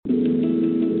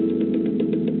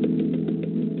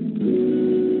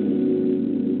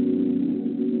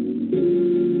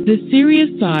The Serious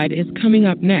Side is coming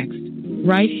up next,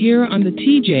 right here on the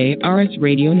TJRS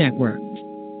Radio Network.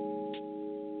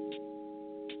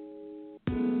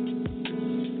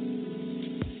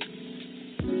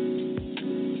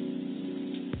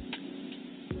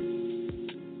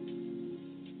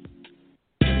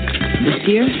 This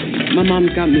year, my mom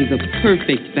got me the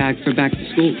perfect bag for back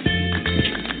to school.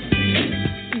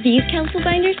 These council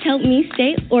binders help me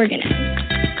stay organized.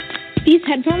 These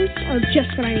headphones are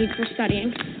just what I need for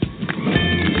studying.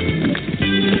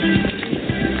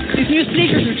 These new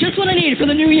sneakers are just what I need for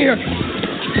the new year.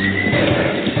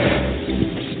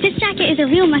 This jacket is a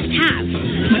real must-have.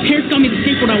 My parents got me the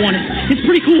skateboard I wanted. It's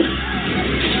pretty cool.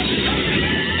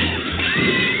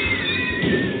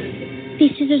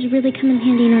 These scissors really come in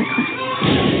handy in art class.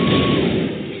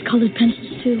 These colored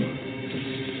pencils, too.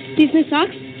 These new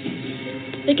socks?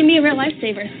 They can be a real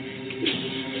lifesaver.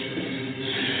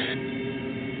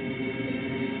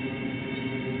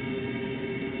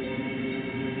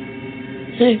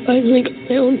 I finally got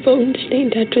my own phone to stay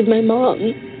in touch with my mom.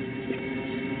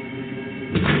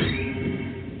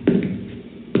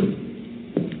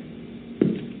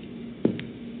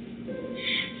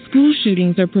 School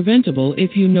shootings are preventable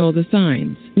if you know the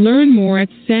signs. Learn more at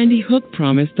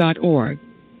sandyhookpromise.org.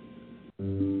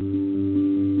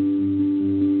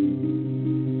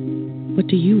 What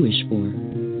do you wish for?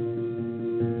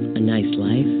 A nice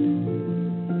life?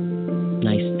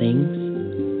 Nice things?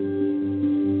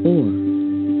 Or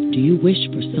do you wish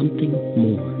for something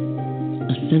more?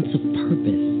 A sense of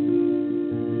purpose?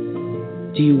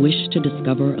 Do you wish to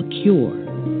discover a cure?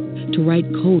 To write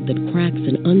code that cracks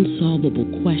an unsolvable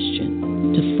question?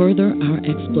 To further our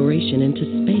exploration into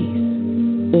space?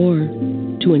 Or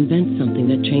to invent something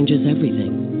that changes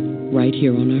everything right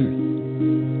here on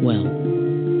Earth? Well,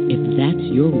 if that's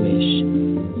your wish,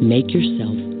 make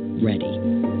yourself ready.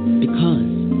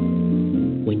 Because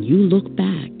when you look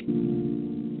back,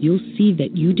 you'll see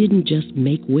that you didn't just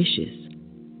make wishes,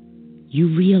 you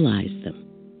realized them.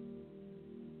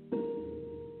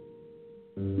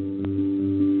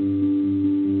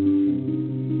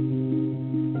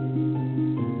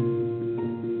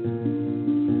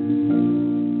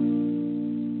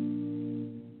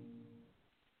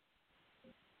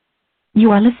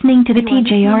 You are listening to the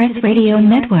TJRS Radio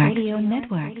Network.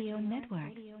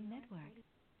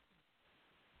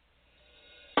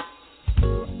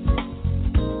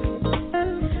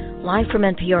 Live from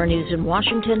NPR News in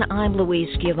Washington, I'm Louise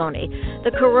Schiavone.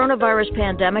 The coronavirus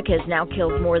pandemic has now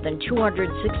killed more than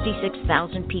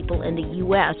 266,000 people in the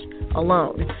U.S.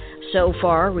 alone. So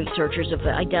far, researchers have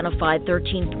identified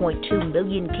 13.2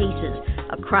 million cases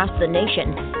across the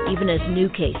nation, even as new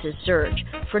cases surge.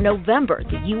 For November,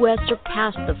 the U.S.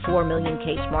 surpassed the 4 million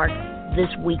case mark this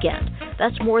weekend.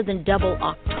 That's more than double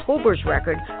October's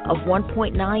record of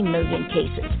 1.9 million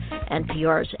cases.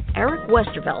 NPR's Eric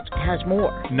Westervelt has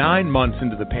more. 9 months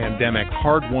into the pandemic,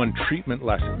 hard-won treatment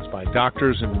lessons by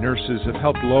doctors and nurses have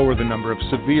helped lower the number of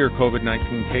severe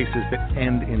COVID-19 cases that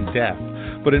end in death.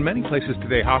 But in many places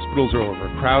today, hospitals are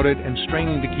overcrowded and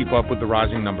straining to keep up with the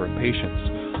rising number of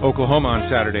patients. Oklahoma on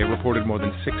Saturday reported more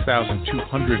than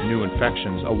 6,200 new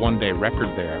infections, a one-day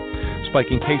record there.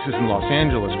 Spiking cases in Los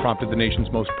Angeles prompted the nation's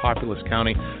most populous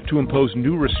county to impose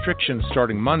new restrictions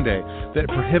starting Monday that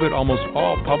prohibit almost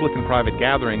all public and private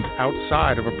gatherings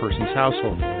outside of a person's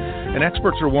household. And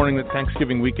experts are warning that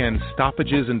Thanksgiving weekend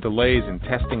stoppages and delays in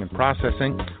testing and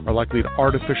processing are likely to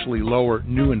artificially lower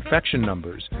new infection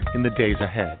numbers in the days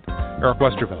ahead. Eric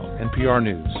Westervelt, NPR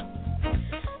News.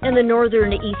 In the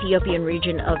northern Ethiopian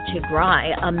region of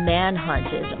Tigray, a manhunt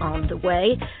is on the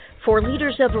way for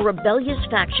leaders of a rebellious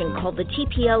faction called the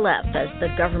TPLF, as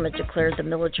the government declared the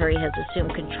military has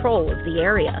assumed control of the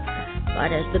area.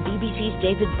 But as the BBC's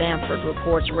David Bamford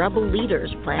reports, rebel leaders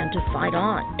plan to fight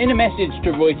on. In a message to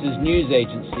Reuters news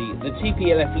agency, the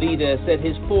TPLF leader said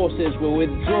his forces were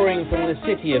withdrawing from the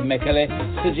city of Mekelle,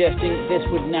 suggesting this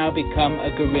would now become a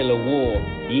guerrilla war.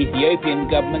 The Ethiopian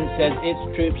government says its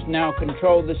troops now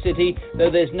control the city,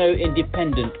 though there's no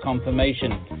independent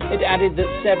confirmation. It added that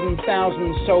 7,000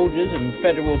 soldiers and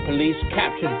federal police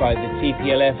captured by the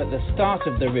TPLF at the start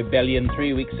of the rebellion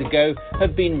 3 weeks ago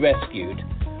have been rescued.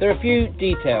 There are few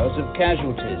details of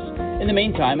casualties. In the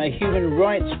meantime, a human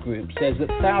rights group says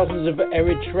that thousands of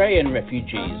Eritrean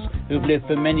refugees who've lived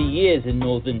for many years in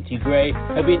northern Tigray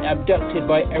have been abducted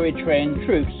by Eritrean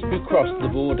troops who crossed the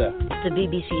border. The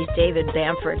BBC's David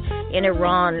Bamford. In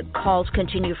Iran, calls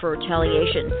continue for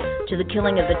retaliation to the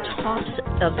killing of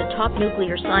the top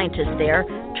nuclear scientist there.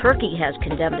 Turkey has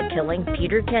condemned the killing.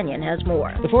 Peter Kenyon has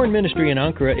more. The Foreign Ministry in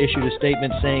Ankara issued a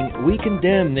statement saying, "We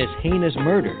condemn this heinous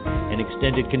murder," and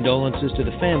extended condolences to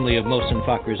the family of Mohsen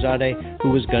Fakhrizadeh, who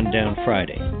was gunned down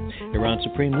Friday. Iran's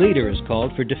supreme leader has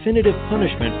called for definitive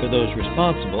punishment for those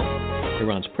responsible.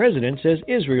 Iran's president says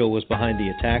Israel was behind the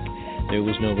attack. There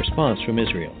was no response from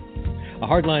Israel. A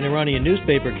hardline Iranian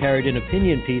newspaper carried an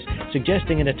opinion piece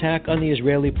suggesting an attack on the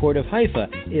Israeli port of Haifa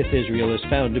if Israel is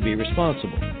found to be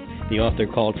responsible. The author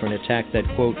called for an attack that,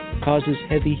 quote, causes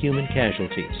heavy human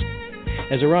casualties.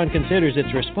 As Iran considers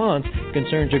its response,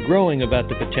 concerns are growing about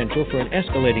the potential for an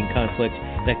escalating conflict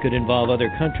that could involve other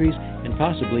countries and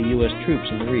possibly U.S. troops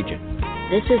in the region.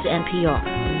 This is NPR.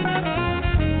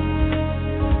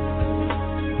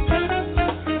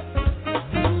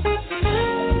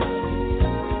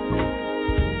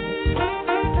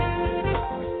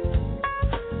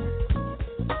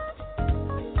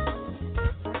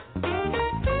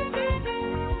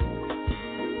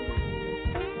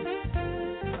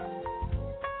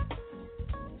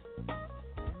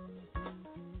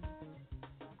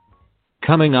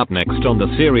 Coming up next on the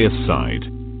Serious Side.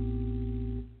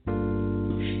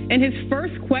 In his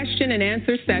first question and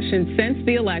answer session since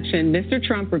the election, Mr.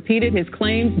 Trump repeated his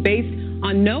claims based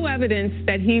on no evidence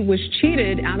that he was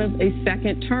cheated out of a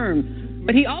second term.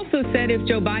 But he also said if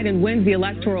Joe Biden wins the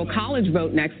Electoral College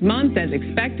vote next month, as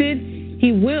expected,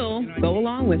 he will go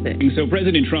along with it. So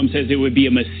President Trump says it would be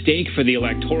a mistake for the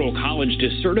Electoral College to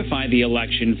certify the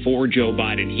election for Joe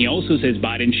Biden. He also says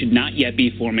Biden should not yet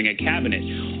be forming a cabinet.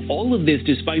 All of this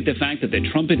despite the fact that the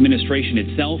Trump administration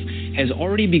itself has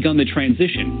already begun the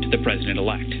transition to the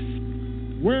president-elect.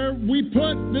 Where we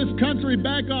put this country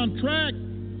back on track,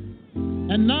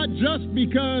 and not just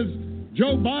because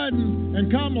Joe Biden and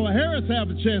Kamala Harris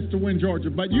have a chance to win Georgia,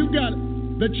 but you've got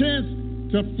the chance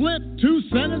to flip 2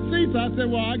 Senate seats. I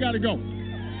said, well, I got to go.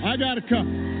 I got to come.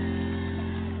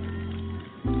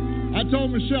 I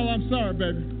told Michelle, I'm sorry,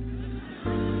 baby.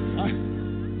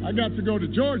 I got to go to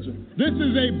Georgia. This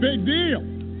is a big deal.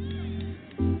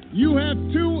 You have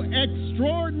 2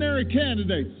 extraordinary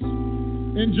candidates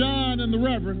in John and the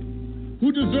Reverend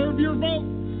who deserve your vote.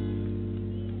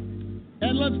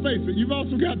 And let's face it, you've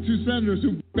also got 2 senators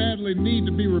who badly need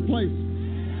to be replaced.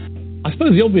 I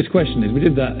suppose the obvious question is, we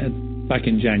did that back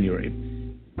in January.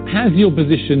 Has your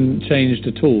position changed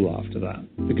at all after that?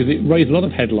 Because it raised a lot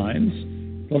of headlines,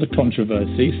 a lot of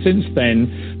controversy. Since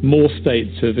then, more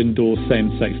states have endorsed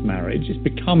same-sex marriage. It's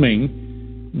becoming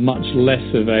much less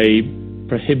of a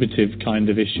prohibitive kind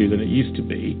of issue than it used to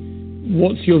be.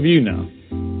 What's your view now?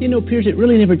 You know, Piers, it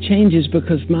really never changes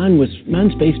because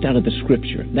mine's based out of the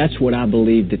Scripture. That's what I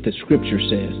believe that the Scripture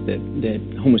says, that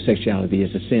homosexuality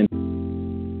is a sin.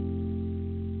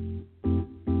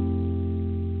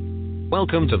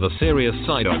 Welcome to the Serious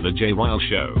Side of the J. Ryle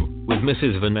Show, with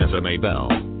Mrs. Vanessa Maybell,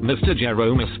 Mr.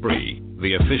 Jerome Esprit,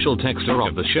 the official texter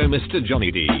of the show, Mr. Johnny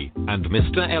D, and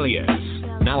Mr. Elias.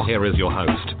 Now here is your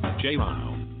host, J.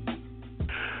 Ryle.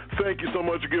 Thank you so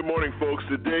much. Good morning, folks.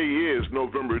 Today is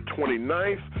November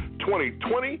 29th,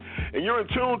 2020, and you're in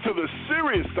tune to the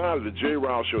Serious Side of the J.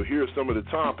 Ryle Show. Here are some of the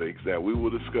topics that we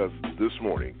will discuss this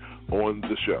morning on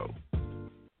the show.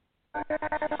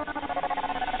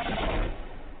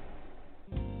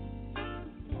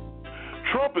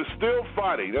 Trump is still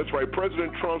fighting. That's right.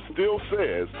 President Trump still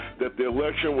says that the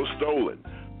election was stolen.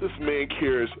 This man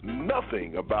cares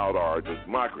nothing about our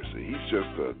democracy. He's just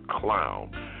a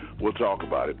clown. We'll talk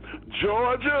about it.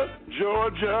 Georgia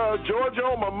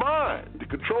on my mind. The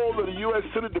control of the U.S.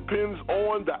 Senate depends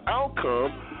on the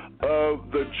outcome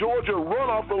of the Georgia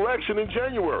runoff election in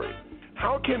January.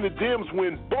 How can the Dems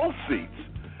win both seats?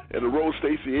 And the role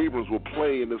Stacy Abrams will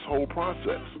play in this whole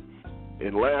process.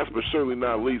 And last but certainly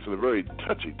not least, and a very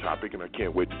touchy topic, and I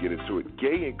can't wait to get into it,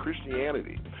 gay and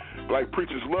Christianity. Black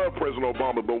preachers love President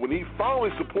Obama, but when he finally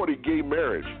supported gay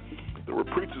marriage, there were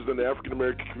preachers in the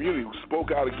African-American community who spoke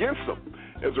out against them.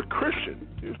 As a Christian,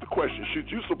 here's the question: should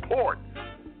you support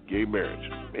gay marriage?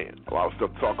 Man, a lot of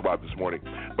stuff to talk about this morning.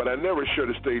 But I never share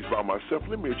the stage by myself.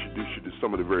 Let me introduce you to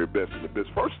some of the very best in the biz.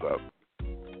 First up,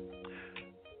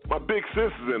 my big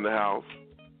sis is in the house.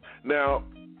 Now,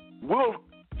 we'll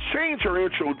change her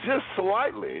intro just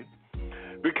slightly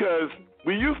because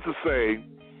we used to say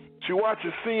she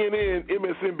watches CNN,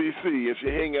 MSNBC, and she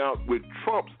hang out with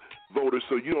Trump's voters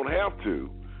so you don't have to.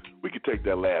 We could take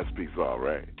that last piece off,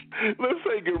 right? Let's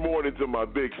say good morning to my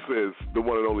big sis, the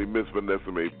one and only Miss Vanessa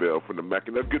Maybell from the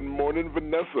Mackinac. Good morning,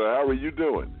 Vanessa. How are you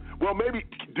doing? Well, maybe,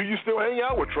 do you still hang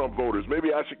out with Trump voters?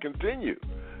 Maybe I should continue.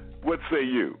 What say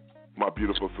you, my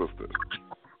beautiful sister?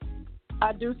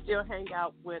 I do still hang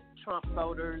out with Trump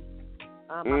voters.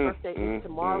 My birthday is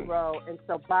tomorrow, and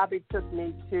so Bobby took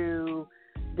me to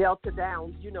Delta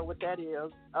Downs. You know what that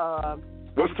is.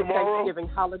 What's tomorrow? Thanksgiving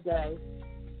holiday.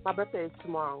 My birthday is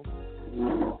tomorrow.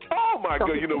 Oh, my God.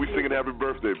 You know we're singing happy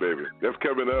birthday, baby. That's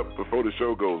coming up before the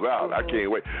show goes out. I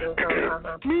can't wait.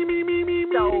 Me.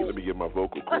 So, let me get my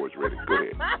vocal cords ready. Go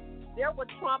ahead. There were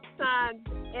Trump signs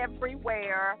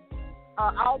everywhere,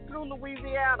 all through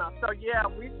Louisiana. So, yeah,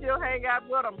 we still hang out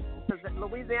with them because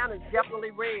Louisiana is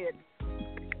definitely red.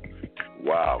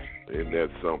 Wow. Ain't that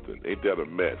something? Ain't that a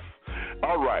mess?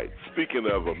 All right. Speaking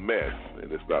of a mess, and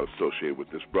it's not associated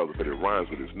with this brother, but it rhymes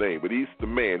with his name, but he's the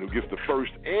man who gets the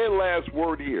first and last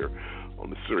word here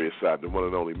on the serious side, the one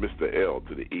and only Mr. L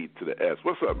to the E to the S.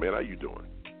 What's up, man? How you doing?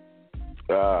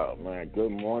 Oh, man.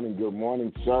 Good morning,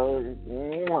 sir.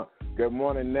 Good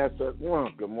morning, Nessa.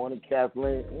 Good morning,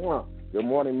 Kathleen. Good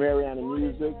morning, Mariana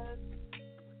Music.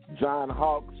 John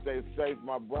Hawk, stay safe,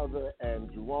 my brother. And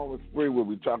Jerome Esprit, we'll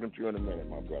be talking to you in a minute,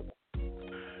 my brother.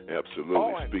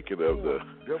 Absolutely. Speaking of the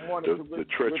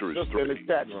treacherous in the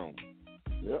chat room.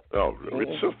 Yep. Oh, Rich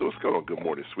sister, what's going on? Good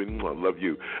morning, sweetie. I love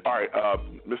you. All right,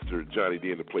 Mr. Johnny D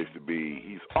in the place to be.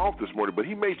 He's off this morning, but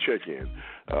he may check in,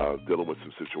 dealing with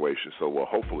some situations. So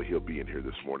hopefully he'll be in here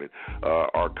this morning.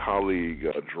 Our colleague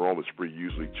Jerome Esprit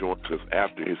usually joins us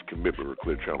after his commitment with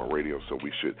Clear Channel Radio, so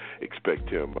we should expect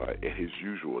him at his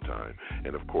usual time.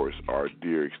 And of course, our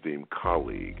dear esteemed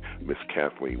colleague Miss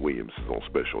Kathleen Williams is on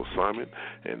special assignment,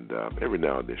 and every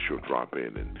now and then she'll drop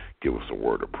in and give us a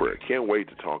word of prayer. Can't wait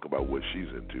to talk about what she's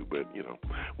into, but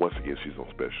once again, she's on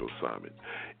special assignment.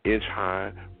 Inch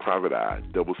high, private eye,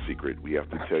 double secret. We have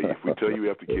to tell you. If we tell you, we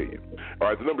have to kill you. All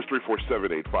right, the number is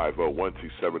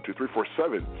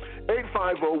 347-850-1272.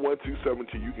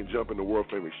 347-850-1272. You can jump in the world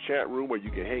famous chat room, or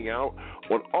you can hang out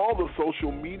on all the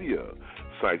social media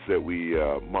sites that we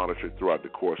monitor throughout the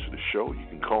course of the show. You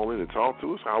can call in and talk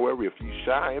to us. However, if you're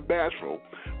shy and bashful,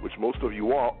 which most of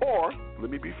you are, or let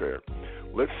me be fair,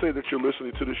 let's say that you're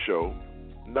listening to the show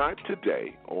not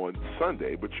today on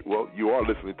Sunday, but you are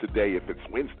listening today if it's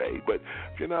Wednesday, but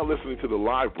if you're not listening to the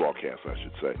live broadcast, I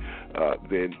should say,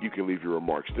 then you can leave your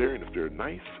remarks there, and if they're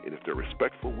nice and if they're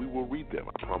respectful, we will read them.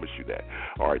 I promise you that.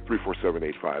 All right,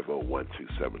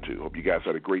 347-850-1272. Hope you guys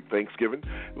had a great Thanksgiving.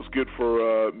 It was good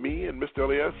for me and Mr.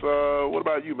 Elias. What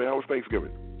about you, man? How was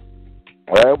Thanksgiving?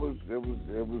 Well, it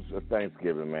was a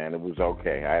Thanksgiving, man. It was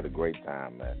okay. I had a great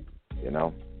time, man.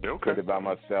 Okay. Did it by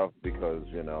myself because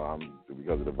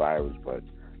because of the virus, but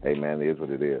hey, man, it is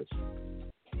what it is.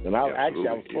 And I was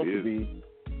supposed to be.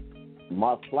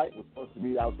 My flight was supposed to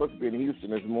be. I was supposed to be in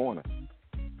Houston this morning.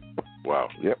 Wow.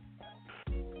 Yep.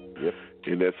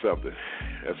 And that's something.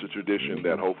 That's a tradition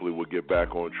that hopefully we'll get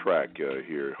back on track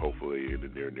here. Hopefully in the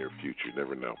near future. You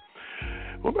never know.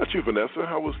 What about you, Vanessa?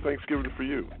 How was Thanksgiving for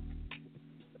you?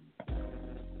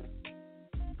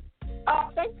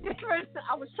 Thanksgiving,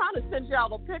 I was trying to send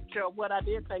y'all a picture of what I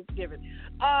did Thanksgiving.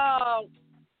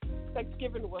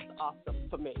 Thanksgiving was awesome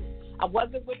for me. I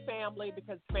wasn't with family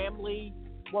because family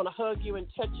want to hug you and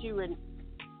touch you, and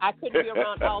I couldn't be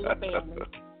around all the family.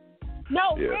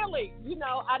 No, really.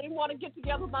 I didn't want to get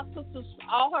together with my sisters,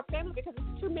 all her family, because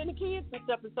it's too many kids and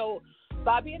stuff. And so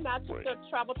Bobby and I took the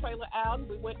travel trailer out, and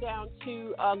we went down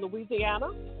to Louisiana,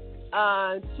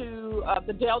 to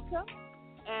the Delta.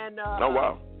 And oh,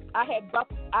 wow. I had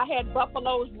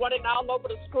buffaloes running all over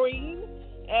the screen,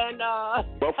 and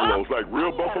buffaloes, like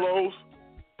real buffaloes,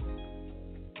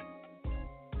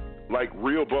 like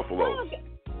real buffaloes.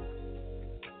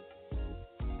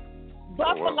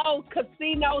 Buffalo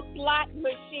casino slot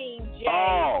machine, Jay.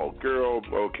 Oh, girl.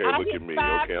 Okay, look at me.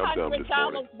 Okay, I'm dumb this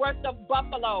morning. $500 worth of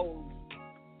buffaloes.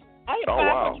 I had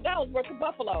 $500 worth of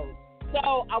buffaloes. So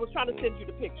I was trying to send you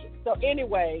the picture. So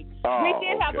anyway, we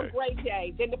did have a great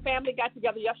day. Then the family got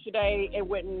together yesterday and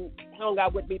went and hung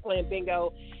out with me playing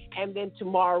bingo. And then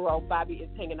tomorrow, Bobby is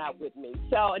hanging out with me.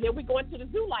 So, and then we're going to the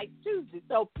zoo like Tuesday.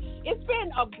 So it's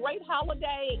been a great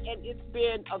holiday, and it's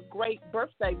been a great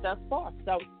birthday thus far.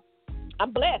 So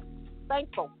I'm blessed,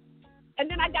 thankful. And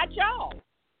then I got y'all.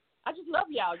 I just love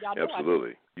y'all. Y'all know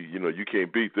absolutely. You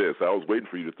can't beat this. I was waiting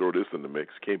for you to throw this in the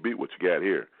mix. Can't beat what you got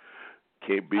here.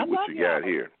 Can't beat what you got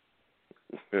here.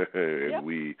 And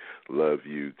we love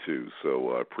you, too.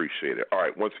 So appreciate it. All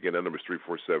right. Once again, that number is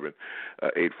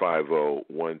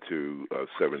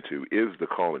 347-850-1272 is the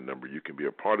calling number. You can be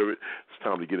a part of it. It's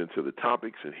time to get into the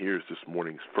topics. And here's this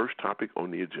morning's first topic on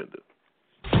the agenda.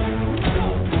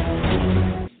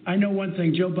 I know one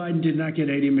thing. Joe Biden did not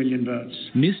get 80 million votes.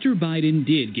 Mr. Biden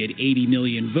did get 80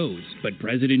 million votes, but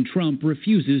President Trump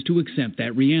refuses to accept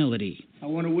that reality. I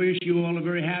want to wish you all a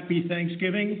very happy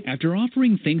Thanksgiving. After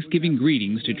offering Thanksgiving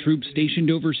greetings to troops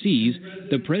stationed overseas,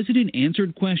 the president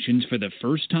answered questions for the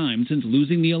first time since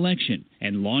losing the election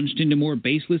and launched into more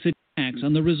baseless attacks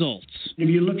on the results. If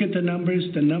you look at the numbers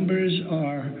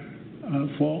are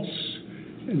false.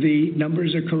 The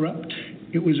numbers are corrupt.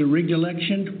 It was a rigged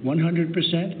election,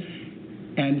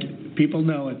 100%, and people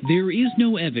know it. There is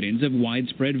no evidence of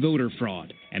widespread voter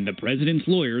fraud, and the president's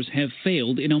lawyers have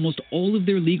failed in almost all of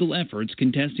their legal efforts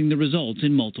contesting the results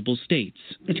in multiple states.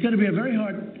 It's going to be a very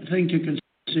hard thing to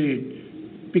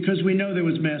concede because we know there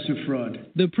was massive fraud.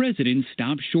 The president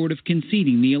stopped short of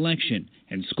conceding the election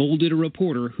and scolded a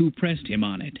reporter who pressed him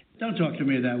on it. Don't talk to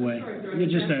me that way.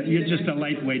 You're just a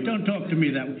lightweight. Don't talk to me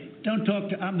that way.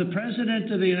 I'm the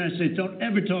president of the United States. Don't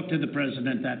ever talk to the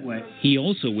president that way. He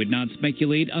also would not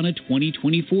speculate on a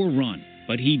 2024 run,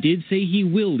 but he did say he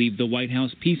will leave the White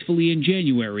House peacefully in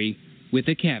January with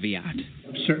a caveat.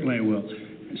 Certainly I will.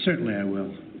 Certainly I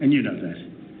will. And you know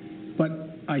that.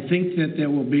 But I think that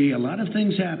there will be a lot of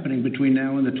things happening between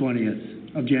now and the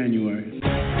 20th of January.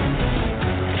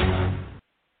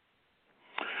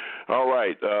 All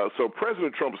right. So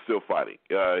President Trump is still fighting.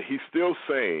 He's still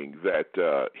saying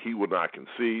that he would not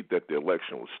concede, that the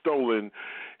election was stolen.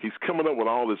 He's coming up with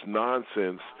all this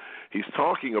nonsense. He's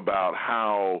talking about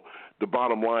how the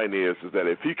bottom line is that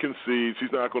if he concedes,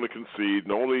 he's not going to concede.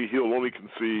 And he'll only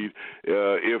concede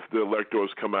if the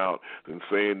electors come out and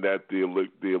saying that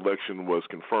the election was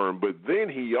confirmed. But then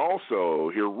he also,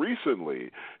 here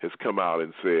recently, has come out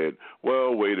and said,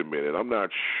 well, wait a minute, I'm not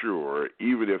sure.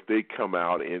 Even if they come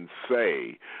out and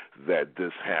say that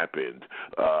this happened,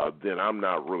 then I'm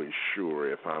not really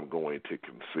sure if I'm going to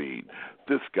concede.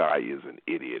 This guy is an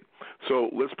idiot. So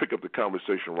let's pick up the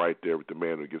conversation right there with the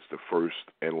man who gets the first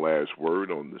and last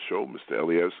word on the show, Mr.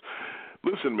 Elias.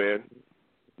 Listen, man,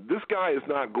 this guy is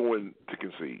not going to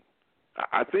concede.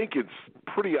 I think it's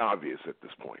pretty obvious at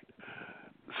this point.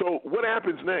 So what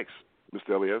happens next,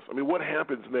 Mr. Elias? I mean, what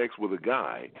happens next with a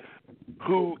guy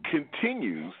who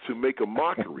continues to make a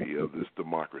mockery of this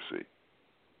democracy?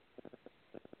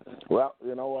 Well,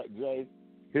 you know what, Jay?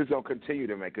 He's going to continue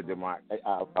to make a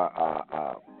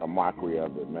mockery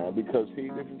of it, man, because this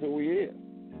is who he is.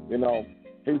 You know,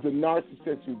 he's a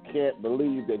narcissist who can't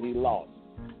believe that he lost.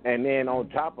 And then on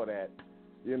top of that,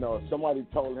 you know, somebody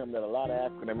told him that a lot of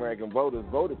African-American voters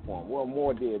voted for him. Well,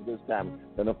 more did this time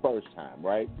than the first time,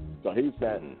 right? So he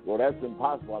said, well, that's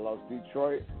impossible. I lost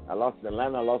Detroit, I lost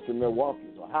Atlanta, I lost in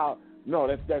Milwaukee. So how? No,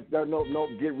 no,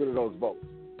 get rid of those votes.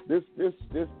 This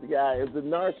guy is a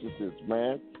narcissist,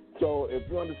 man. So if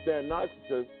you understand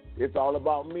narcissist, it's all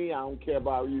about me. I don't care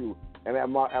about you. And at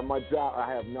my job,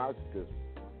 I have narcissists.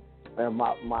 And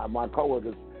my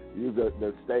coworkers use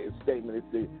the statement.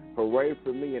 It's hooray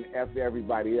for me and F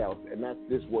everybody else. And that's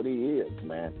just what he is,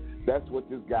 man. That's what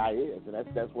this guy is. And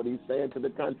that's what he's saying to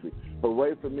the country.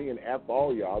 Hooray for me and F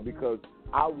all y'all because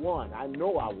I won. I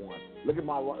know I won. Look at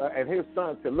and his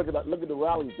son said, look at the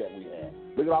rallies that we had.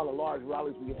 Look at all the large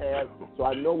rallies we had. So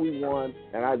I know we won,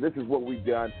 and this is what we've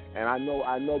done. And I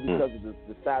know because of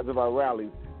the size of our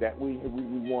rallies that we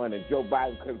won. And Joe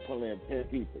Biden couldn't pull in 10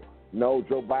 people. No,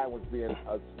 Joe Biden was being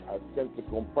a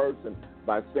sensible person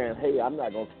by saying, hey, I'm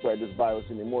not going to spread this virus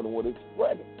any more than what it's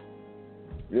spreading.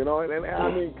 You know, and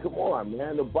I mean, come on,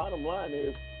 man. The bottom line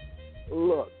is,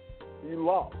 look, you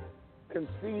lost.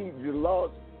 Concede, you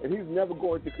lost, and he's never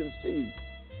going to concede.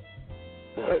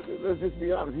 Let's just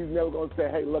be honest. He's never going to say,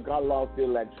 hey, look, I lost the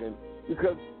election,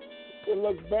 because it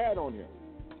looks bad on him.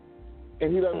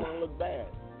 And he doesn't want to look bad,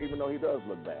 even though he does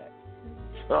look bad.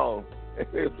 So, it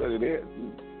is what it is.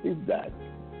 He's done.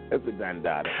 It's a done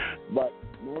daughter. But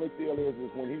the only deal is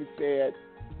when he said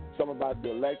something about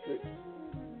the electric,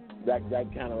 that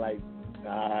kind of like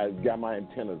got my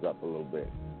antennas up a little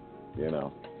bit, you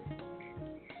know.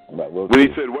 But when he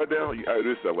said what now?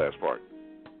 This is the last part.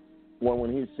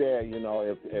 When he said, you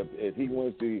know, if he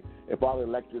wins if all the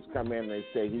electors come in and they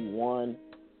say he won,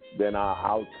 then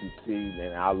I'll concede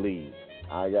and I'll leave.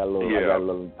 But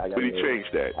he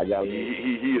changed that.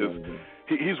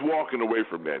 He's walking away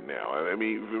from that now. I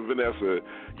mean, Vanessa,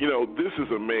 you know, this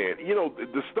is a man. You know,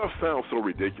 the stuff sounds so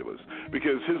ridiculous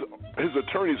because his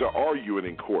attorneys are arguing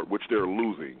in court, which they're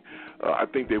losing. I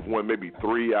think they've won maybe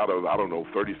 3 out of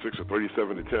 36 or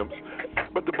 37 attempts.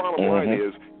 But the bottom line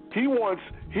is, he wants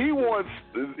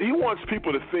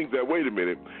people to think that, wait a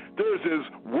minute, there's this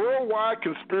worldwide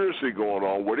conspiracy going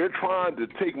on where they're trying to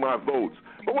take my votes.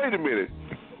 But wait a minute.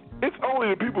 It's only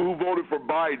the people who voted for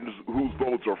Biden whose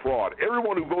votes are fraud.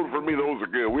 Everyone who voted for me, those are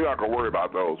good. We're not going to worry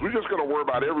about those. We're just going to worry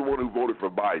about everyone who voted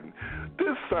for Biden.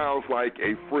 This sounds like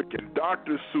a freaking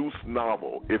Dr. Seuss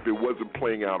novel if it wasn't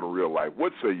playing out in real life.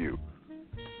 What say you?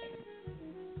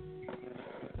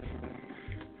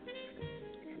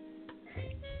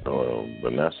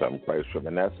 Vanessa, I'm quite sure.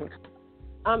 Vanessa?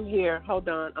 I'm here. Hold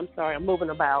on. I'm sorry. I'm moving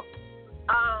about.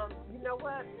 You know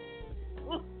what?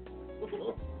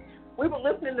 We were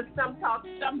listening to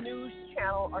some news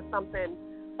channel or something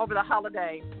over the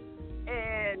holiday,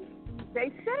 and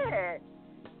they said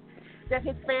that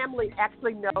his family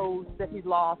actually knows that he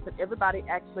lost, that everybody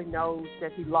actually knows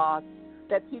that he lost,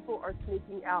 that people are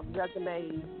sneaking out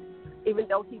resumes, even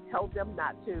though he told them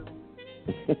not to.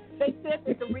 They said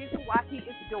that the reason why he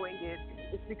is doing it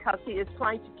is because he is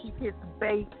trying to keep his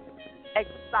base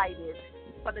excited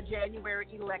for the January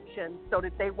election so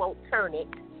that they won't turn it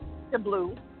to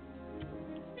blue.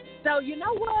 So you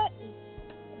know what?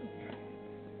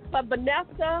 For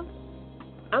Vanessa,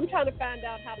 I'm trying to find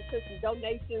out how to send some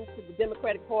donations to the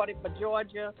Democratic Party for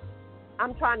Georgia.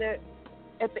 I'm trying to,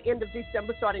 at the end of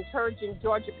December, start encouraging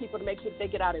Georgia people to make sure they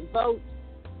get out and vote.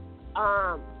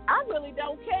 I really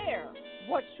don't care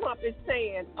what Trump is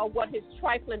saying or what his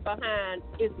trifling behind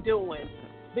is doing,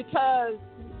 because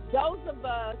those of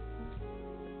us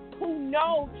who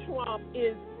know Trump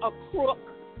is a crook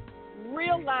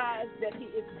realize that he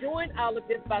is doing all of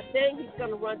this by saying he's going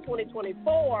to run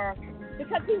 2024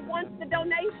 because he wants the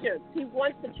donations. He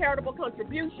wants the charitable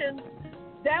contributions.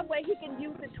 That way he can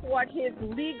use it toward his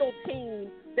legal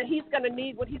team that he's going to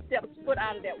need when he steps foot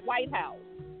out of that White House.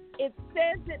 It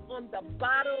says it on the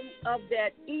bottom of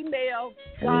that email.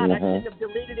 God, I shouldn't have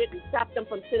deleted it and stopped them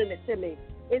from sending it to me.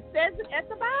 It says it at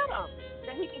the bottom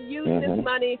that he can use this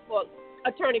money for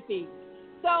attorney fees.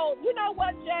 So, you know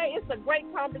what, Jay? It's a great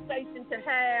conversation to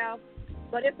have,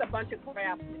 but it's a bunch of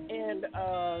crap. And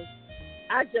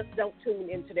I just don't tune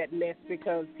into that mess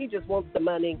because he just wants the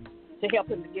money to help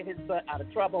him to get his butt out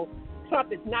of trouble.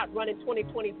 Trump is not running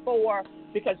 2024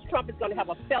 because Trump is going to have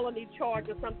a felony charge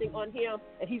or something on him,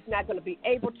 and he's not going to be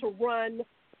able to run.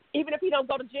 Even if he don't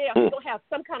go to jail, he's going to have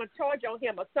some kind of charge on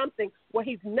him or something where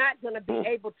he's not going to be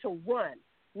able to run.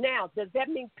 Now, does that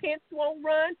mean Pence won't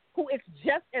run, who is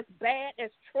just as bad as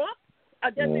Trump?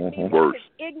 Or does it mean that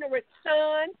his ignorant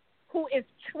son, who is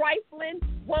trifling,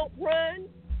 won't run?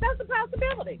 That's a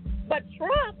possibility. But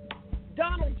Trump,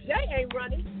 Donald J. ain't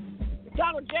running.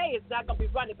 Donald J. is not going to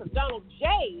be running because Donald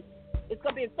J. is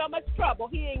going to be in so much trouble,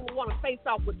 he ain't going to want to face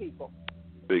off with people.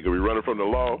 So he could be running from the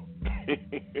law.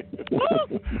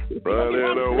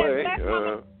 Running away.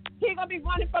 He's going to be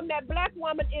running from that black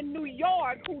woman in New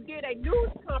York who did a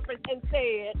news conference and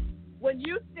said, when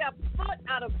you step foot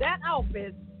out of that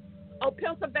office on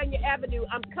Pennsylvania Avenue,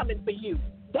 I'm coming for you.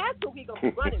 That's who he's going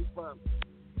to be running from.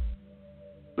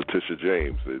 Letitia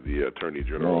James, the Attorney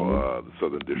General, the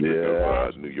Southern District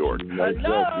of New York.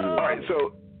 Hello. All right,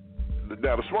 so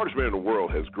now the smartest man in the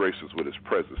world has graced us with his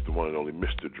presence. The one and only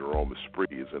Mr. Jerome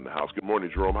Esprit is in the house. Good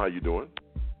morning, Jerome. How you doing?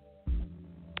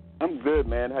 I'm good,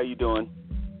 man. How you doing?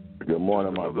 Good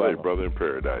morning, my brother. Brother in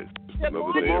paradise.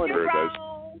 Another day in paradise.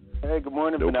 Hey, good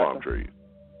morning, no Vanessa. palm trees.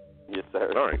 Yes,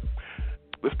 sir. All right.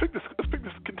 Let's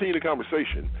continue the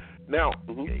conversation. Now,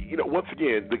 you know, once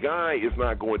again, the guy is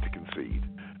not going to concede.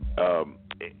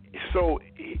 So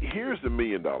here's the $1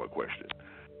 million question.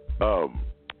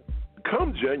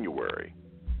 Come January,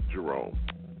 Jerome,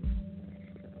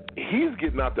 he's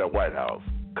getting out that White House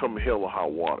come hell or high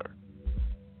water.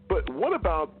 But what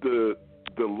about the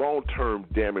long-term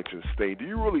damage and stain? Do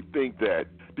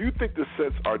you think this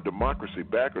sets our democracy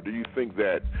back, or do you think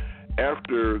that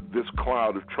after this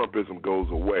cloud of Trumpism goes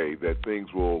away, that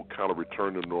things will kind of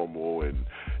return to normal in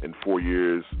 4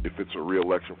 years? If it's a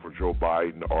re-election for Joe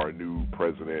Biden or a new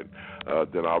president,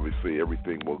 then obviously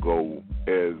everything will go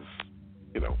as,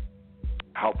 you know,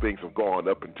 how things have gone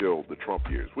up until the Trump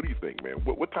years. What do you think, man?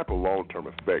 What type of long-term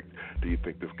effect do you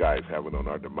think this guy is having on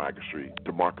our democracy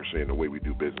and the way we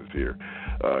do business here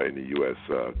in the U.S.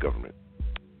 Government?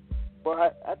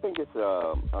 Well, I think it's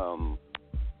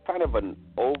kind of an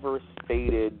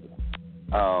overstated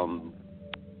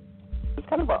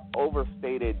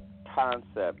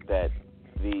concept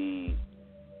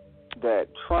that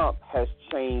Trump has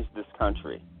changed this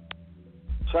country.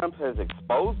 Trump has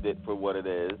exposed it for what it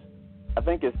is. I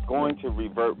think it's going to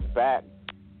revert back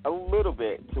a little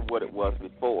bit to what it was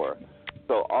before.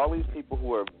 So all these people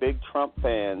who are big Trump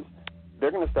fans, they're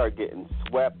going to start getting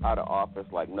swept out of office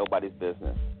like nobody's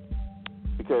business.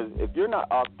 Because if you're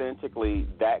not authentically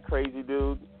that crazy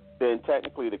dude, then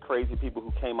technically the crazy people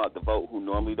who came out to vote who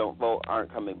normally don't vote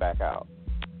aren't coming back out.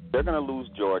 They're going to lose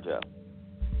Georgia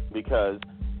because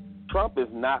Trump is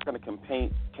not going to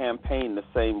campaign the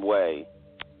same way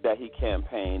that he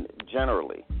campaigned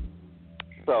generally.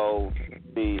 So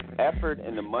the effort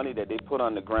and the money that they put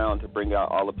on the ground to bring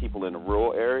out all the people in the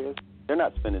rural areas, they're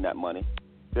not spending that money.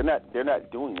 They're not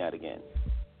doing that again.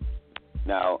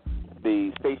 Now,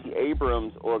 the Stacy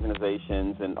Abrams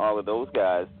organizations and all of those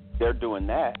guys, they're doing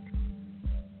that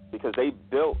because they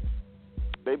built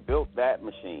that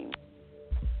machine.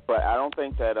 But I don't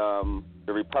think that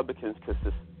the Republicans could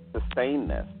sustain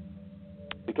this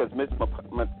because Mitch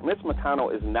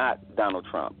McConnell is not Donald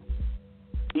Trump.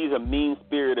 He's a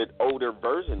mean-spirited, older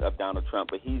version of Donald Trump,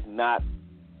 but he's not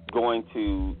going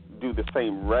to do the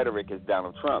same rhetoric as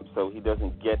Donald Trump, so he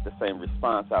doesn't get the same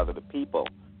response out of the people.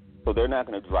 So they're not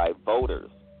going to drive voters.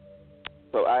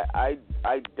 So I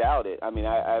doubt it. I mean,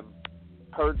 I've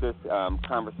heard this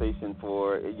conversation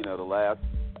for, the last,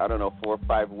 4 or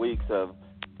 5 weeks of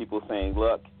people saying,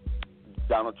 look,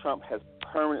 Donald Trump has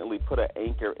permanently put an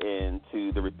anchor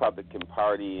into the Republican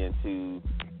Party, into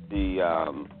the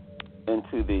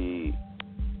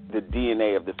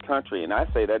DNA of this country, and I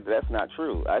say that that's not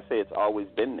true. I say it's always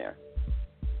been there,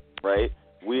 right?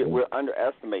 We're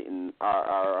underestimating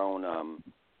our own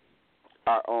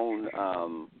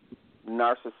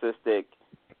narcissistic,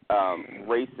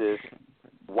 racist,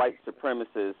 white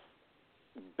supremacist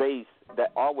base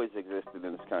that always existed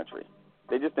in this country.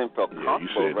 They just didn't feel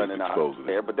comfortable running out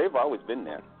there, but they've always been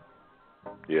there.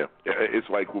 Yeah, it's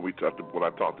like when I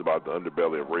talked about the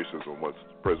underbelly of racism once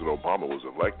President Obama was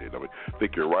elected. I mean, I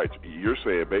think you're right. You're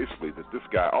saying basically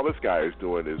that all this guy is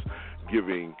doing is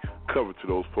giving cover to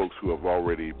those folks who have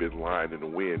already been lying in the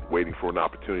wind, waiting for an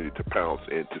opportunity to pounce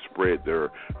and to spread their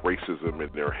racism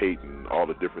and their hate and all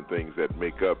the different things that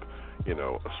make up,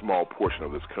 a small portion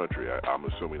of this country. I'm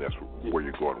assuming that's where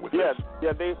you're going with this.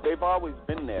 Yeah, they've always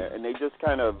been there, and they just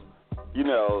kind of,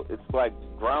 it's like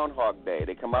Groundhog Day.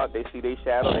 They come out, they see their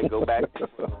shadow, they go back,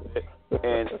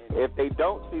 and if they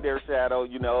don't see their shadow,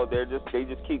 they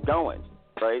just keep going,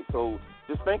 right? So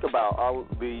just think about all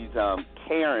these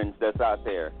Karens that's out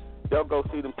there. They'll go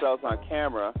see themselves on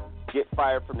camera, get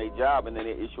fired from their job, and then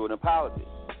they issue an apology.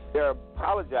 They're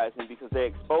apologizing because they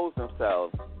exposed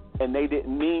themselves, and they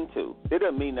didn't mean to. It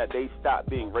didn't mean that they stopped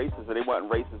being racist or they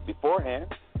weren't racist beforehand.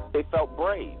 They felt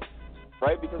brave,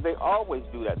 right? Because they always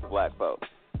do that to black folks.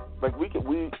 Like we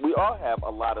all have a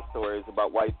lot of stories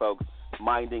about white folks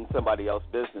minding somebody else's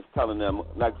business, telling them,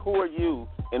 like, who are you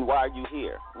and why are you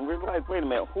here? And we're like, wait a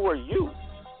minute, who are you?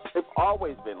 They've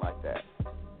always been like that.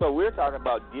 So we're talking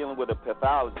about dealing with a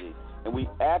pathology, and we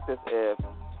act as if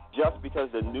just because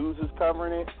the news is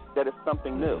covering it, that it's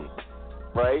something new,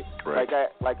 right? Like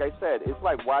I said, it's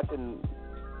like watching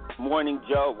Morning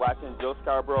Joe, watching Joe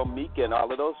Scarborough, Mika, and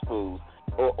all of those fools,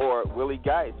 or Willie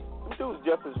Geist. Them dudes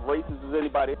just as racist as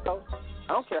anybody else.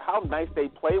 I don't care how nice they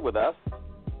play with us,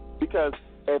 because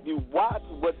if you watch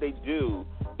what they do,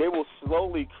 they will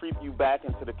slowly creep you back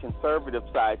into the conservative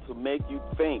side to make you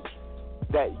think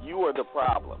that you are the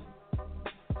problem,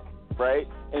 right?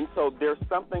 And so there's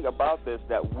something about this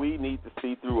that we need to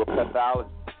see through a pathology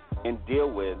and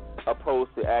deal with,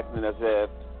 opposed to acting as if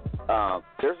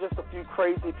there's just a few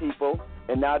crazy people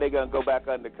and now they're going to go back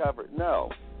undercover. No,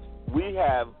 we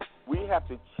have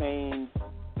to change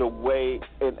the way,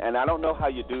 and I don't know how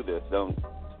you do this.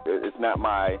 It's not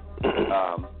my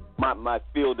my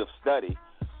field of study,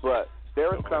 but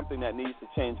there is something that needs to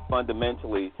change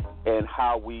fundamentally in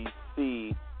how we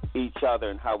see each other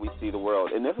and how we see the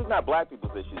world. And this is not black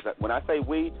people's issues. When I say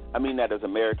we, I mean that as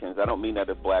Americans. I don't mean that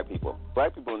as black people.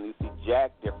 Black people need to see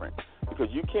Jack different, because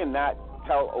you cannot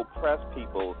tell oppressed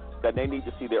people that they need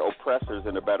to see their oppressors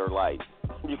in a better light.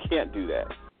 You can't do that.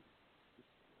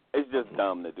 It's just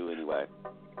dumb to do anyway.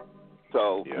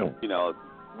 So,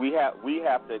 we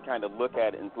have to kind of look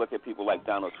at it and look at people like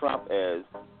Donald Trump as,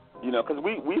 because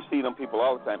we see them people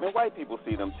all the time, and white people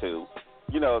see them too.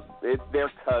 It's their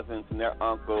cousins and their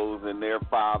uncles and their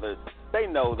fathers. They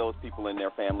know those people in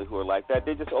their family who are like that.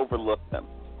 They just overlook them.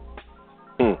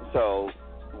 So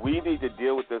we need to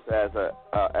deal with this as a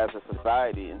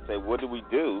society and say, what do we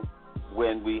do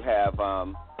when we have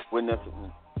when this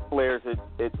flares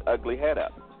its ugly head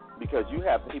up? Because you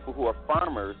have people who are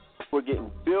farmers who are getting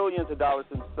billions of dollars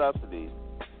in subsidies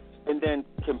and then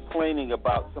complaining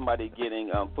about somebody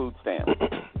getting food stamps.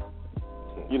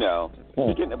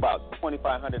 You're getting about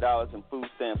 $2,500 in food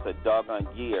stamps a doggone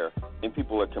year, and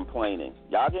people are complaining.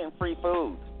 Y'all getting free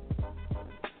food.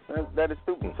 That is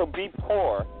stupid. So be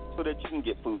poor so that you can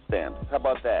get food stamps. How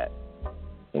about that?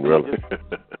 Really?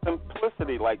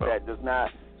 Simplicity like that does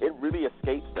not, it really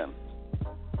escapes them.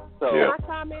 So, Can I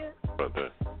comment?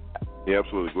 Yeah,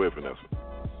 absolutely. Go ahead, Vanessa.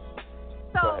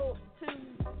 So, to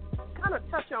kind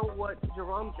of touch on what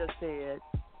Jerome just said,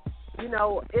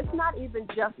 it's not even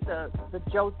just the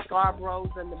Joe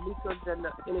Scarboroughs and the Mikas and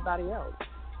anybody else.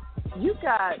 You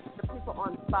got the people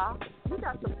on Fox. You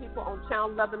got some people on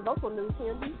Channel 11 local news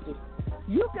here in Houston.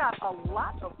 You got a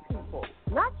lot of people,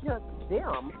 not just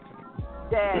them,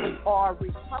 that are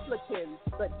Republicans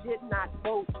but did not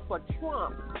vote for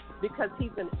Trump because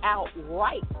he's an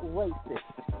outright racist.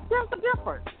 There's a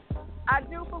difference. I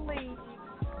do believe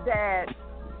that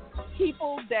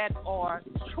people that are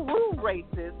true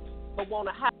racists but want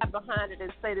to hide behind it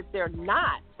and say that they're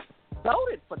not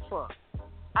voted for Trump.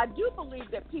 I do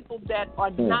believe that people that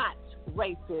are not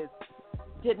racist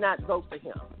did not vote for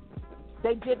him.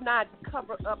 They did not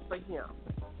cover up for him.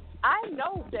 I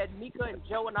know that Mika and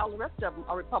Joe and all the rest of them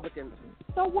are Republicans.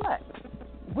 So what?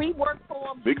 We work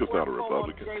for them. Mika's not a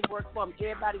Republican. They work for them.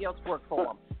 Everybody else works for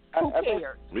them. Who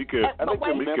cares? Mika and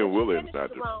Williams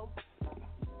not.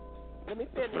 Let me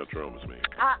finish. Not Jerome, it's me.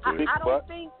 I don't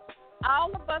think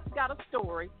all of us got a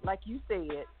story, like you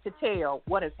said, to tell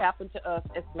what has happened to us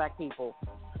as black people.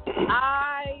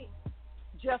 I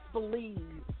just believe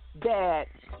that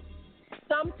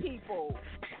some people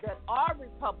that are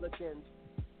Republicans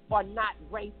are not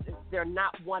racist. They're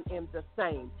not one and the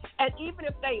same. And even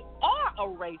if they are a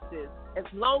racist, as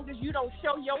long as you don't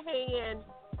show your hand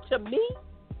to me,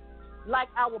 like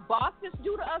our bosses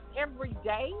do to us every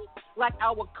day, like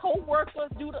our co-workers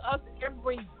do to us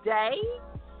every day,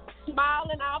 smile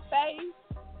in our face,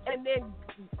 and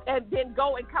then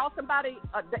go and call somebody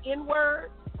the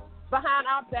N-word behind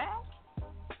our back,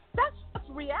 that's just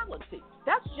reality.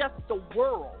 That's just the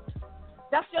world.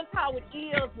 That's just how it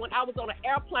is when I was on an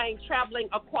airplane traveling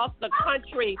across the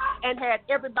country and had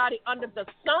everybody under the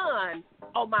sun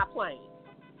on my plane.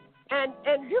 And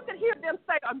you can hear them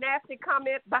say a nasty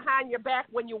comment behind your back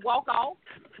when you walk off.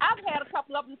 I've had a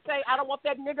couple of them say, I don't want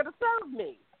that nigga to serve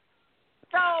me.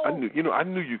 So I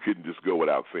knew you couldn't just go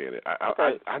without saying it.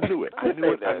 I knew it. I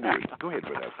knew it. Go ahead,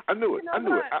 Vanessa. I knew it.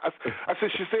 I said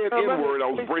she said N-word.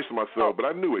 I was bracing myself, but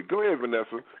I knew it. Go ahead,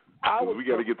 Vanessa. We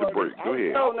got to get the break. Go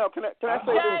ahead. No. Can I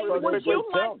say this? Would you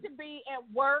like to be at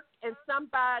work and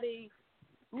somebody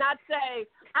not say,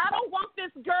 I don't want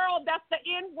this girl that's the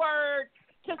N-word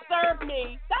to serve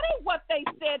me? That ain't what they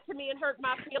said to me and hurt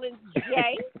my feelings,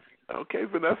 Jay. Okay,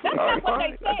 Vanessa. That's not what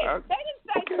they said. They didn't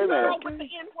say the girl with the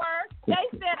N-word. They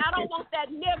said, I don't want that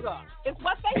nigga. It's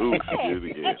what they said.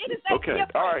 And it is a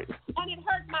difference. All right. And it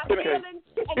hurt my feelings.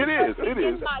 And it is.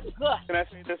 In my gut. Can I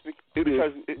say this? It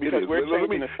is. We're Let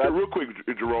me, changing real quick,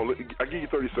 Jerome, I'll give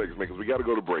you 30 seconds, man, because we got to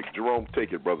go to break. Jerome,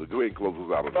 take it, brother. Go ahead and close us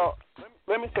out on this.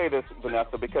 Let me say this,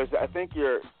 Vanessa, because I think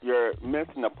you're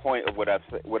missing the point of what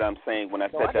I'm saying when I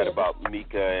said that about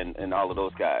Mika and all of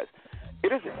those guys.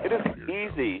 It is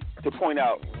easy to point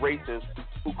out racists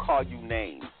who call you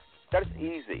names. That is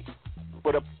easy.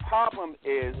 But the problem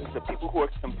is the people who are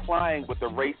complying with the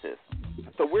racists.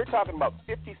 So we're talking about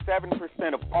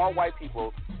 57% of all white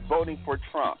people voting for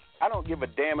Trump. I don't give a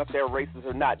damn if they're racist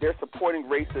or not. They're supporting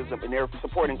racism and they're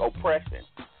supporting oppression,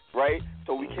 right?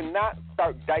 So we cannot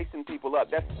start dicing people up.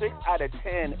 That's 6 out of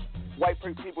 10 white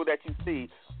people that you see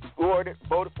voted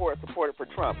for or supported for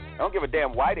Trump. I don't give a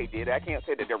damn why they did it. I can't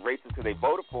say that they're racist because they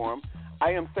voted for him.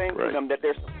 I am saying to them that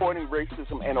they're supporting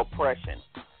racism and oppression.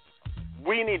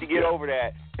 We need to get over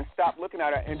that and stop looking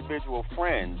at our individual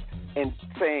friends and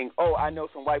saying, oh, I know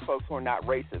some white folks who are not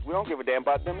racist. We don't give a damn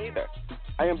about them either.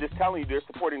 I am just telling you they're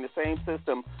supporting the same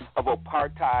system of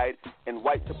apartheid and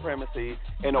white supremacy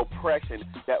and oppression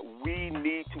that we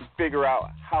need to figure out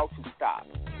how to stop.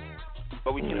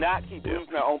 But we cannot keep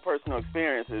using our own personal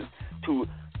experiences to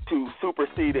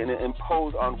supersede and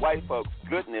impose on white folks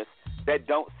goodness that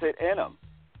don't sit in them.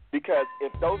 Because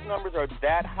if those numbers are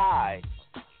that high,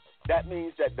 that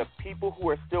means that the people who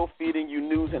are still feeding you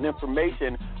news and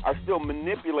information are still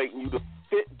manipulating you to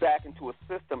fit back into a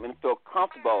system and feel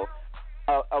comfortable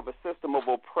of a system of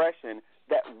oppression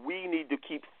that we need to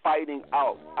keep fighting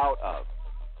out of.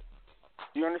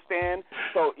 Do you understand?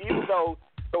 So even though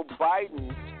Joe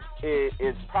Biden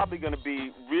is probably going to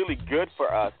be really good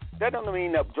for us, that doesn't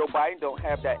mean that Joe Biden don't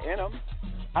have that in him.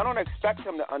 I don't expect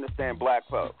him to understand black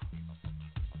folks.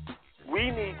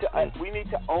 We need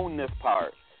to own this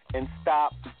part and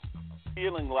stop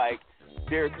feeling like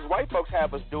because white folks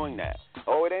have us doing that.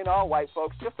 Oh, it ain't all white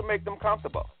folks, just to make them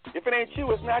comfortable. If it ain't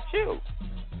you, it's not you.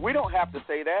 We don't have to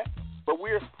say that, but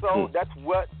that's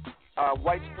what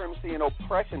white supremacy and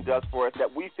oppression does for us,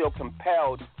 that we feel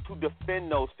compelled to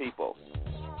defend those people,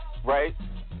 right?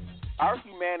 Our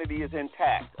humanity is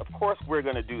intact. Of course we're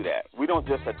going to do that. We don't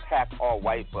just attack all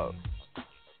white folks.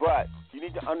 But you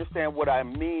need to understand what I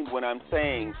mean when I'm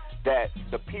saying that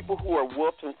the people who are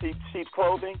wolves in sheep's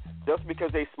clothing, just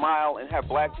because they smile and have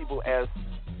black people as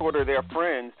sort of their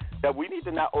friends, that we need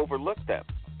to not overlook them.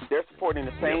 They're supporting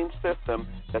the same system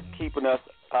that's keeping us,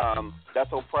 that's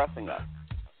oppressing us.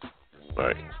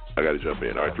 Right. I got to jump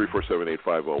in. All right,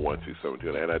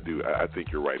 347-850-1272. And I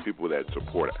think you're right. People that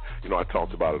support it. You know, I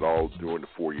talked about it all during the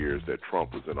 4 years that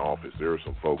Trump was in office. There were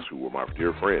some folks who were my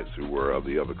dear friends who were of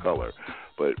the other color.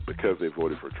 But because they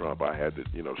voted for Trump, I had to,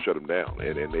 shut them down.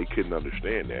 And they couldn't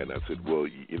understand that. And I said, well,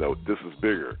 this is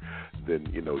bigger than,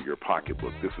 your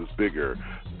pocketbook. This is bigger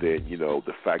than,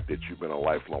 the fact that you've been a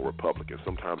lifelong Republican.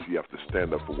 Sometimes you have to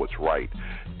stand up for what's right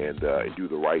and do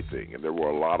the right thing. And there were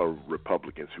a lot of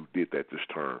Republicans who did that this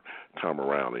time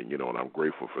around. And, and I'm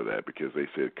grateful for that because they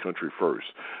said country first,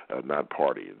 not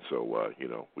party. And so,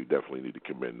 we definitely need to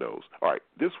commend those. All right,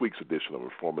 this week's edition of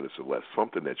 4 Minutes or Less,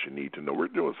 something that you need to know. We're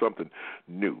doing something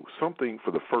new, something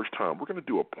for the first time. We're going to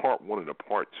do a part one and a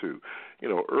part two.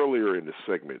 Earlier in the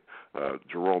segment,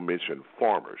 Jerome mentioned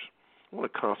farmers. I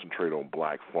want to concentrate on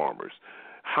black farmers,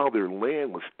 how their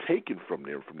land was taken from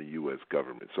them from the U.S.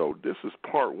 government. So this is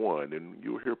part one, and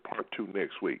you'll hear part two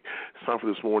next week. It's time for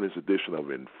this morning's edition of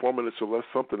In 4 Minutes or Less,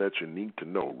 something that you need to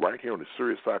know. Right here on the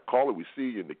Serious Side. Caller, we see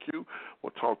you in the queue.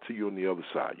 We'll talk to you on the other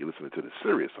side. You're listening to the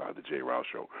Serious Side of the J. Riles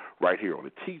Show, right here on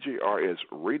the TJRS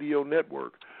Radio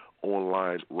Network,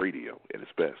 online radio at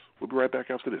its best. We'll be right back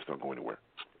after this. Don't go anywhere.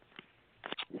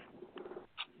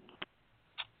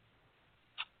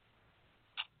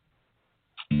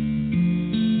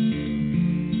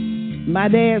 My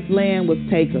dad's land was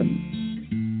taken,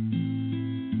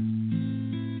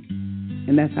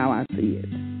 and that's how I see it.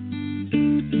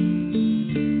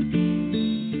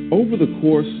 Over the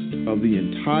course of the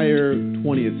entire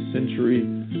 20th century,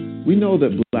 we know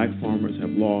that black farmers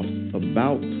have lost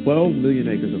about 12 million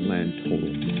acres of land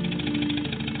total.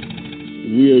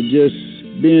 We are just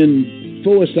being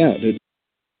forced out. They're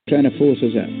trying to force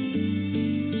us out.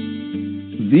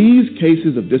 These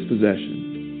cases of dispossession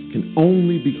can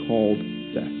only be called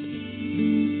theft.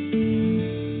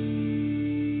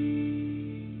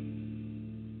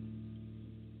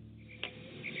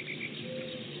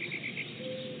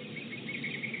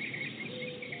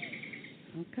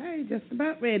 Okay, just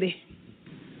about ready.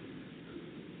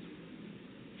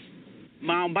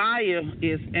 Mount Bayou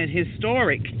is an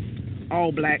historic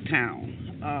all-black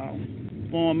town,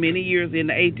 formed many years in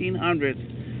the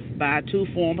 1800s by two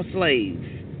former slaves.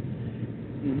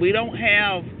 We don't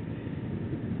have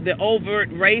the overt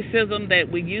racism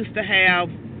that we used to have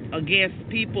against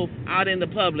people out in the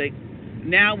public.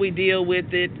 Now we deal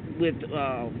with it with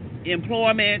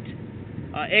employment,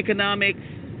 economics,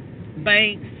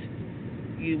 banks.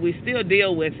 We still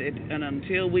deal with it, and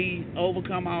until we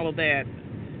overcome all of that,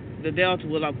 the Delta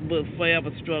will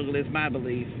forever struggle, is my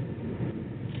belief.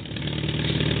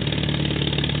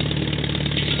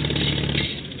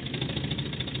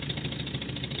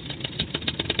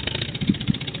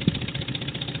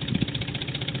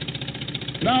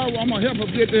 Now I'm going to help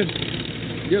them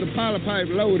get a poly pipe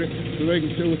loaded so they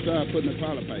can start putting the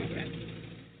poly pipe in.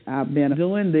 I've been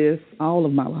doing this all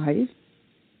of my life.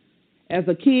 As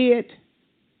a kid,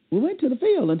 we went to the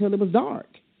field until it was dark,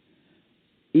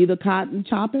 either cotton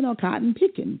chopping or cotton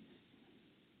picking.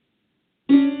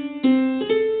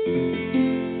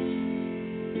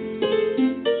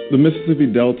 The Mississippi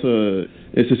Delta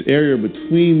is this area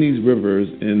between these rivers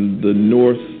in the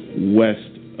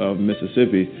northwest of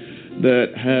Mississippi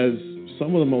that has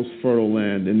some of the most fertile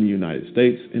land in the United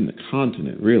States, in the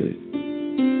continent, really.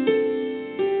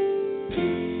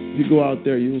 If you go out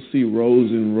there, you'll see rows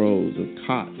and rows of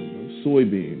cotton, of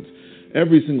soybeans,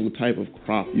 every single type of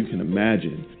crop you can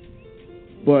imagine.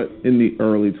 But in the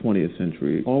early 20th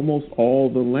century, almost all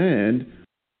the land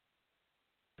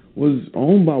was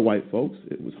owned by white folks.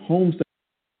 It was homesteaded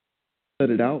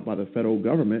out by the federal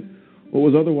government, or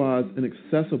was otherwise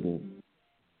inaccessible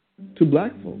to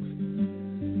black folks.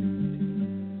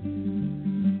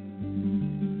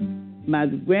 My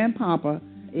grandpapa,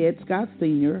 Ed Scott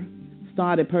Sr.,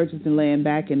 started purchasing land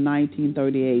back in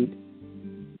 1938.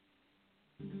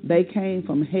 They came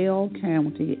from Hale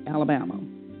County, Alabama,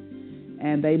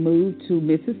 and they moved to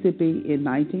Mississippi in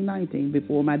 1919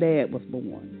 before my dad was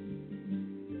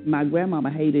born. My grandmama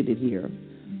hated it here,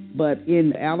 but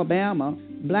in Alabama,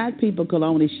 black people could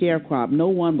only sharecrop. No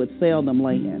one would sell them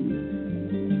land.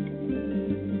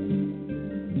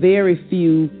 Very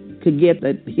few could get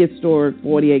the historic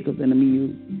 40 acres and a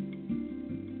mule.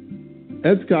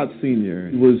 Ed Scott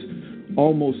Sr. was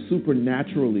almost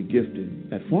supernaturally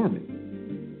gifted at farming.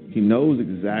 He knows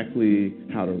exactly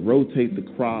how to rotate the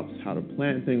crops, how to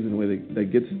plant things in a way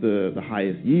that gets the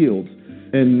highest yields,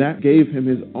 and that gave him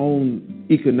his own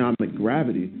economic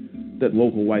gravity that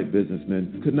local white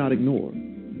businessmen could not ignore.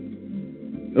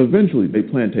 Eventually, a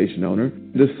plantation owner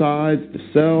decides to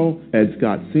sell Ed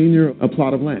Scott Sr. a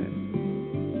plot of land.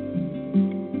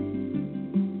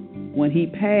 When When he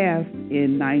passed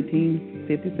in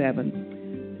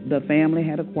 1957, the family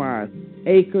had acquired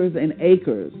acres and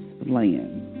acres of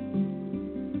land.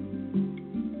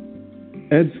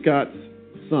 Ed Scott's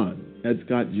son, Ed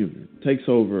Scott Jr., takes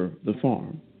over the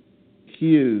farm.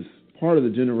 He is part of the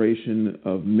generation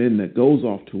of men that goes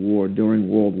off to war during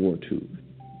World War II.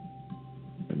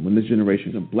 And when this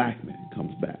generation of black men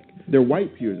comes back, their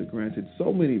white peers are granted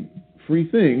so many free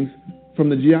things from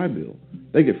the GI Bill.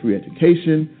 They get free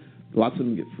education, lots of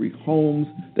them get free homes,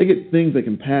 they get things they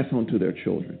can pass on to their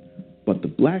children. But the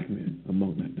black men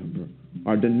among that number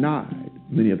are denied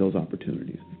many of those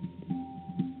opportunities.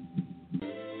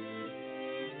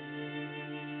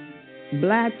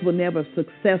 Blacks were never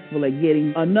successful at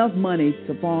getting enough money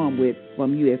to farm with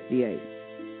from USDA.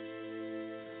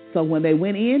 So when they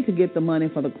went in to get the money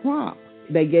for the crop,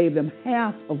 they gave them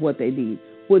half of what they need,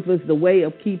 which was the way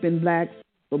of keeping blacks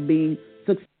from being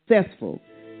successful.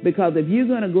 Because if you're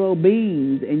going to grow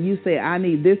beans and you say, I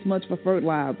need this much for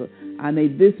fertilizer, I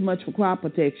need this much for crop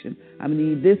protection, I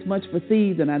need this much for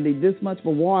seeds, and I need this much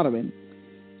for watering,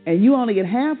 and you only get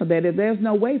half of that, there's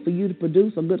no way for you to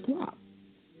produce a good crop.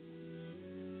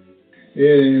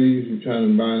 Yeah, they used to try to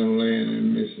buy no land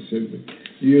in Mississippi.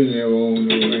 You never own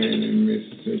no land in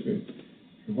Mississippi.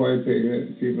 The white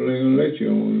people ain't gonna let you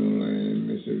own no land in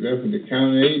Mississippi. That's what the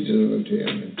county agent will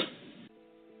tell me.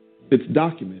 It's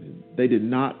documented. They did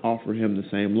not offer him the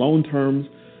same loan terms.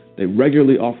 They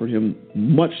regularly offered him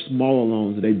much smaller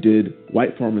loans than they did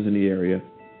white farmers in the area.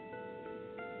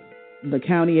 The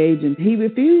county agent, he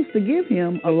refused to give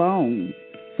him a loan.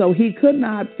 So he could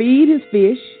not feed his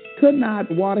fish, could not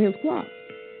water his crops.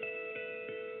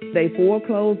 They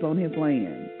foreclosed on his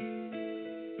land.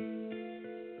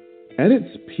 At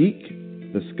its peak,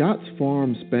 the Scott's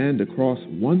farm spanned across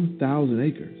 1,000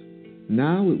 acres.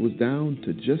 Now it was down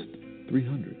to just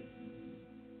 300.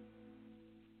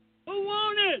 Who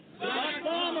won it? Black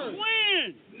farmers.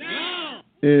 When? Now.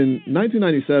 In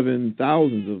 1997,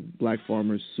 thousands of black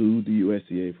farmers sued the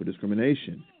USDA for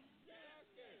discrimination.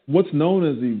 What's known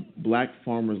as the Black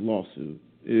Farmers Lawsuit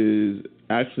is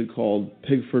actually called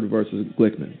Pigford versus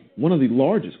Glickman, one of the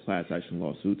largest class action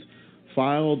lawsuits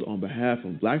filed on behalf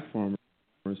of black farmers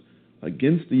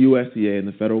against the USDA and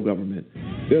the federal government.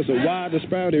 There's a wide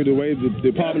disparity in the way the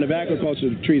Department of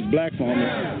Agriculture treats black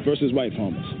farmers versus white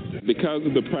farmers. Because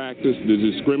of the practice, the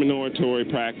discriminatory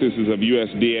practices of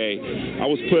USDA, I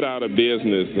was put out of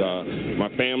business. My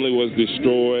family was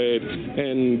destroyed,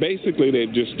 and basically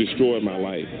they've just destroyed my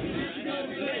life.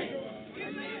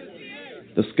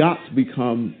 The Scotts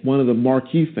become one of the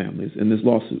marquee families in this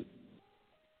lawsuit.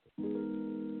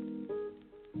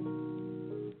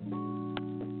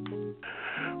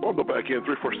 Welcome back in,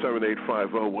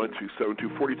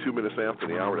 347-850-1272, 42 minutes after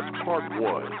the hour. That's part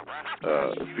one,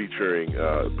 featuring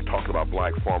talking about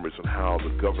black farmers and how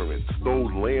the government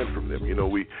stole land from them. You know,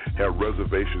 we have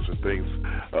reservations and things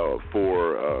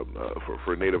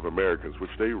for Native Americans,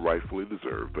 which they rightfully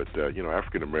deserve. But,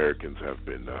 African Americans have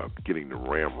been getting the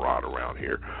ramrod around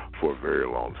here for a very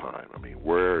long time. I mean,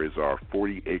 where is our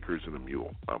 40 acres and a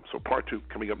mule? So part two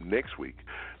coming up next week.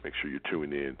 Make sure you're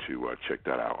tuning in to check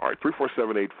that out. All right,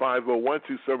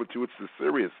 347-850-1272. It's the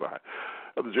serious side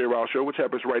of the J-Riles Show, which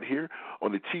happens right here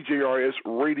on the TJRS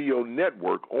Radio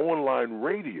Network, online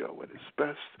radio at its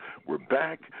best. We're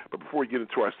back. But before we get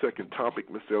into our second topic,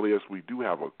 Mr. Elias, we do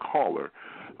have a caller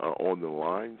on the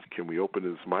lines. Can we open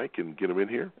his mic and get him in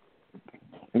here?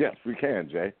 Yes, we can,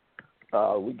 Jay.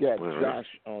 We got Josh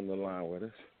on the line with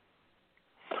us.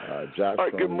 Josh. All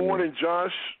right, good morning,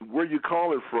 Josh. Where are you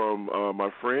calling from, my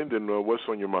friend, and what's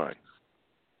on your mind?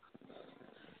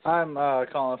 I'm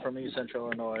calling from East Central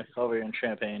Illinois, over here in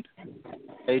Champaign.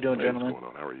 How you doing, gentlemen? What's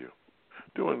going on? How are you?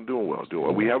 Doing well.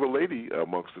 We have a lady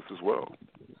amongst us as well.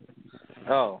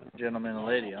 Oh, gentleman and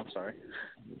lady. I'm sorry.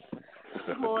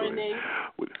 Good morning.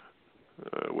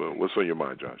 Well, what's on your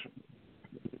mind, Josh?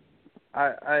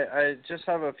 I just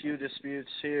have a few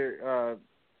disputes here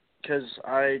because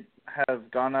I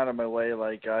have gone out of my way.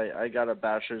 Like I got a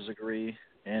bachelor's degree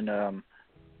in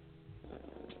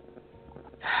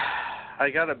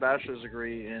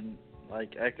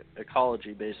like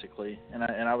ecology basically, and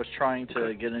I was trying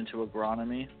to get into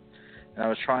agronomy, and I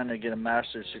was trying to get a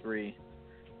master's degree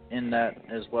in that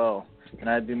as well. And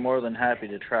I'd be more than happy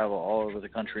to travel all over the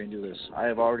country and do this. I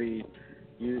have already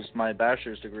used my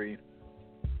bachelor's degree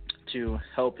to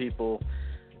help people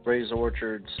raise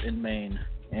orchards in Maine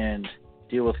and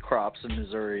deal with crops in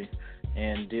Missouri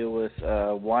and deal with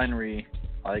winery,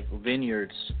 like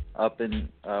vineyards up in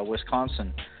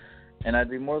Wisconsin. And I'd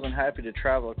be more than happy to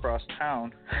travel across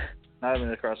town,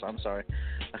 across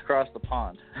the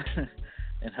pond,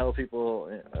 and help people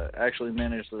actually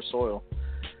manage their soil,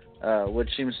 which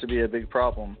seems to be a big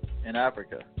problem in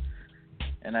Africa.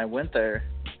 And I went there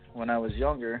when I was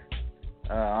younger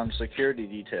on security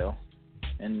detail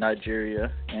in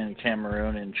Nigeria and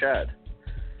Cameroon and Chad.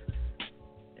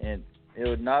 And it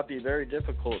would not be very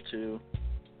difficult to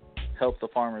help the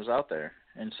farmers out there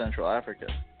in Central Africa.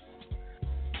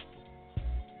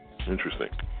 Interesting.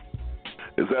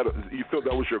 Is that you feel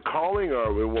that was your calling,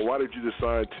 or why did you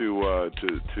decide to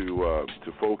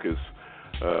focus,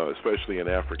 especially in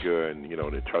Africa, and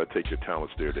to try to take your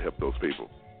talents there to help those people?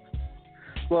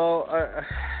 Well,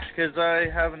 because I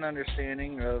have an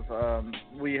understanding of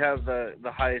we have the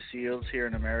highest yields here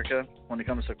in America when it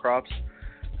comes to crops,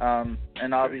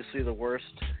 and obviously the worst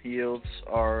yields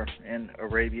are in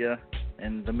Arabia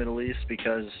and the Middle East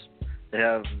because they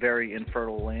have very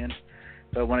infertile land.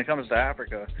 But when it comes to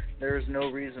Africa, there is no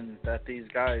reason that these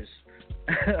guys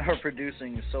are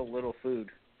producing so little food.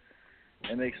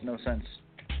 It makes no sense.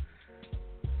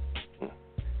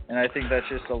 And I think that's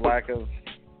just a lack of,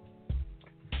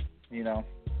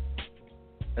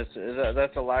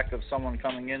 that's a lack of someone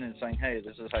coming in and saying, hey,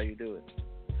 this is how you do it.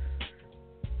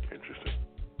 Interesting.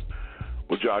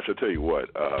 Well, Josh, I'll tell you what,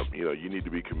 you need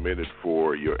to be commended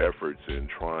for your efforts in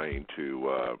trying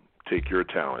to take your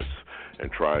talents and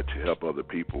try to help other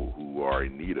people who are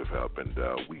in need of help. And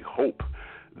we hope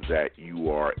that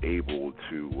you are able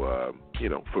to,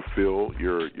 fulfill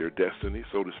your destiny,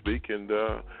 so to speak. And,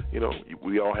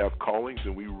 we all have callings,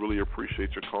 and we really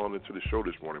appreciate your calling into the show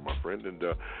this morning, my friend. And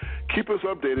keep us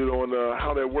updated on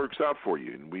how that works out for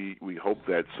you. And we hope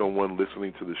that someone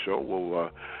listening to the show will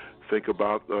think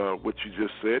about what you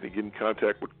just said and get in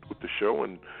contact with the show.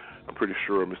 And I'm pretty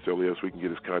sure, Mr. Elias, we can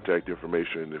get his contact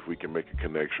information. If we can make a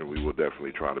connection, we will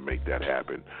definitely try to make that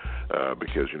happen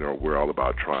because, we're all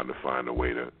about trying to find a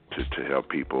way to help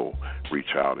people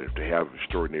reach out. And if they have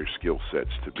extraordinary skill sets,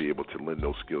 to be able to lend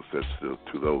those skill sets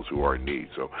to those who are in need.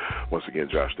 So once again,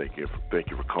 Josh, thank you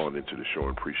for calling into the show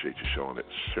and appreciate you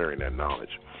sharing that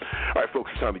knowledge. All right,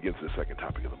 folks, it's time to get into the second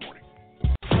topic of the morning.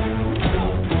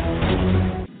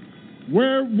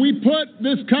 Where we put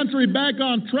this country back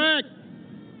on track,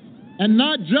 and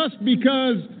not just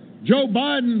because Joe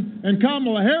Biden and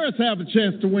Kamala Harris have a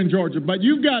chance to win Georgia, but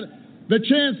you've got the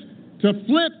chance to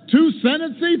flip 2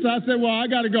 Senate seats. I said, well, I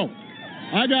got to go.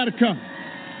 I got to come.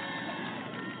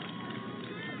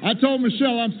 I told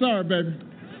Michelle, I'm sorry, baby.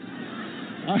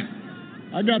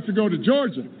 I got to go to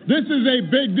Georgia. This is a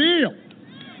big deal.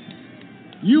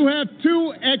 You have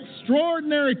 2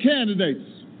 extraordinary candidates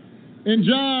in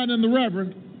John and the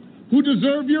Reverend who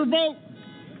deserve your vote.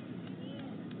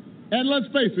 And let's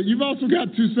face it, you've also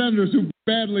got 2 senators who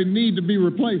badly need to be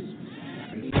replaced.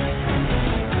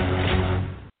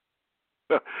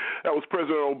 That was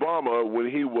President Obama when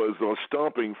he was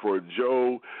stomping for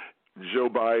Joe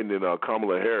Biden and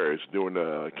Kamala Harris during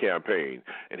the campaign.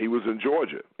 And he was in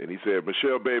Georgia. And he said,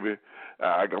 Michelle, baby,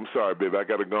 I'm sorry, baby, I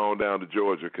got to go on down to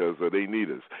Georgia because they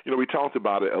need us. We talked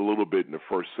about it a little bit in the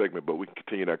first segment, but we can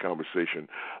continue that conversation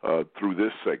through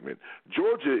this segment.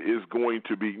 Georgia is going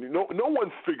to be, no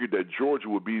one figured that Georgia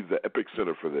would be the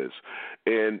epicenter for this.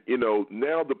 And,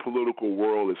 now the political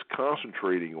world is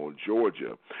concentrating on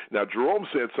Georgia. Now, Jerome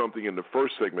said something in the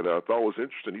first segment that I thought was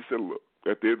interesting. He said, look,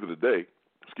 at the end of the day,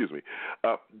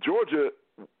 Georgia,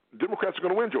 Democrats are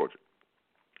going to win Georgia.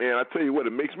 And I tell you what,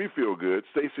 it makes me feel good.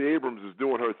 Stacy Abrams is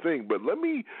doing her thing. But let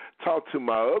me talk to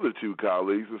my other 2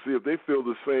 colleagues and see if they feel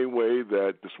the same way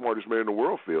that the smartest man in the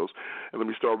world feels. And let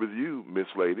me start with you, Miss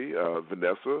Lady,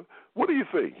 Vanessa. What do you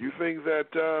think? You think that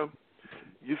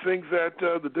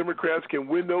the Democrats can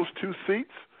win those 2 seats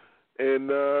and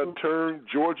turn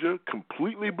Georgia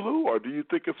completely blue? Or do you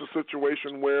think it's a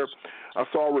situation where I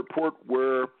saw a report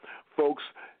where folks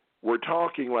were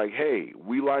talking like, hey,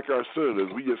 we like our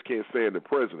senators, we just can't stand the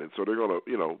president, so they're going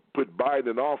to, put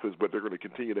Biden in office, but they're going to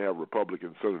continue to have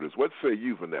Republican senators. What say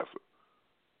you, Vanessa?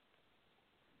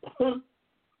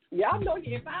 Y'all know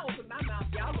if I open my mouth,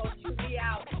 y'all gonna shoot me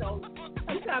out. So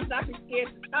sometimes I be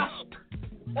scared to talk.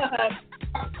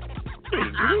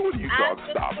 When you talk,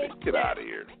 stop it. Get out of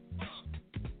here.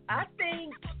 I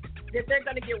think that they're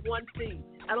going to get 1 seat.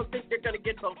 I don't think they're going to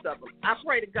get both of them. I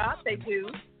pray to God they do,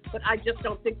 but I just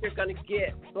don't think they're going to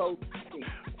get both seats.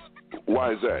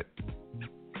 Why is that?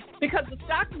 Because the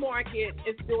stock market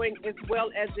is doing as well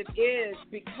as it is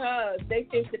because they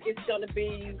think that it's going to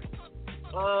be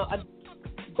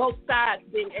both sides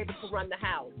being able to run the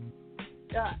House,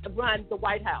 run the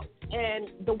White House. And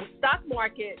the stock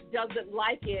market doesn't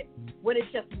like it when it's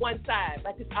just one side,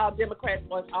 like it's all Democrats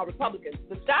or all Republicans.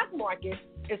 The stock market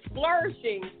is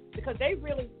flourishing because they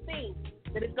really think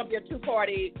that it's going to be a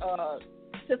two-party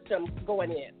system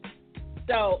going in.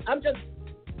 So I'm just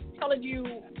telling you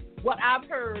what I've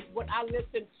heard, what I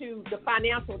listened to the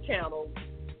financial channels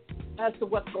as to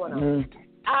what's going on.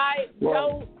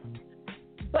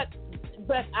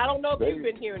 But I don't know if you've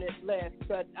been hearing it, Les,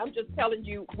 but I'm just telling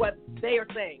you what they are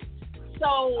saying.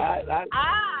 So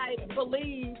I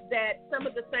believe that some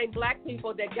of the same black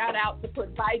people that got out to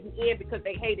put Biden in because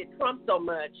they hated Trump so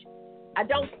much, I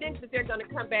don't think that they're going to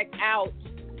come back out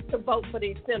to vote for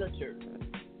these senators,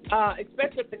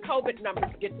 especially if the COVID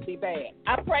numbers get to be bad.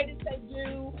 I pray that they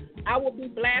do. I will be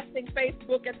blasting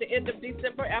Facebook at the end of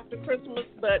December after Christmas,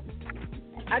 but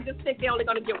I just think they're only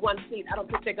going to get one seat. I don't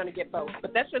think they're going to get both,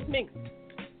 but that's just me.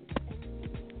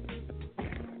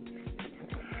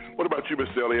 What about you,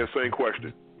 Mr. Elliott? Same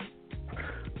question.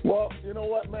 Well, you know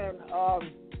what, man,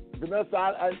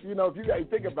 Vanessa, if you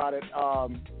think about it, I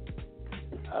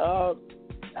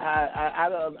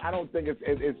don't think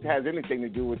it has anything to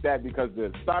do with that because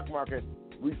the stock market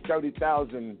reached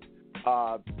 30,000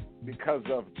 because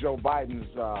of Joe Biden's.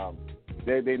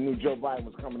 They knew Joe Biden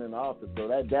was coming into office, so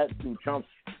that threw Trump's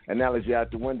analogy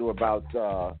out the window about.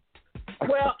 Well,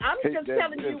 I'm just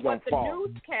telling you what the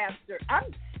newscaster.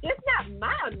 It's not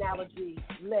my analogy,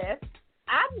 Les.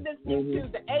 I'm listening to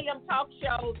the AM talk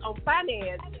shows on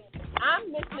finance.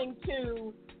 I'm listening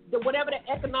to whatever the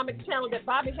economic channel that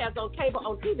Bobby has on cable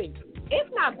on TV.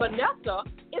 It's not Vanessa.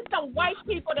 It's some white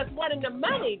people that's wanting the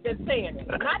money that's saying it,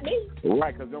 not me.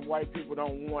 Right, because them white people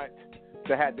don't want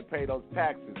to have to pay those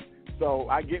taxes. So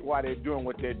I get why they're doing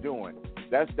what they're doing.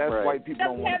 That's right. White people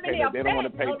don't want to pay. They don't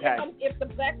want to pay taxes. If the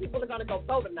black people are going to go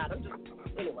vote or not,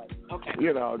 anyway. Okay.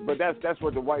 But that's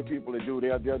what the white people do.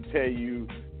 They'll tell you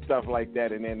stuff like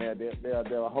that, and then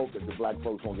they'll hope that the black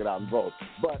folks won't get out and vote.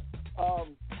 But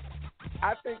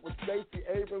I think what Stacy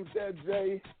Abrams said,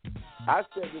 Jay, I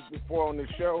said this before on the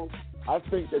show. I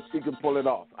think that she can pull it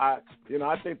off. I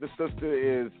think the sister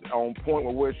is on point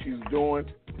with what she's doing,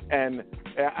 and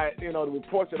the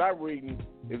reports that I'm reading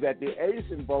is that the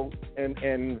Asian vote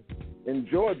in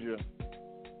Georgia,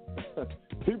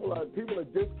 people are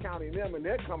discounting them, and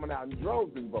they're coming out in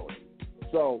droves and voting.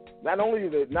 So not only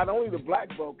the black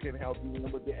vote can help you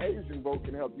win, but the Asian vote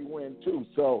can help you win too.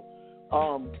 So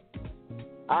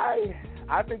I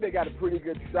think they got a pretty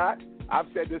good shot. I've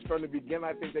said this from the beginning.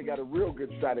 I think they got a real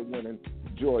good shot at winning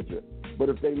Georgia. But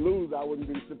if they lose, I wouldn't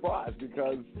be surprised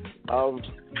because of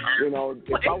if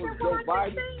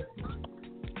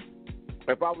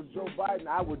I was Joe Biden,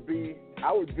 I would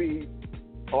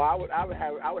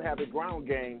have a ground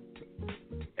game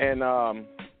in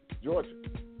Georgia.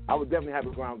 I would definitely have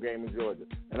a ground game in Georgia,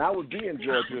 and I would be in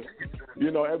Georgia.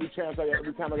 Every time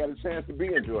I got a chance to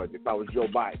be in Georgia, if I was Joe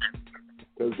Biden.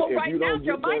 Because if you don't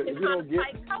get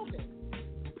COVID.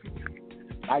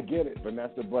 I get it,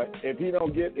 Vanessa, but if you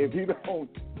don't get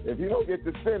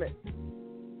the Senate,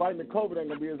 fighting the COVID ain't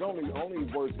gonna be his only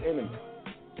worst enemy.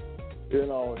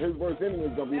 His worst enemy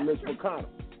is gonna be Mitch McConnell,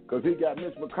 because he got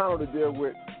Mitch McConnell to deal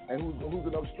with, and who's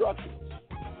an obstructionist.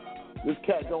 This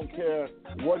cat don't care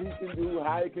what he can do,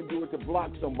 how he can do it to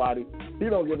block somebody. He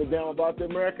don't give a damn about the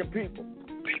American people.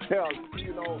 Hell,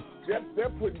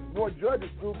 they're putting more judges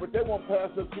through, but they won't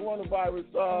pass the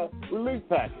coronavirus relief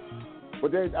package.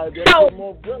 But they're putting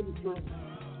more judges through.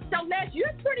 So, Les,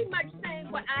 you're pretty much saying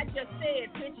what I just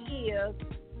said, which is,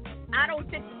 I don't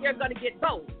think they're going to get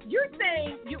both. You're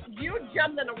saying you're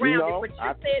jumbling around it, but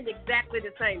you're saying exactly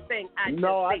the same thing. I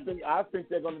think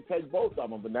they're going to take both of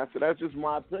them, but that's just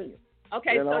my opinion.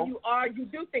 Okay, so you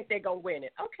do think they're going to win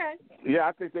it. Okay. Yeah,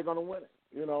 I think they're going to win it.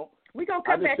 We're going to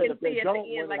come back and see at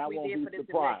the end like we did for this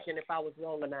election if I was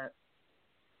wrong or not.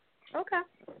 Okay.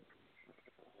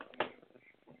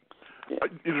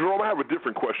 Jerome, I have a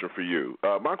different question for you.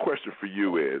 My question for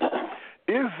you is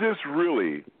this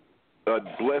really a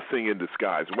blessing in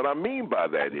disguise? What I mean by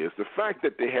that is the fact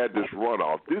that they had this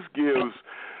runoff. This gives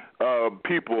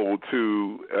people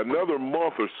to another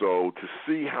month or so to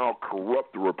see how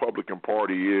corrupt the Republican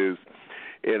Party is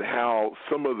and how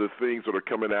some of the things that are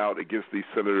coming out against these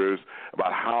senators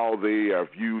about how they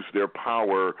have used their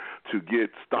power to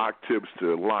get stock tips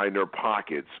to line their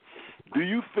pockets. Do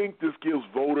you think this gives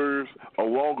voters a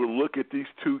longer look at these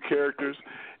two characters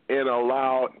and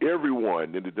allow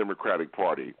everyone in the Democratic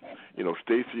Party,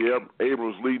 Stacy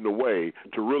Abrams leading the way,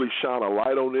 to really shine a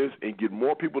light on this and get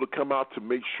more people to come out to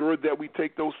make sure that we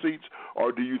take those seats?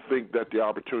 Or do you think that the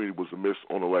opportunity was a miss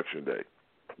on Election Day?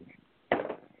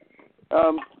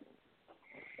 I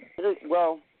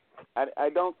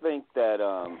don't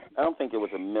think it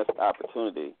was a missed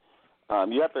opportunity.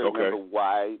 You have to remember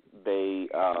why they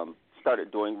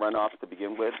started doing runoffs to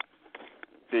begin with.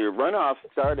 The runoff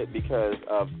started because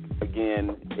of,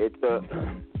 again,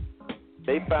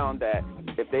 they found that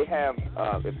if they have,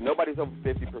 if nobody's over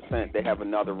 50%, they have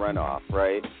another runoff,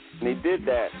 right? And they did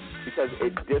that because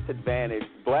it disadvantaged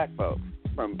black folks.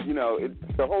 From,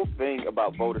 the whole thing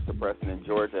about voter suppression in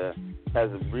Georgia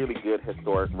has a really good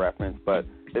historic reference, but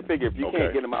they figure if you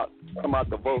can't get them come out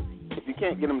to vote, if you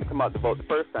can't get them to come out to vote the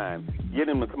first time,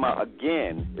 getting them to come out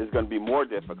again is going to be more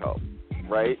difficult,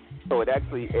 right? So it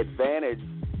actually advantaged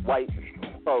white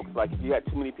folks. Like if you had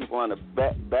too many people on the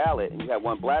ballot and you had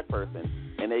one black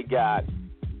person and they got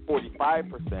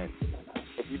 45%,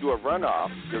 if you do a runoff,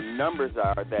 your numbers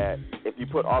are that if you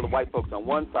put all the white folks on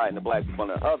one side and the black people on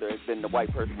the other, then the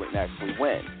white person wouldn't actually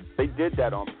win. They did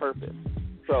that on purpose.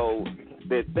 So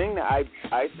the thing that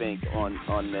I think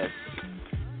on this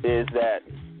is that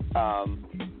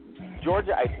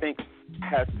Georgia, I think,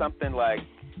 has something like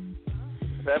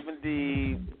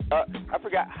 70, I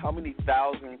forgot how many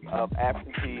thousands of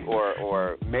absentee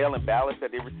or mail-in ballots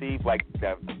that they received, like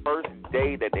the first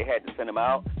day that they had to send them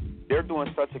out. They're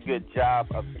doing such a good job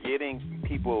of getting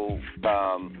people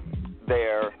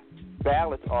their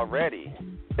ballots already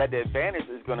that the advantage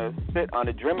is going to sit on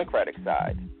the Democratic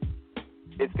side.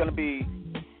 It's going to be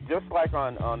just like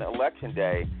on election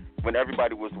day when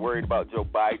everybody was worried about Joe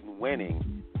Biden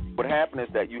winning. What happened is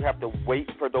that you have to wait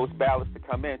for those ballots to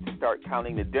come in to start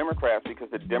counting the Democrats because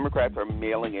the Democrats are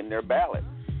mailing in their ballots.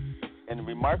 And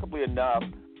remarkably enough,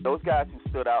 those guys who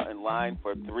stood out in line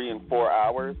for 3 and 4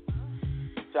 hours,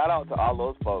 shout out to all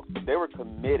those folks. They were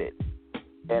committed.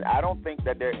 And I don't think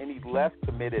that they're any less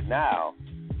committed now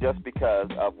just because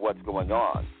of what's going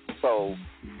on. So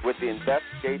with the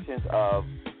investigations of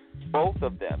both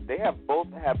of them, they both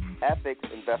have ethics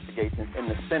investigations in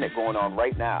the Senate going on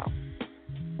right now.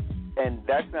 And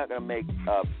that's not going to make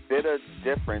a bit of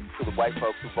difference to the white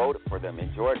folks who voted for them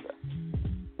in Georgia,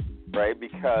 right?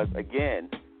 Because, again,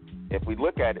 if we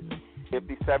look at it,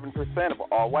 57% of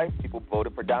all white people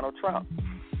voted for Donald Trump.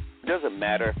 It doesn't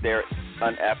matter if they're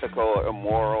unethical or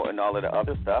immoral and all of the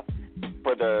other stuff.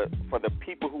 For the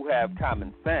people who have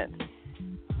common sense,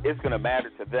 it's going to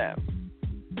matter to them.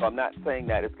 So I'm not saying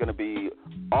that it's going to be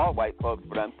all white folks,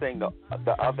 but I'm saying the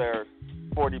other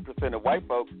 40% of white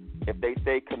folks, if they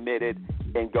stay committed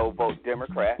and go vote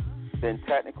Democrat, then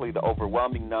technically the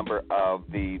overwhelming number of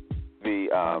the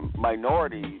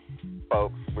minority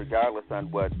folks, regardless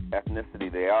on what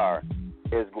ethnicity they are,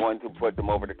 is going to put them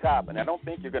over the top. And I don't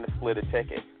think you're going to split a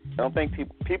ticket. I don't think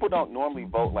people don't normally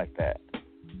vote like that.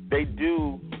 They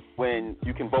do when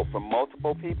you can vote for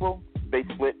multiple people. They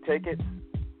split tickets.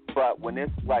 But when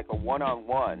it's like a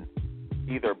one-on-one,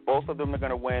 either both of them are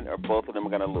going to win or both of them are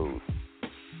going to lose.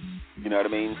 You know what I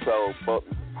mean? So both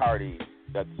parties,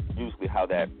 that's usually how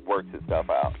that works itself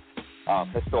out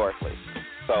historically.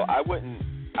 So I wouldn't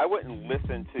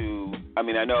listen to. I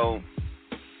mean, I know,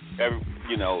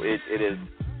 it is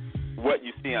what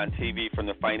you see on TV from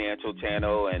the Financial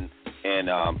Channel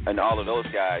and all of those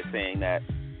guys saying that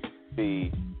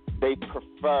they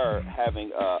prefer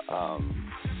having a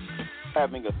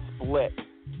split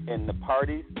in the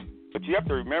parties, but you have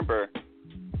to remember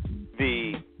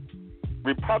the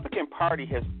Republican Party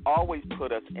has always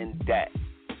put us in debt,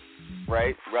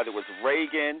 right? Whether it was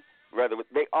Reagan,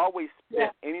 they always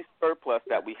spent any surplus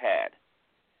that we had.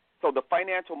 So the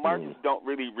financial markets don't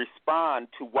really respond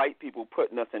to white people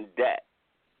putting us in debt.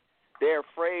 They're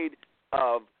afraid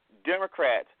of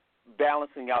Democrats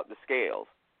balancing out the scales.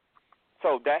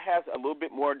 So that has a little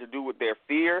bit more to do with their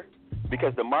fear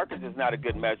because the market is not a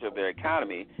good measure of their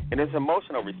economy, and it's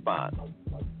emotional response.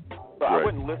 So I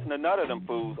wouldn't listen to none of them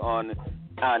fools on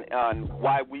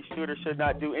why we should or should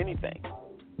not do anything.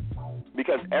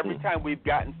 Because every time we've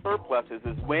gotten surpluses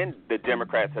is when the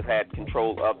Democrats have had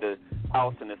control of the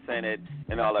House and the Senate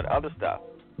and all that other stuff.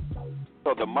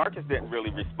 So the markets didn't really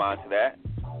respond to that.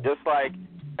 Just like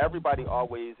everybody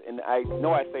always, and I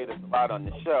know I say this a lot on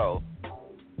the show,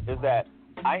 is that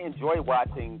I enjoy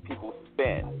watching people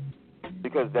spin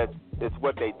because it's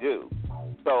what they do.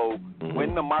 So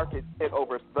when the market hit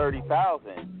over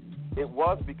 30,000, it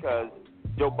was because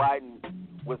Joe Biden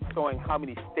was showing how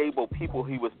many stable people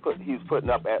he was putting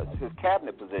up as his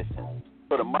cabinet position.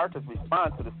 So the markets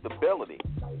respond to the stability.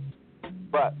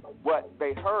 But what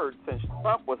they heard since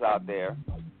Trump was out there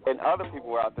and other people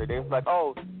were out there, they was like,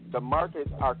 oh, the markets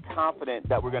are confident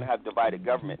that we're going to have divided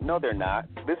government. No, they're not.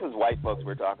 This is white folks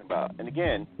we're talking about. And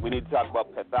again, we need to talk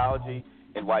about pathology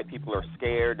and why people are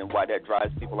scared and why that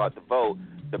drives people out to vote.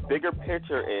 The bigger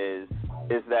picture is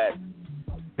that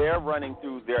they're running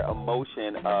through their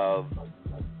emotion of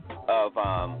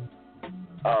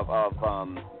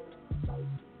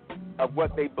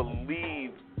what they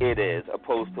believe it is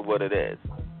opposed to what it is.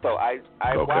 So I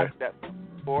watched that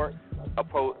sport,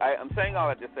 I'm saying all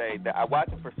that to say that I watch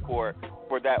it for sport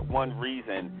for that one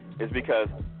reason, is because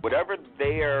whatever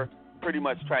they're pretty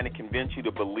much trying to convince you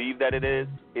to believe that it is,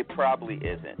 it probably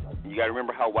isn't. You got to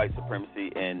remember how white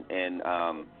supremacy and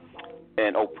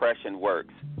oppression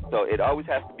works. So it always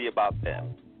has to be about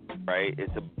them, right?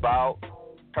 It's about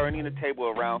turning the table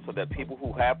around so that people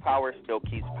who have power still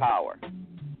keeps power.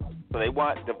 So they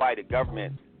want divided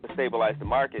government to stabilize the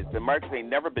markets. The markets ain't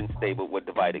never been stable with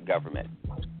divided government.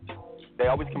 They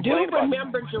always complain about. Do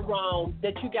remember, Jerome,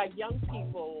 that you got young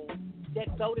people that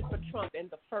voted for Trump in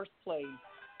the first place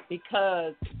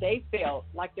because they felt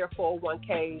like their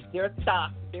 401ks, their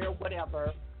stocks, their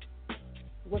whatever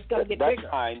was going to get bigger.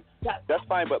 That's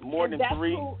fine, but more than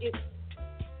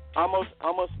almost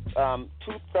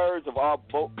 2/3 of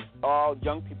all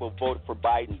young people voted for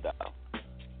Biden, though.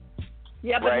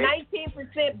 Yeah, but right?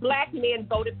 19% black men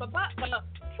voted for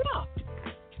Trump.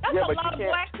 That's a lot of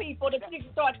black people that you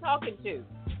can start talking to.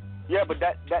 Yeah, but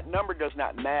that number does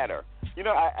not matter. You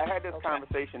know, I had this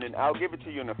conversation, and I'll give it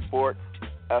to you in a sports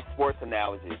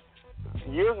analogy.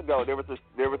 Years ago, there was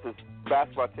this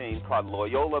basketball team called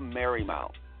Loyola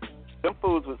Marymount. Them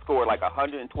fools would score like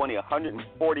 120,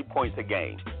 140 points a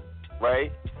game,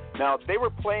 right? Now, they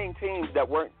were playing teams that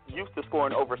weren't used to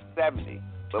scoring over 70.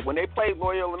 But when they played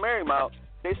Loyola Marymount,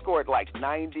 they scored like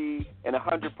 90 and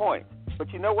 100 points.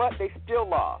 But you know what? They still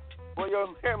lost.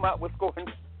 Loyola Marymount was scoring,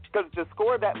 because to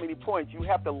score that many points, you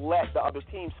have to let the other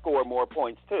team score more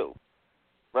points too,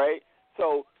 right?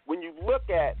 So when you look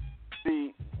at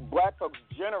the black folks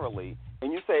generally,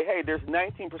 and you say, hey, there's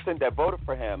 19% that voted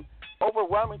for him,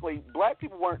 overwhelmingly, black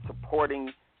people weren't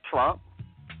supporting Trump.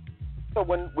 So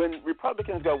when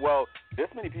Republicans go, well, this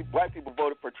many black people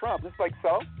voted for Trump, it's like,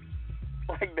 so?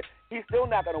 Like, he's still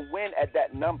not going to win at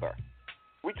that number.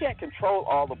 We can't control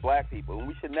all the black people, and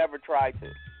we should never try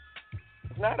to.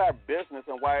 It's not our business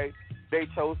and why they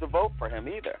chose to vote for him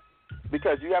either.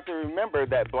 Because you have to remember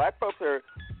that black folks are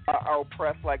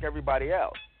oppressed like everybody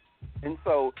else. And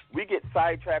so we get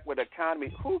sidetracked with economy.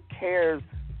 Who cares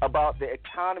about the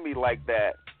economy like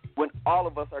that when all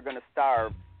of us are going to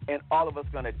starve and all of us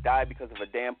are going to die because of a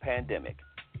damn pandemic?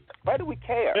 Why do we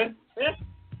care?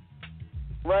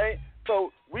 Right?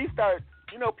 So we start,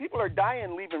 people are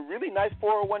dying leaving really nice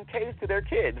 401ks to their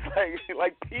kids.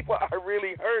 Like people are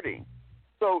really hurting.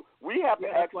 So we have to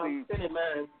actually,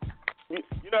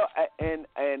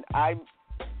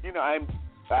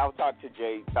 I'll talk to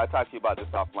Jay. I'll talk to you about this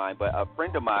offline. But a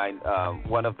friend of mine,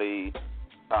 one of the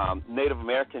Native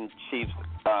American chiefs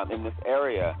in this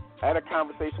area, I had a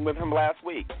conversation with him last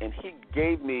week, and he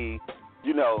gave me,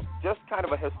 just kind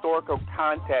of a historical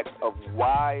context of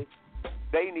why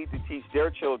they need to teach their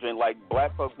children, like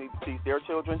black folks need to teach their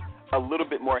children, a little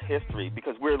bit more history,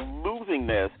 because we're losing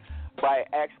this by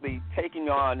actually taking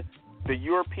on the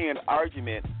European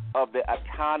argument of the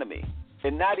economy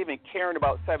and not even caring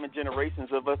about 7 generations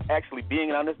of us actually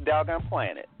being on this doggone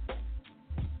planet.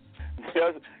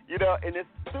 Because, and it's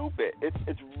stupid.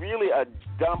 It's really a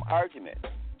dumb argument.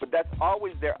 But that's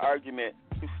always their argument,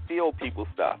 to steal people's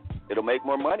stuff. It'll make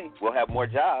more money. We'll have more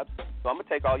jobs. So I'm going to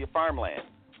take all your farmland.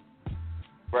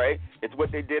 Right? It's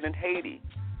what they did in Haiti.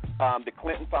 The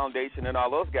Clinton Foundation and all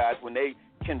those guys, when they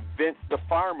convinced the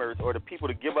farmers or the people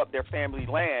to give up their family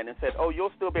land and said, oh,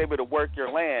 you'll still be able to work your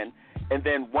land. And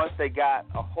then once they got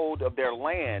a hold of their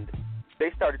land, they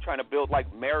started trying to build like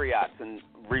Marriotts and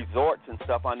resorts and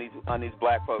stuff on these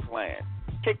black folks' land.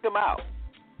 Kicked them out.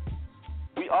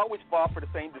 We always fall for the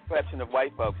same deception of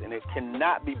white folks, and it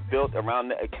cannot be built around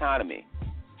the economy.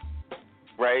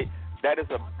 Right? That is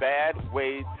a bad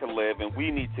way to live, and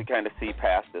we need to kind of see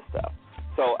past this stuff.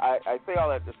 So I say all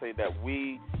that to say that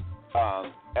we,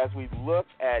 as we look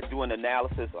at doing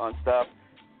analysis on stuff,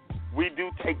 we do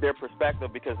take their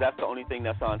perspective because that's the only thing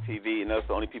that's on TV, and those are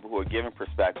the only people who are giving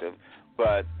perspective.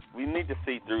 But we need to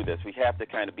see through this. We have to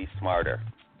kind of be smarter.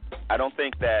 I don't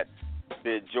think that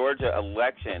the Georgia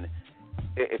election,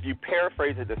 if you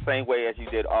paraphrase it the same way as you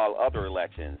did all other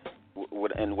elections,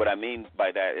 and what I mean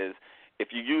by that is, if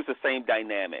you use the same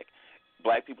dynamic,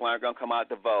 black people aren't going to come out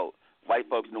to vote. White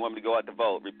folks normally go out to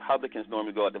vote. Republicans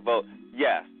normally go out to vote.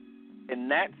 Yes. In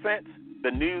that sense,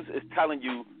 the news is telling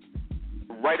you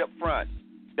right up front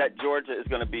that Georgia is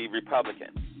going to be Republican.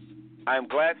 I'm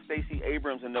glad Stacy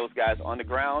Abrams and those guys on the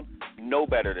ground know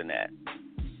better than that.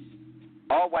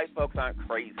 All white folks aren't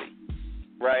crazy,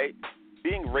 right?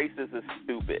 Being racist is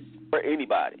stupid for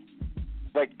anybody.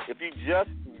 Like, if you just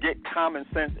get common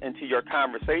sense into your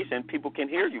conversation, people can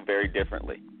hear you very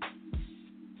differently.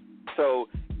 So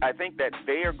I think that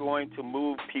they are going to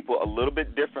move people a little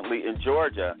bit differently in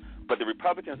Georgia, but the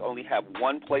Republicans only have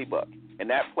one playbook, and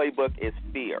that playbook is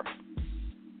fear.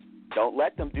 Don't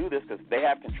let them do this because they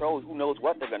have control. Who knows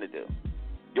what they're going to do?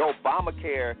 Your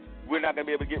Obamacare, we're not going to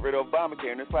be able to get rid of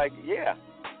Obamacare. And it's like, yeah,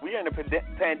 we're in a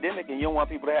pandemic and you don't want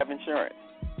people to have insurance.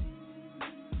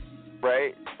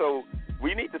 Right? So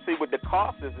we need to see what the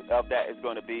cost of that is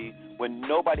going to be when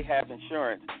nobody has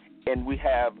insurance and we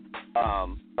have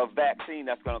a vaccine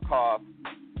that's going to cost,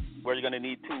 where you're going to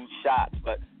need 2 shots,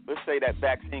 but let's say that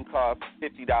vaccine costs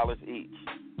 $50 each,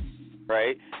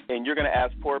 right? And you're going to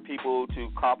ask poor people to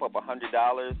cough up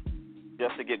 $100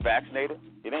 just to get vaccinated?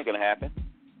 It ain't going to happen.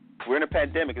 We're in a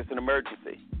pandemic. It's an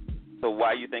emergency. So why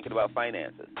are you thinking about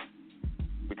finances?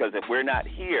 Because if we're not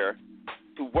here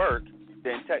to work,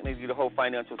 then technically the whole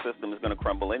financial system is going to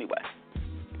crumble anyway.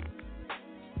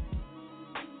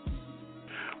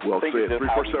 Well said.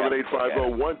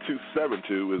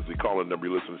 347-850-1272 is the call-in number.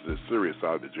 You listen to the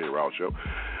Seriouside, the J. Riles Show.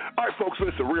 All right, folks,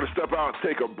 listen, we're going to step out and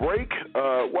take a break.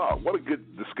 Wow, what a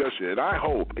good discussion. And I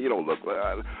hope, look,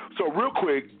 so real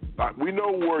quick, we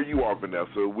know where you are,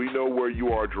 Vanessa. We know where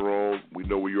you are, Jerome. We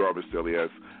know where you are, Mr. Elias.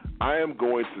 I am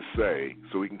going to say,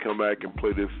 so we can come back and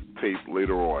play this tape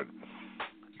later on,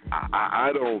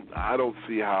 I don't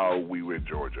see how we win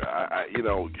Georgia.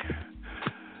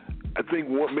 I think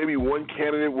maybe one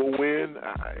candidate will win.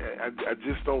 I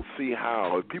just don't see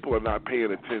how. If people are not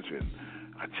paying attention,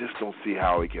 I just don't see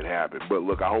how it can happen. But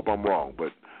look, I hope I'm wrong.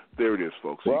 But there it is,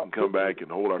 folks. So you can come back and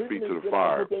hold our feet to the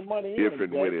fire if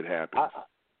and when it happens.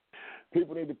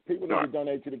 People need to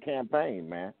donate to the campaign,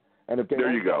 man. And if they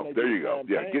there you go. Campaign,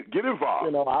 yeah, get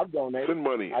involved. I've donated. Send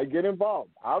money. I get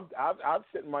involved. I've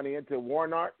sent money into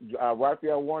Warnock,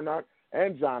 Raphael Warnock,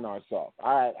 and John Ossoff.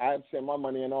 I've sent my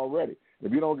money in already.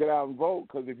 If you don't get out and vote,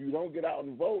 because if you don't get out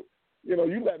and vote, you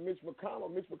let Mitch McConnell.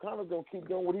 Mitch McConnell's going to keep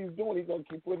doing what he's doing. He's going to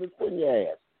keep putting his foot in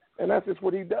your ass. And that's just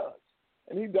what he does.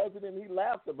 And he does it and he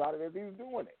laughs about it as he's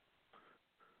doing it.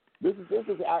 This is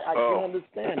I can't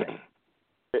understand it.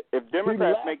 If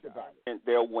Democrats make the argument,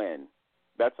 they'll win.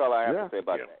 That's all I have to say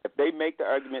about that. If they make the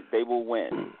argument, they will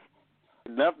win.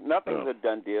 Nothing's a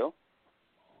done deal.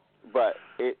 But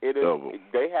it is.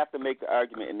 They have to make the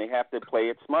argument, and they have to play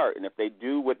it smart. And if they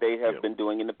do what they have been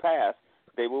doing in the past,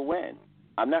 they will win.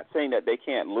 I'm not saying that they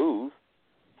can't lose.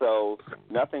 So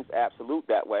nothing's absolute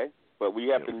that way. But we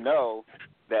have to know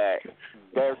that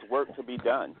there's work to be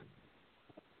done.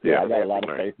 Yeah, I got a lot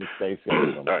of faith in Stacy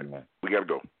Abrams. All right, we got to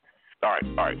go. All right,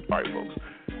 folks.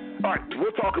 All right,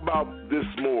 we'll talk about this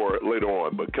more later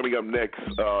on, but coming up next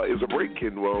is a break,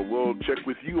 and we'll check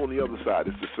with you on the other side.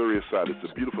 It's the Serious Side. It's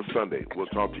a beautiful Sunday. We'll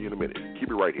talk to you in a minute.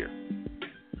 Keep it right here.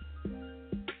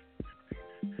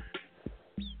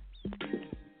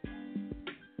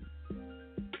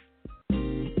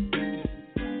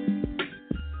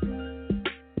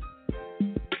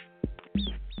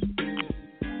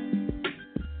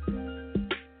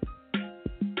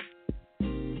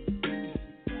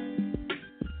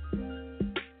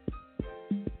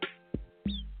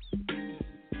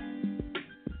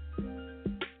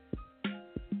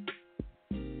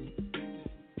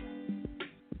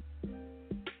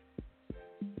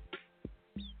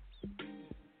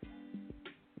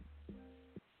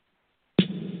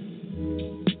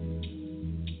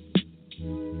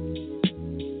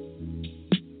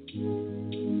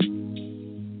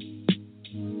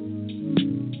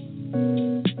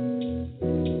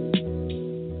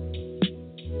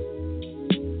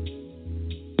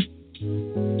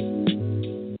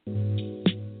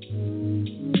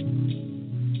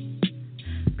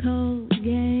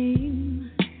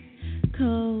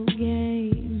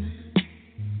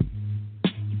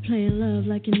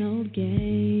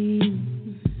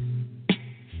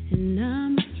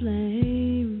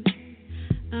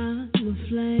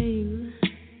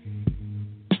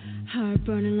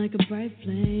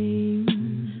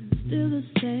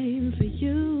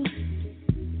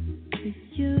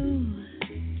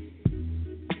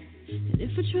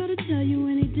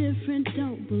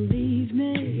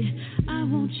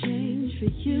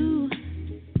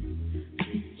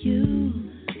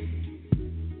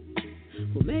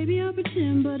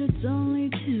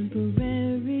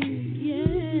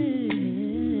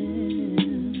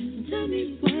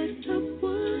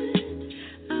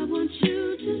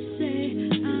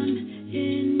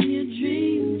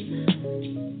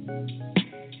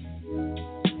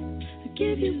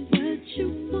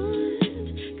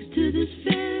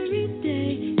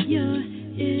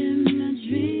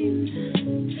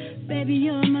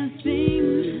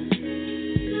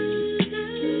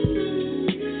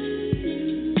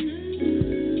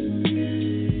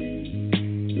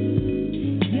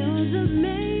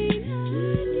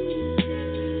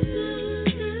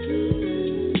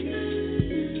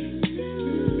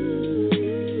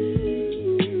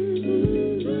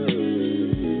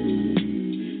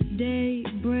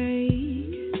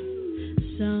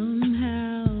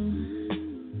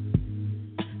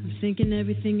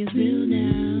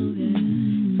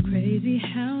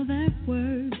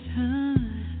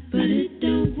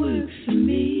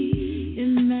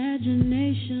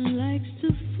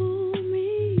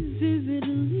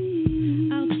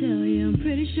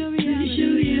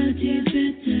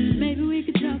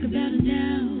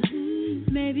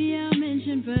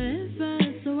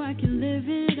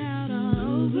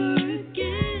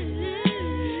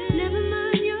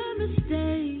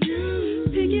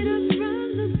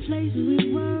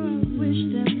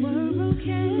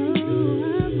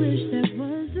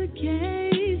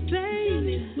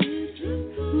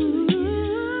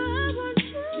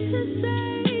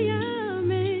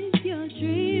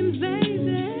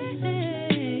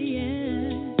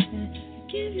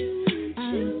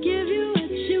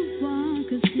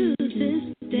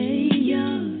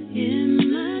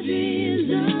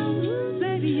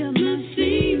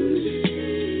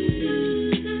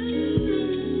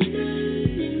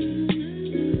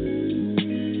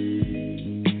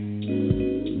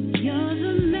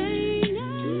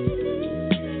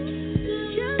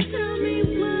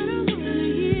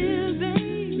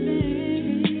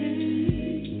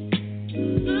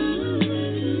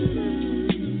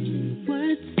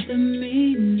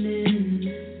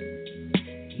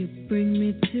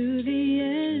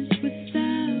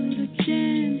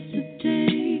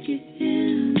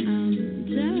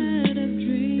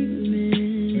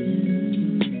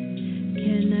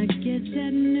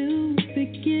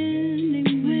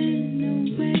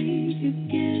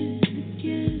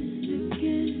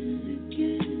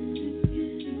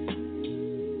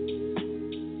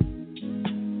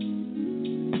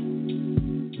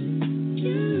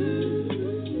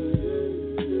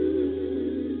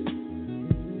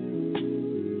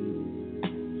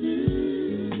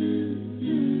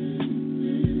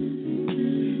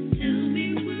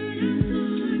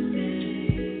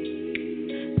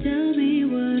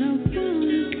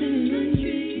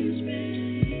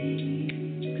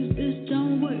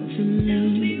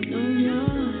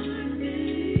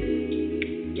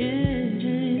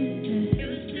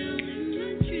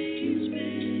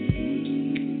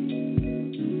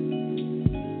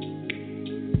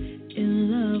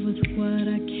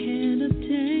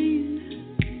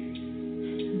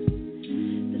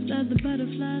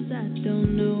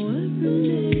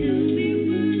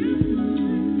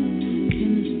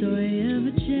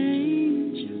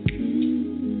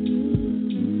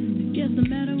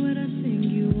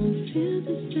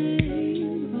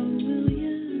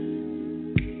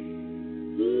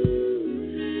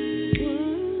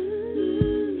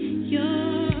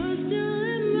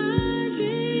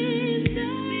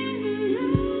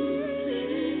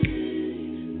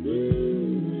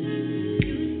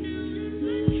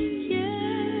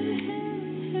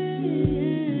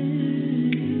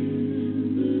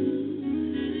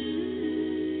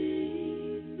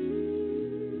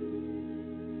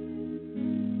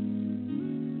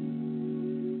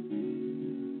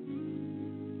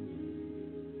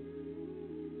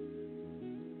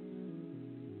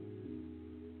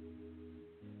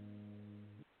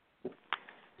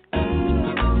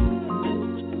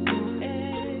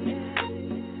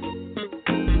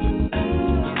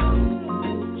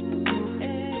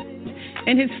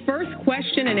 In his first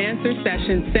question and answer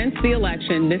session since the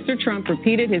election, Mr. Trump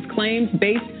repeated his claims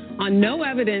based on no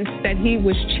evidence that he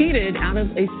was cheated out of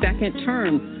a second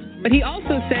term. But he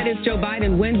also said if Joe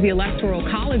Biden wins the Electoral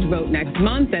College vote next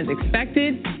month as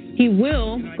expected, he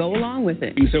will go along with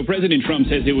it. So President Trump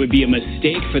says it would be a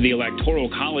mistake for the Electoral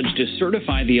College to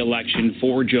certify the election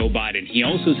for Joe Biden. He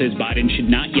also says Biden should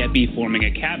not yet be forming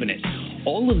a cabinet.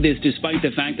 All of this despite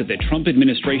the fact that the Trump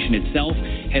administration itself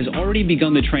has already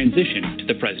begun the transition to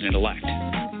the president-elect.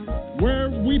 Where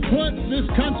we put this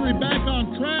country back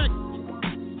on track,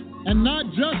 and not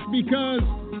just because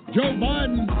Joe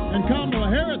Biden and Kamala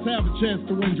Harris have a chance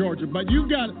to win Georgia, but you've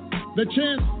got the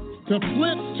chance to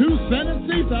flip 2 Senate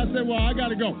seats. I said, well, I got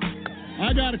to go.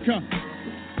 I got to come.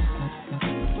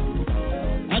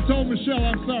 I told Michelle,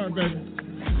 I'm sorry, baby.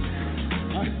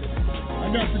 I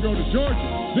got to go to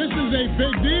Georgia. This is a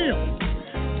big deal.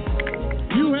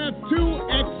 You have 2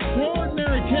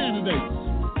 extraordinary candidates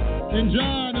in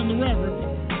John and the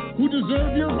Reverend who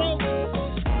deserve your vote.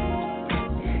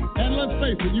 And let's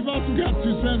face it, you've also got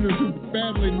 2 senators who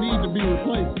badly need to be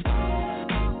replaced.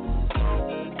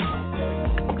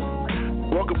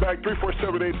 Welcome back,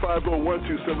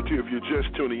 347-850-1272. If you're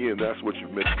just tuning in, that's what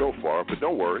you've missed so far. But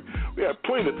don't worry, we have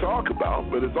plenty to talk about.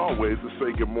 But as always, let's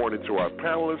say good morning to our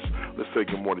panelists. Let's say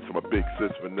good morning to my big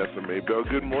sis, Vanessa Maybell.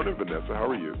 Good morning, Vanessa. How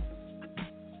are you?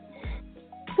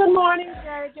 Good morning,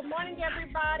 Jerry. Good morning,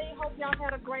 everybody. Hope y'all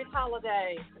had a great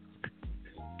holiday.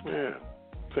 Yeah,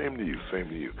 same to you, same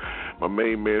to you. My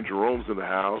main man, Jerome's in the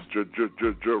house.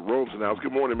 Jerome's in the house.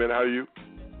 Good morning, man. How are you?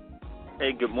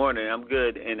 Hey, good morning. I'm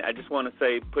good. And I just want to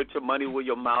say, put your money where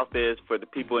your mouth is for the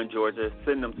people in Georgia.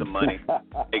 Send them some money.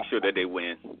 Make sure that they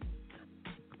win.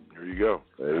 There you go.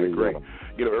 I agree.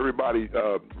 You know, everybody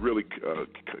really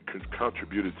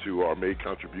contributed to or made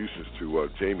contributions to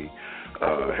Jamie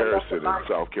Harrison in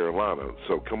South Carolina.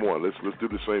 So come on, let's do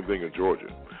the same thing in Georgia.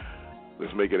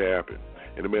 Let's make it happen.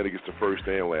 And the man that gets the first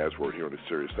and last word here on the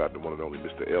Serious Side, the one and only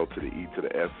Mr. L to the E to the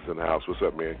S is in the house. What's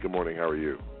up, man? Good morning. How are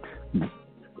you?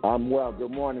 I'm well.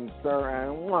 Good morning, sir.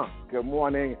 And good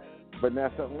morning,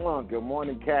 Vanessa. Good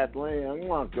morning, Kathleen.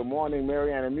 And good morning,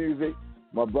 Mariana Music.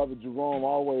 My brother Jerome,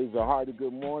 always a hearty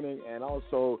good morning. And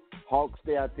also, Hawk,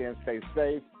 stay out there and stay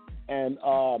safe. And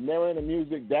Marion the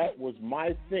Music, that was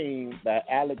My Theme by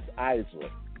Alex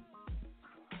Isley.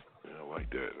 Yeah, I like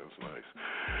that. That's nice.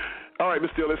 All right,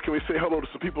 Mr. Ellis, can we say hello to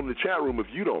some people in the chat room if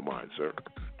you don't mind, sir?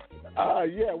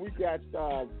 Yeah, we got,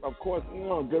 of course,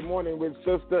 good morning with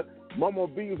sister. Momo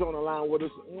B is on the line with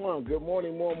us. Good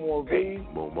morning, Momo B. Hey,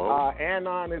 Momo.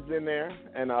 Anon is in there,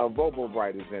 and Bobo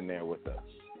Bright is in there with us.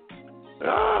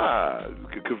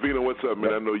 Kavina, what's up,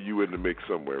 man? I know you in the mix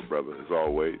somewhere, brother, as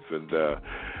always. And,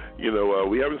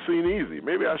 we haven't seen Easy.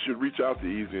 Maybe I should reach out to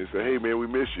Easy and say, hey, man, we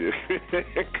miss you.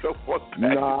 Come on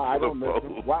back. No, I don't miss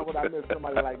him. Why would I miss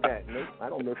somebody like that, Nick? I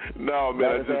don't miss him. No,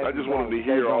 man, I just wanted to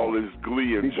hear all this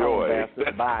glee and joy.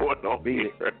 That's Bye. what I'm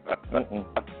here.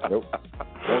 Nope.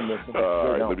 Don't miss him. All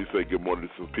right, let me say good morning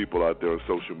to some people out there on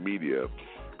social media.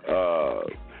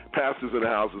 Pastors in the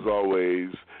house, as always.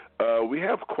 We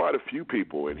have quite a few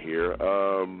people in here.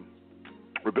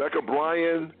 Rebecca,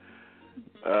 Brian,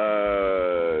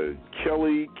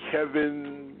 Kelly,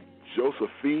 Kevin,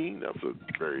 Josephine. That's a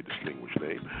very distinguished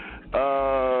name.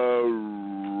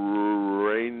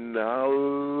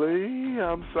 Raynali.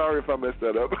 I'm sorry if I messed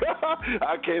that up.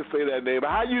 I can't say that name.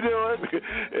 How you doing?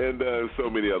 And so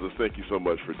many others. Thank you so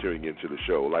much for tuning into the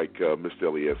show. Like Mr.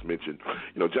 Elias mentioned,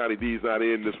 Johnny D's not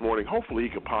in this morning. Hopefully he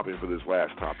can pop in for this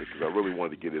last topic because I really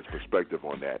wanted to get his perspective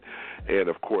on that. And,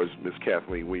 of course, Miss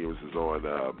Kathleen Williams is on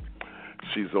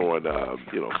she's on,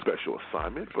 special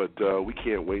assignment, but we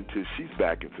can't wait until she's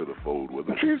back into the fold with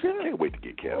us. Can't wait to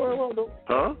get Kathleen.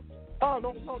 Huh?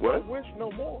 Don't wish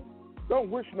no more. Don't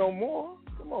wish no more.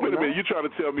 Come on. Wait a minute. You trying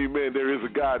to tell me, man, there is a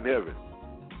God in heaven?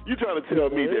 You trying to tell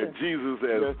me that Jesus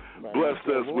has blessed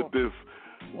us with this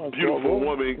beautiful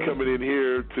woman coming in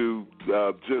here to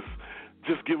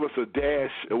just give us a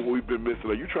dash of what we've been missing?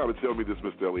 Are you trying to tell me this,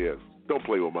 Mr. Elias? Don't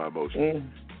play with my emotions.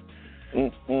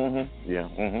 Yeah.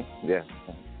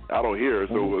 I don't hear her,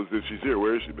 so if she's here,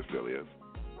 where is she, Mr. Elias?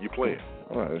 You playing?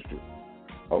 Oh, that's true.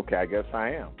 Okay, I guess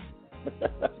I am.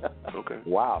 Okay.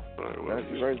 Wow. All right, well,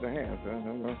 she raised her hand.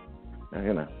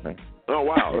 Oh,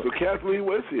 wow. So Kathleen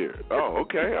was here. Oh,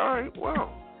 okay. All right.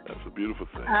 Wow. That's a beautiful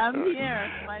thing. I'm here.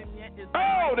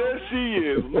 There she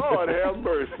is. Lord have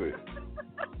mercy.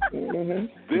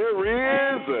 There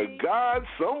is a God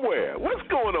somewhere. What's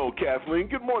going on, Kathleen?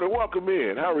 Good morning. Welcome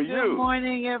in. How are you? Good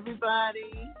morning,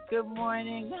 everybody. Good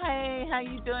morning. Hey, how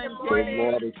you doing,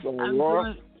 Jay? Good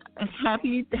morning.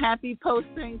 Happy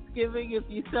post-Thanksgiving if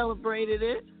you celebrated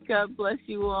it. God bless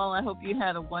you all. I hope you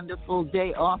had a wonderful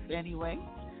day off anyway.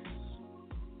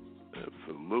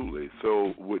 Absolutely.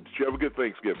 So, did you have a good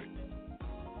Thanksgiving?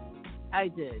 I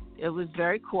did. It was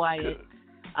very quiet. Good.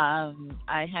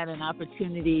 I had an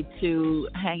opportunity to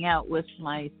hang out with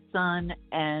my son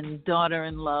and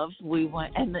daughter-in-law. We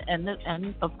went, and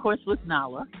of course with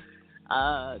Nala,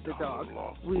 the dog.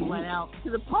 We went out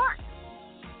to the park.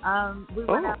 We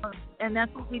went out, and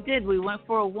that's what we did. We went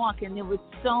for a walk, and there were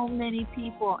so many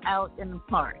people out in the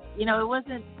park. It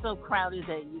wasn't so crowded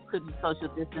that you couldn't social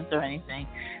distance or anything.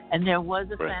 And there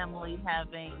was a family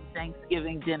having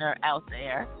Thanksgiving dinner out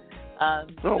there.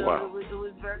 Wow. It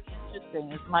was very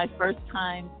interesting. It's my first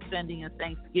time spending a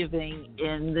Thanksgiving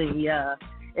in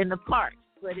the park,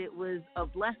 but it was a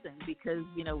blessing because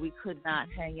we could not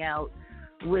hang out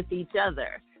with each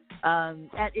other.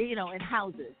 In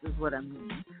houses is what I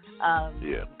mean.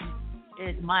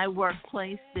 In my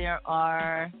workplace, there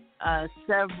are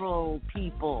several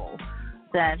people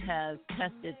that have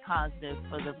tested positive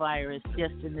for the virus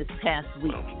just in this past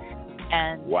week.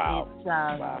 And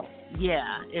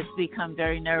it's become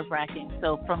very nerve-wracking.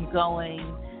 So from going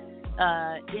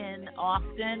in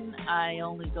often, I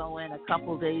only go in a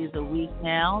couple days a week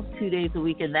now, 2 days a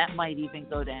week, and that might even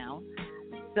go down.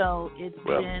 So it's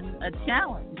been a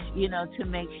challenge, to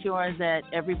make sure that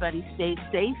everybody stays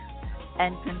safe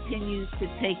and continues to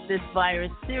take this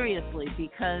virus seriously,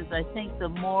 because I think the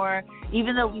more,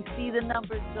 even though we see the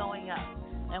numbers going up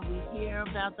and we hear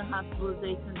about the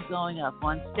hospitalizations going up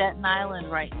on Staten Island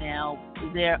right now,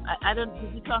 did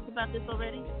you talk about this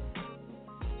already?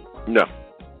 No.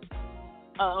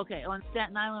 Oh, okay. On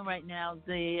Staten Island right now,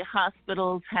 the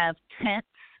hospitals have tents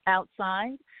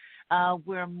outside.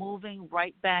 We're moving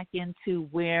right back into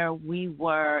where we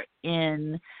were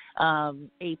in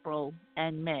April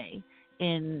and May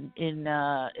in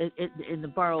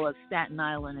the borough of Staten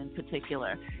Island in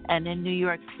particular. And in New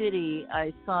York City,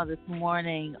 I saw this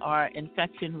morning our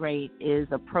infection rate is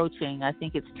approaching, I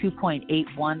think it's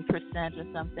 2.81% or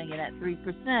something, and at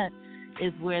 3%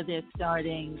 is where they're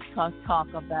starting to talk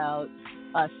about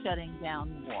shutting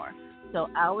down more. So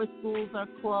our schools are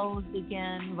closed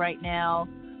again right now.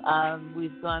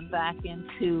 We've gone back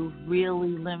into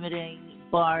really limiting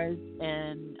bars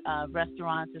and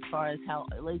restaurants as far as how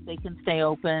late they can stay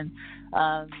open.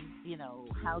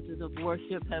 Houses of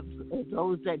worship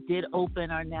those that did open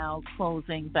are now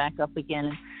closing back up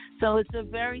again. So it's a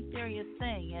very serious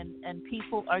thing, and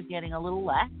people are getting a little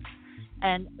lax.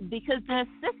 And because they're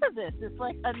sick of this, it's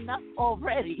like enough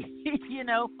already.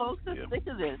 Folks are sick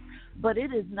of this, but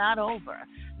it is not over.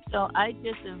 So I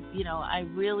just, I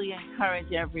really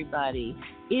encourage everybody,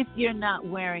 if you're not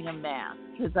wearing a mask,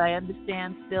 because I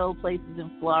understand still places in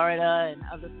Florida and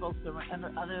other folks around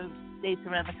other states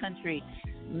around the country,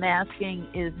 masking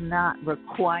is not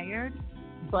required,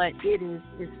 but it is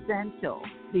essential,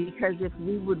 because if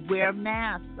we would wear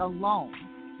masks alone,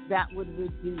 that would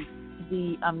reduce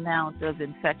the amount of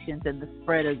infections and the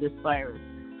spread of this virus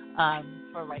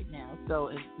for right now. So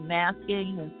if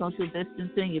masking and social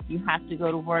distancing, if you have to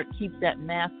go to work, keep that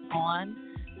mask on.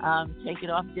 Take it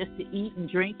off just to eat and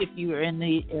drink if you are in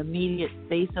the immediate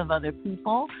space of other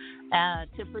people,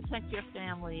 to protect your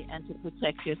family and to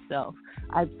protect yourself.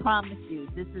 I promise you,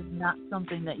 this is not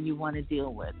something that you want to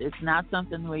deal with. It's not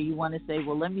something where you want to say,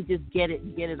 well, let me just get it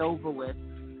and get it over with.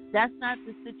 That's not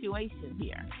the situation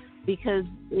here. Because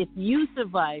if you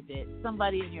survive it,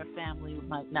 somebody in your family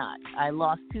might not. I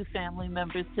lost 2 family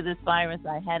members to this virus.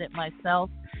 I had it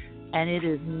myself, and it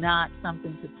is not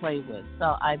something to play with.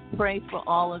 So I pray for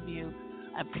all of you.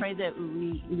 I pray that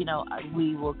we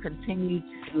will continue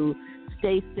to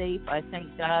stay safe. I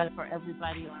thank God for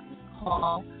everybody on this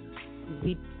call.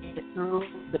 We made it through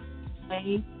the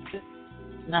way. It's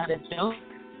not a joke.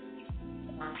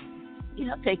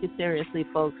 Take it seriously,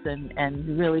 folks,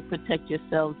 and really protect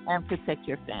yourselves and protect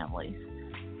your families.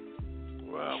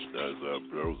 Wow,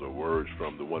 those are words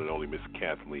from the one and only Miss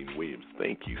Kathleen Williams.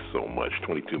 Thank you so much.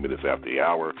 22 minutes after the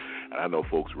hour. And I know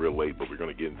folks are real late, but we're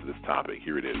going to get into this topic.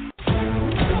 Here it is.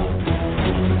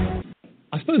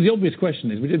 I suppose the obvious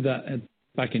question is, we did that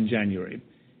back in January.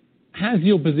 Has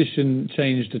your position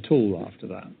changed at all after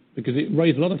that? Because it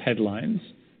raised a lot of headlines,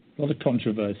 a lot of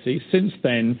controversy. Since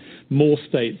then, more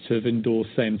states have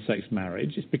endorsed same-sex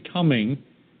marriage. It's becoming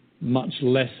much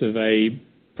less of a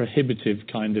prohibitive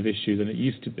kind of issue than it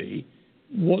used to be.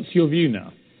 What's your view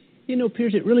now?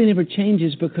 Piers, it really never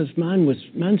changes, because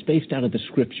mine's based out of the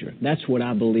Scripture. That's what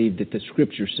I believe that the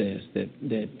Scripture says,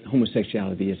 that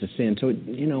homosexuality is a sin. So,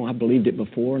 I believed it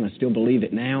before, and I still believe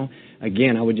it now.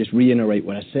 Again, I would just reiterate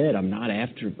what I said. I'm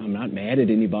not mad at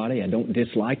anybody. I don't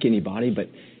dislike anybody, but,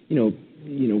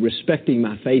 respecting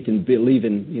my faith and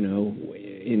believing,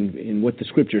 in what the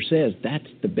Scripture says, that's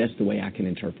the best way I can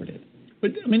interpret it.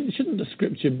 But, shouldn't the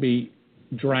Scripture be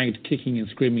dragged kicking and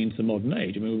screaming into the modern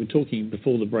age? We were talking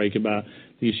before the break about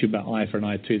the issue about eye for an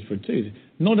eye, tooth for a tooth.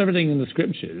 Not everything in the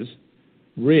Scriptures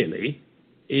really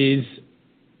is,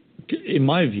 in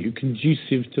my view,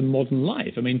 conducive to modern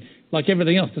life. Like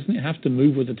everything else, doesn't it have to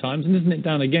move with the times? And isn't it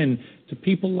down again to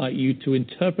people like you to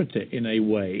interpret it in a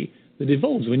way that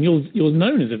evolves? You're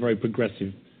known as a very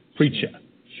progressive preacher.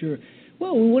 Sure.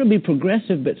 Well, we want to be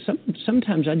progressive, but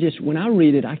sometimes when I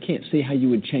read it, I can't see how you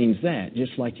would change that,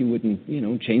 just like you wouldn't,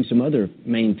 change some other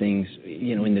main things,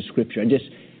 in the Scripture.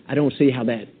 I don't see how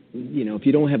that, if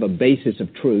you don't have a basis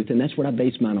of truth, and that's what I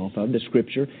base mine off of, the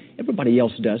Scripture. Everybody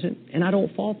else doesn't, and I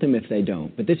don't fault them if they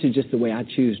don't. But this is just the way I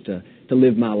choose to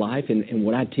live my life and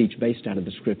what I teach based out of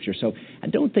the Scripture. So I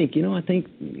don't think, I think,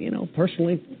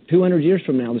 personally, 200 years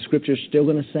from now, the Scripture is still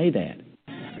going to say that.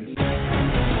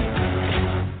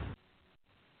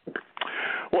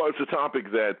 Well, it's a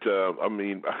topic that, a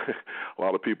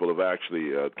lot of people have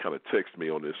actually kind of texted me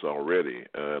on this already,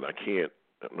 and I'm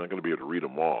not going to be able to read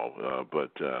them all,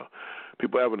 but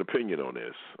people have an opinion on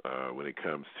this when it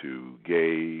comes to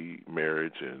gay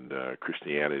marriage and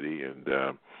Christianity. And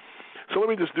so let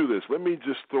me just do this. Let me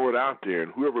just throw it out there,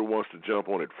 and whoever wants to jump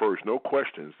on it first, no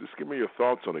questions, just give me your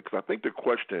thoughts on it, because I think the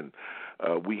question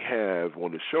we have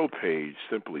on the show page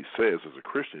simply says, as a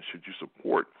Christian, should you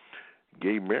support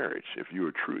gay marriage? If you're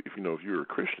a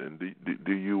Christian,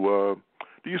 do you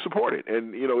support it?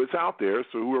 And it's out there,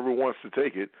 so whoever wants to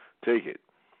take it, take it.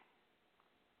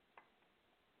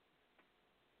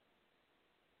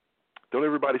 Don't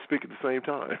everybody speak at the same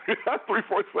time.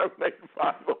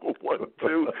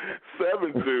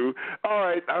 347-850-1272. All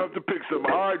right, I have to pick some.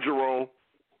 All right, Jerome.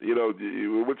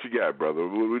 What you got, brother?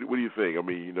 What do you think? Is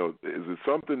it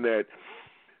something that,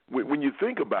 when you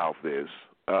think about this,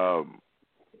 I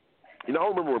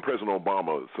remember when President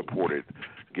Obama supported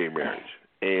gay marriage,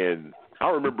 and I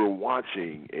remember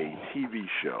watching a TV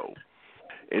show,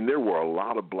 And there were a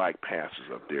lot of black pastors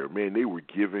up there. Man, they were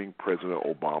giving President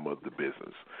Obama the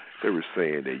business. They were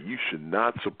saying that you should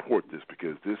not support this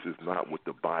because this is not what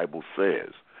the Bible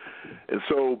says. And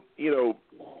so,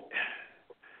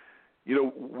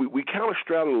 we kind of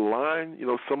straddle the line.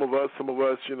 Some of us,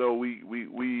 we're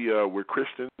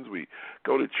Christians. We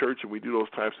go to church and we do those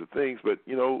types of things. But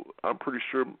I'm pretty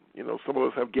sure some of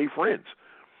us have gay friends.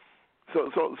 So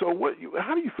what?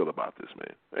 How do you feel about this,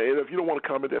 man? And if you don't want to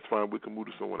comment, that's fine. We can move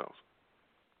to someone else.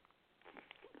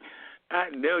 I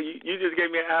know you just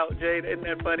gave me an out, Jay. Isn't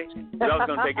that funny? But I was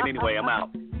gonna take it anyway. I'm out.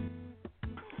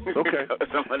 Okay.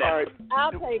 All right.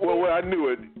 I'll take it. Well, I knew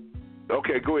it.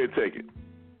 Okay, go ahead, take it.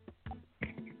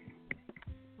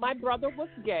 My brother was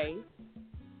gay.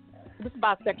 He was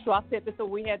bisexual. I said this when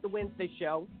we had the Wednesday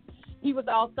show. He was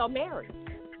also married.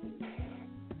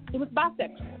 He was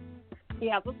bisexual. He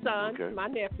has a son, my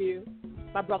nephew.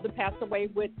 My brother passed away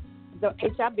with the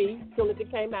HIV as soon as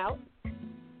it came out.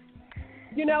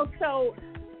 So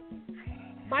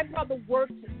my brother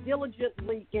worked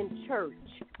diligently in church.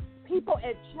 People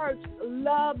at church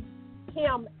loved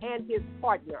him and his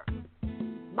partner.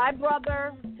 My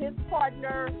brother, his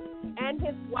partner, and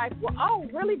his wife were all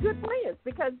really good friends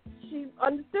because she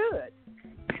understood.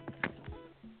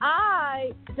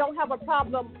 I don't have a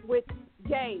problem with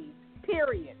gays,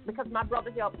 period, because my brother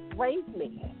helped raise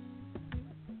me.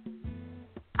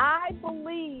 I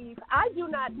do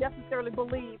not necessarily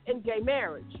believe in gay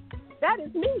marriage. That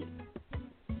is me.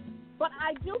 But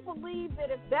I do believe that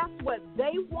if that's what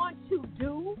they want to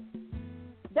do,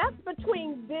 that's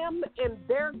between them and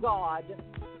their God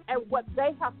and what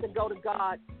they have to go to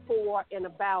God for and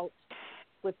about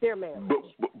with their marriage.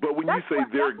 But when you say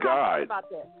their God,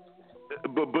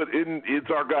 but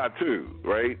it's our God too,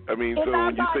 right? I mean, so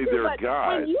when you say their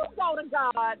God, when you go to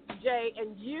God, Jay,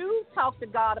 and you talk to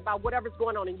God about whatever's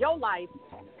going on in your life,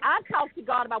 I talk to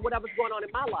God about whatever's going on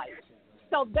in my life.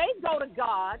 So they go to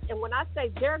God, and when I say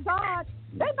their God,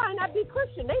 they might not be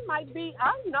Christian. They might be,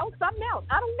 I don't know, something else.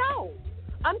 I don't know.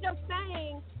 I'm just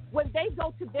saying when they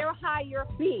go to their higher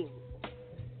being,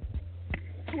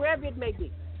 whoever it may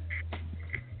be.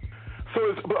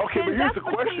 So, but here's the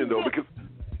question, though, because,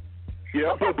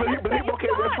 but okay,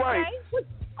 that's right.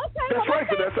 That's right,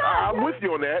 Vanessa. I'm with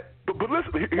you on that. But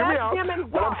listen, hear me out.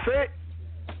 What I'm saying,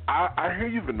 I hear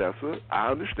you, Vanessa. I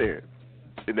understand.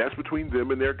 And that's between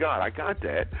them and their God. I got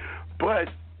that. But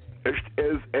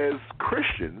as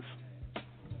Christians,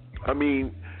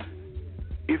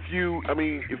 if you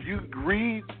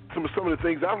read some of the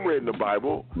things I've read in the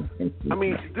Bible,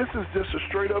 this is just a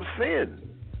straight up sin.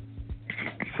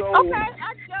 So okay,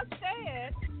 I just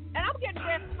said, and I'm getting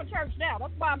ready for church now.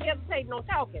 That's why I'm hesitating on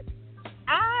talking.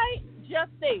 I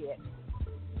just said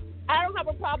I don't have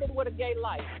a problem with a gay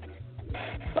life,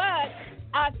 but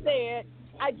I said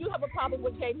I do have a problem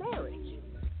with gay marriage.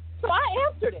 So I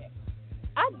answered it.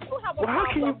 I do have a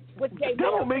problem with gay marriage. That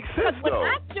don't make sense, when though.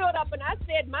 I stood up and I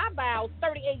said my vows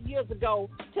 38 years ago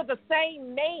to the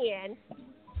same man,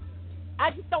 I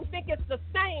just don't think it's the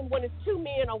same when it's two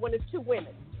men or when it's two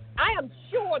women. I am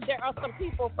sure there are some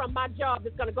people from my job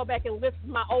that's going to go back and listen to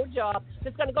my old job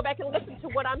that's going to go back and listen to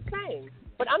what I'm saying.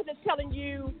 But I'm just telling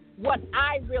you what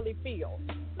I really feel.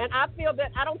 And I feel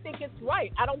that I don't think it's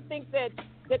right. I don't think that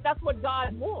that's what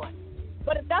God wants.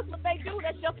 But if that's what they do,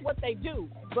 that's just what they do.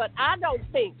 But I don't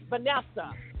think,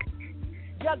 Vanessa,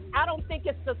 I don't think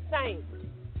it's the same.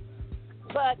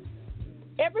 But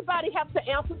everybody has to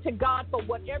answer to God for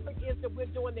whatever it is that we're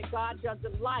doing that God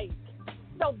doesn't like.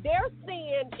 So their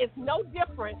sin is no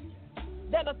different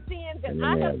than a sin that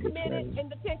I have committed in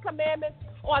the Ten Commandments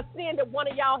or a sin that one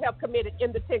of y'all have committed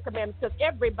in the Ten Commandments, because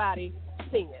everybody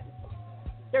sins.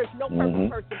 There's no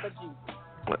perfect person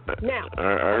but Jesus. Now,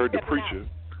 I heard the preacher.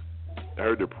 I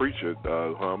heard the preacher,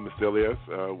 Mr. Elias.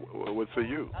 What say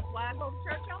you? That's why I go to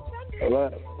church on Sunday.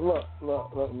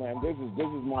 Look, man. This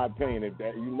is my opinion. If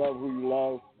that you love who you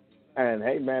love, and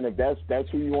hey, man, if that's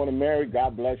who you want to marry,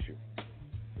 God bless you.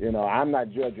 I'm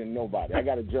not judging nobody. I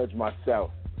got to judge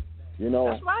myself.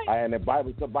 That's right. And the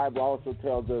Bible also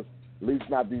tells us, "Least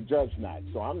not be judged not."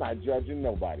 So I'm not judging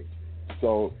nobody.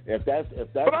 So if that's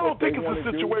but I don't think it's a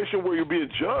situation where you're being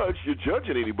judged. You're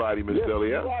judging anybody, Mr.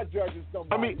 Elias. You are judging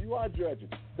somebody. You are judging.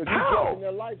 Because you're judging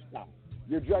their lifestyle.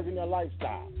 You're judging their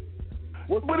lifestyle.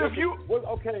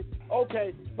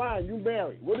 Okay, fine, you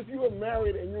married. What if you were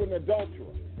married and you're an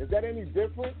adulterer? Is that any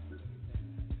different?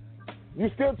 You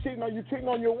still cheating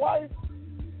on your wife?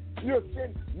 You're a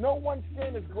sin. No one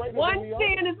sin is greater than the other. One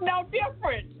sin is no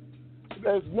different.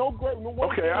 There's no great.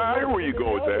 Okay, I hear where you're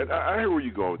going with that. I hear where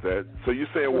you're going with that. So you're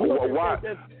saying, why?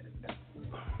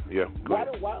 Yeah. Why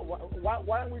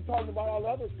aren't we talking about all the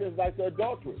other sins like the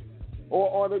adultery?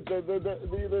 or the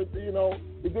you know,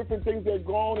 the different things that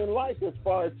go on in life as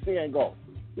far as sin goes.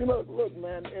 You know, look,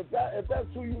 man, if that's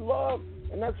who you love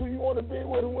and that's who you want to be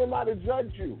with, who am I to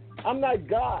judge you? I'm not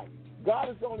God. God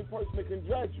is the only person that can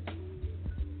judge you.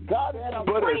 God is the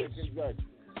only person that can judge you.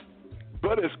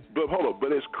 But hold on.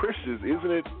 But as Christians,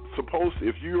 isn't it supposed to,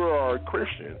 if you are a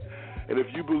Christian and if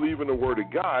you believe in the Word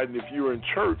of God and if you're in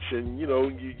church and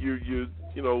you're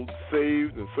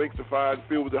saved and sanctified and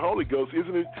filled with the Holy Ghost,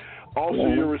 isn't it also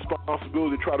your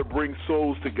responsibility to try to bring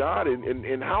souls to God?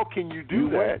 And how can you do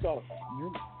that?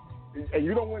 And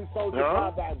you don't win souls to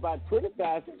God by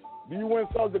criticizing. Do you win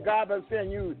souls to God by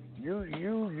saying you're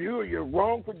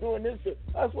wrong for doing this shit?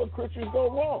 That's what Christians go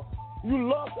wrong. You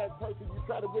love that person. You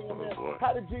try to bring them in.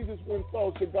 How did Jesus win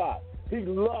souls to God? He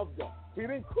loved them. He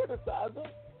didn't criticize them.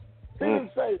 He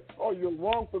didn't say, "Oh, you're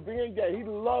wrong for being gay." He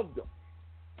loved them.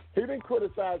 He didn't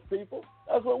criticize people.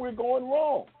 That's where we're going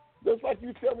wrong. Just like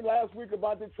you told me last week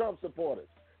about the Trump supporters.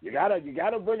 You gotta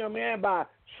bring them in by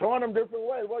showing them different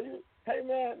ways. Well, hey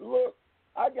man, look,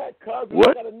 I got cousins.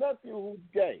 I got a nephew who's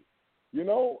gay. You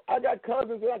know, I got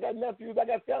cousins and I got nephews. I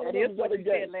got family members that are gay.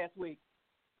 That is what you said last week.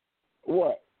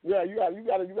 What? Yeah, you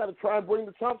got to try and bring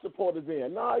the Trump supporters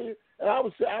in. No, and I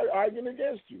was arguing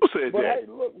against you. But hey,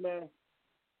 look, man.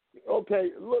 Okay,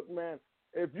 look, man.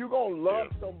 If you're gonna love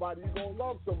somebody, you're gonna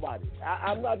love somebody.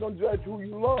 I'm not gonna judge who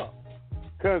you love,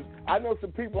 because I know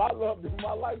some people I loved in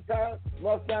my lifetime.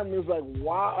 My family was like,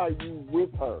 "Why are you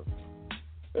with her?"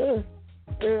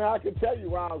 And I can tell you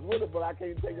why I was with her, but I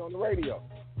can't tell you on the radio.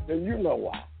 Then you know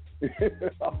why.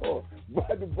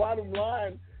 But the bottom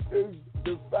line is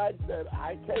the fact that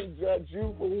I can't judge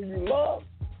you for who you love.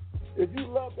 If you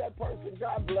love that person,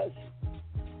 God bless you.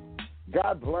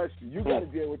 God bless you. You got to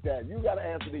deal with that. You got to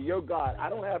answer to your God. I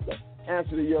don't have to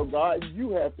answer to your God.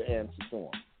 You have to answer to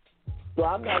him. So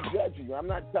I'm not judging you. I'm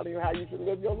not telling you how you should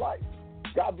live your life.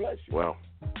 God bless you. Well,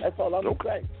 that's all I'm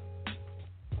saying.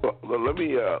 Well,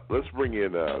 let's bring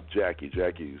in Jackie.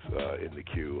 Jackie's in the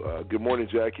queue. Good morning,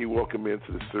 Jackie. Welcome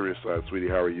into the Seriouside, sweetie.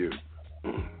 How are you?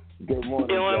 Good morning,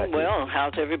 doing Jackie. well.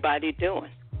 How's everybody doing?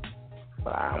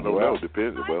 I don't know. It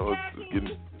depends. Well,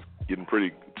 it's getting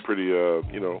pretty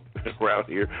around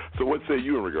here. So what say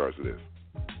you in regards to this?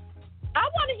 I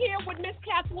want to hear what Miss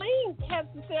Kathleen has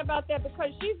to say about that,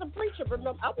 because she's a preacher.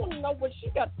 Remember, I want to know what she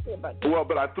got to say about that. Well,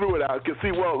 but I threw it out.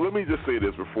 Let me just say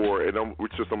this before, and I'm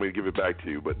going to give it back to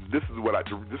you. But this is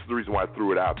the reason why I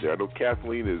threw it out there. I know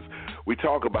Kathleen we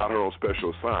talk about her on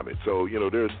special assignment. So,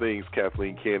 there's things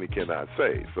Kathleen can and cannot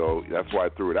say. So that's why I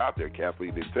threw it out there.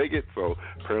 Kathleen didn't take it, so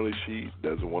apparently she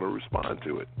doesn't want to respond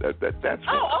to it. That's okay.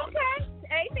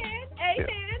 Amen.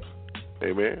 Yeah.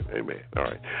 Amen. All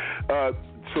right.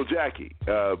 So, Jackie,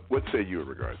 what say you in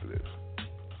regards to this?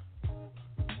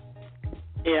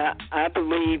 Yeah, I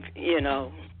believe, because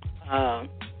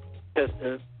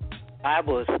the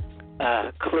Bible is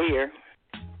clear.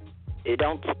 It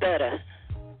don't stutter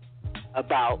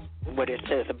about what it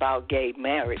says about gay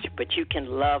marriage, but you can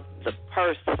love the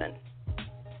person.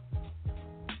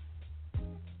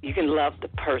 You can love the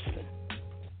person.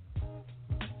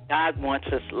 God wants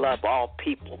us to love all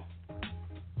people.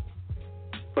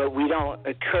 But we don't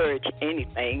encourage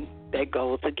anything that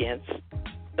goes against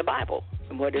the Bible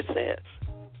and what it says.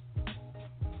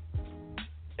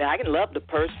 Now, I can love the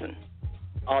person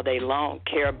all day long,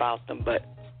 care about them, but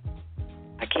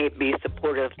I can't be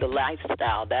supportive of the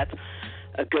lifestyle. That's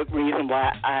a good reason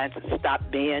why I stopped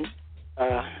being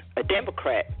a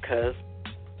Democrat, because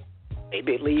they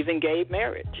believe in gay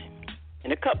marriage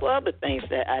and a couple other things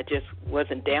that I just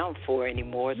wasn't down for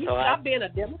anymore. You stopped being a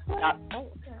Democrat?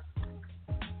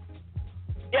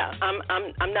 Yeah,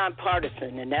 I'm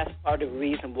nonpartisan, and that's part of the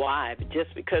reason why. But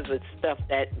just because it's stuff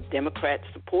that Democrats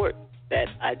support that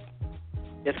I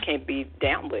just can't be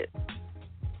down with,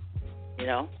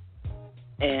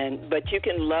 But you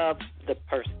can love the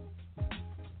person.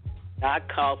 God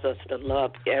calls us to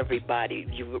love everybody.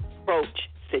 You approach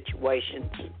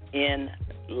situations in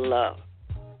love.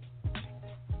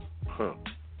 Huh.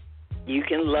 You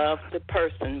can love the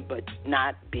person, but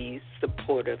not be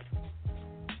supportive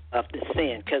of the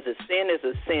sin, because a sin is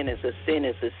a sin is a sin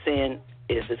is a sin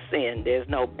is a sin. There's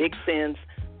no big sins,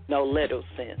 no little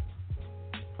sins.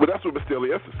 Well, that's what Mr.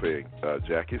 Elias is saying,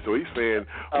 Jackie. So he's saying,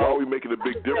 why are we making a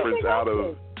big difference out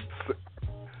of...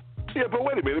 Yeah, but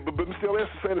wait a minute. But Mr. Elias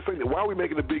is saying the same thing. Why are we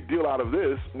making a big deal out of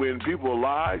this when people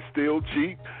lie, steal,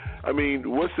 cheat? I mean,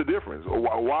 what's the difference?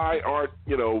 Why aren't,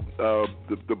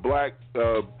 the black,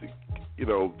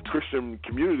 Christian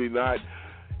community not...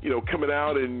 coming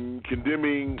out and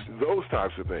condemning those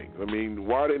types of things? I mean,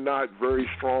 why are they not very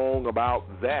strong about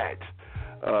that?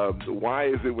 Why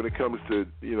is it when it comes to,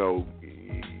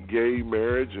 gay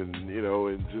marriage and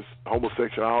and just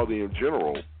homosexuality in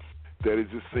general, that it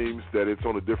just seems that it's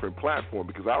on a different platform.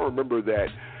 Because I remember that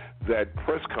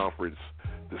press conference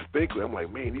distinctly. I'm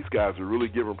like, man, these guys are really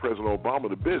giving President Obama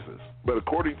the business. But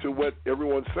according to what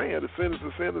everyone's saying, the sin is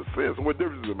a sin is a sin. So what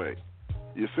difference does it make?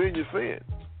 You're sin, you're sin.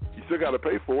 You still got to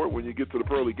pay for it when you get to the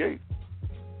pearly gate,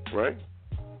 right?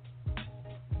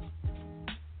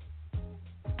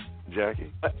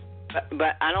 Jackie?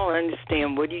 But I don't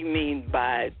understand. What do you mean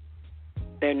by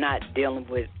they're not dealing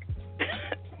with?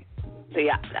 See,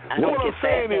 I don't what get I'm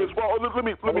saying that. is, well, let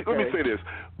me say this.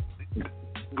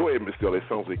 Go ahead, Ms. Steele. It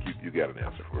sounds like you got an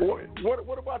answer for it.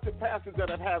 What about the pastors that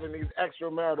are having these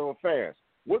extramarital affairs?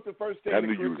 What's the first thing? I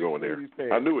knew you were going there.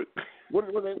 I knew it. What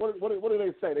do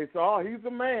they say? They say, "Oh, he's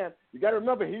a man." You got to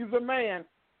remember, he's a man.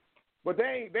 But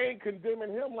they ain't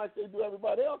condemning him like they do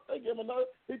everybody else. They give him another.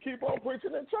 He keep on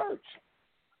preaching in church.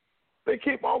 They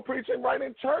keep on preaching right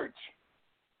in church.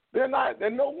 They're not.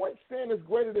 And no one sin is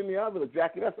greater than the other,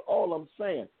 Jackie. That's all I'm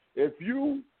saying. If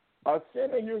you are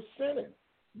sinning, you're sinning.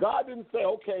 God didn't say,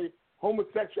 okay,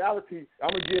 homosexuality,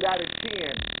 I'm going to give that a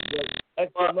 10, but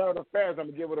extramarital affairs, I'm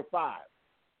going to give it a 5.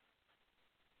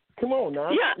 Come on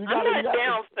now. Yeah, I'm not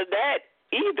down for that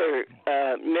either,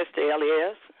 Mr.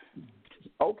 Elias.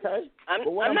 Okay. I'm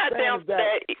not down for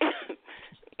that.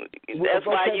 That's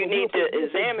why you need to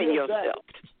examine yourself.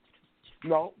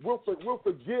 No, we'll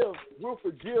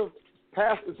forgive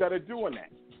pastors that are doing that.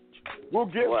 We'll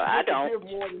give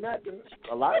more than that.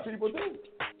 A lot of people do.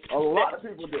 A lot of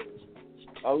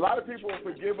people will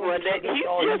forgive him. Well, he's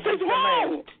just as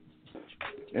wrong.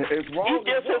 It's wrong. He's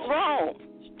just as wrong.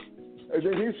 And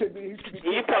then he should be.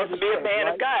 He's supposed to be a man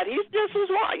of God. He's just as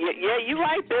wrong. Yeah, you're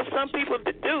right. There's some people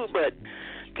that do, but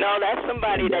no, that's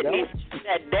somebody that needs to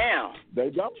sit down. They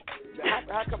don't.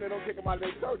 How come they don't kick them out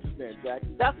of their churches then, Jack?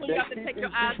 That's when you have to take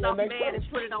your eyes off man and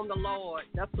put it on the Lord.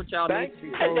 That's what y'all need to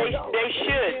do. They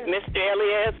should, Mr.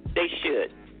 Elias. They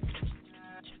should.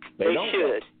 They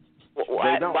should.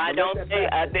 Why don't they?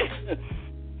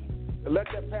 Let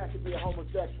that pastor be a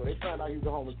homosexual. They found out he was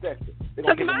a homosexual. They're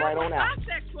going to get him right on out.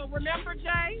 Bisexual, remember,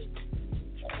 Jay?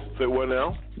 Say what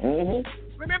now? Mm-hmm.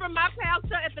 Remember my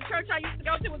pastor at the church I used to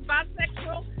go to was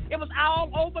bisexual? It was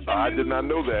all over the news. I did not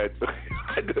know that.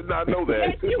 I did not know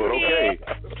that. Yes, you but okay.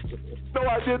 did. No,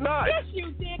 I did not. Yes,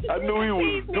 you did. I knew he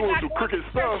was doing some crooked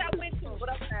stuff. I went to, but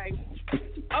okay.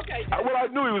 Okay. I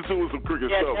knew he was doing some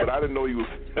crooked stuff, but I didn't know he was.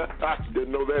 I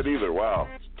didn't know that either. Wow.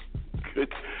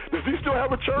 Does he still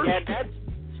have a church? Yeah,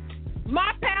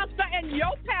 my pastor and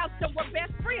your pastor were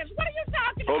best friends. What are you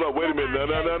talking about? Hold on, wait a minute.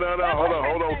 No.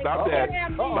 Hold on. Stop that.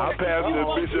 My pastor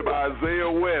and Bishop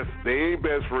Isaiah West, they ain't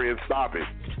best friends. Stop it.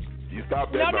 You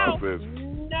stop that nonsense.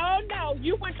 No.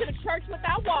 You went to the church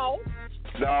without walls.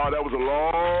 No, that was a long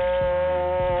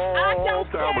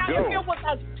time ago. It was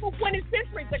 20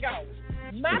 centuries ago.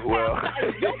 My pastor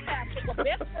and your pastor were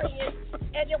best friends,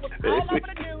 and it was all over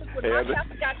the news when my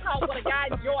pastor got caught with a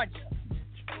guy in Georgia.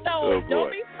 So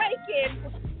don't be faking.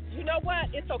 You know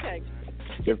what? It's okay.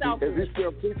 Is he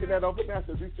still preaching that over there?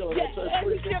 Is he still in that church?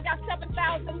 And he still got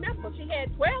 7,000 members. He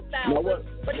had 12,000,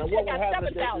 but he still got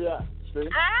 7,000.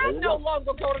 I no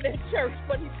longer go to that church,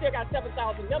 but he still got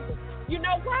 7,000 members. You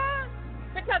know why?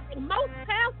 Because most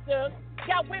pastors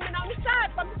got women on the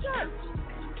side from the church.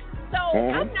 So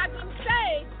I'm not going to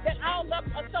say that all of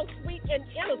them are so sweet and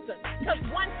innocent, because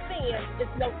one sin is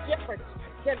no different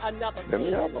than another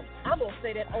sin. I'm going to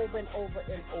say that over and over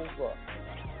and over.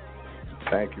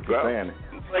 Thank you for saying it.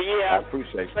 But yeah, I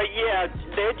appreciate it. But yeah,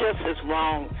 they're just as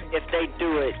wrong if they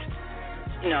do it,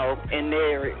 and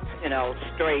they're,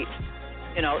 straight.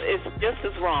 It's just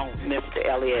as wrong, Mr.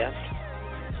 Elias.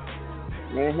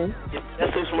 It's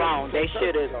just as wrong. They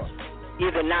should have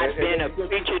either not been a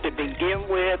preacher to begin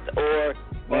with, or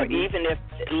even if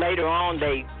later on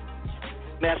they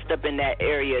messed up in that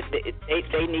area,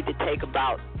 they need to take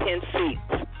about 10 seats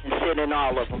and sit in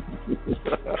all of them.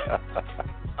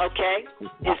 Okay?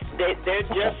 They're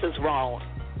just as wrong.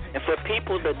 And for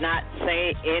people to not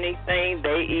say anything,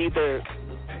 they either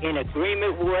in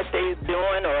agreement with what they're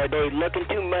doing, or they looking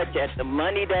too much at the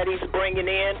money that he's bringing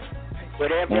in,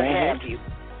 whatever have you.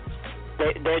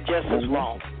 They're just as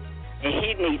wrong. And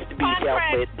he needs to be dealt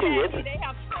with, too. They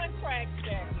have contracts,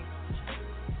 Jackie.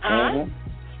 Huh?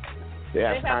 They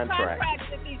have contracts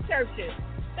at these churches.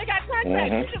 They got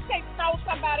contracts. You just can't throw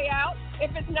somebody out if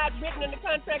it's not written in the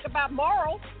contract about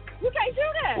morals. You can't do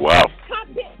that. Wow.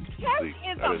 Church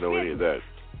is I didn't know any of that.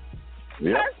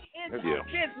 Church is a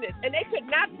business. And they could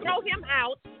not throw him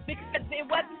out because there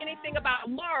wasn't anything about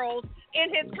morals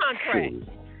in his contract.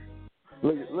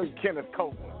 Look at Kenneth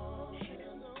Copeland.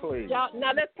 Please. Now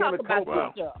let's talk about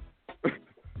this stuff.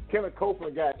 Kenneth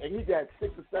Copeland and he got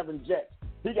 6 or 7 jets.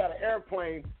 He got an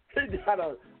airplane. He got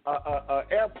a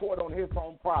airport on his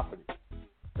own property.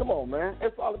 Come on, man.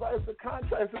 It's all about, it's a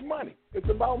contract. It's money. It's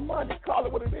about money. Call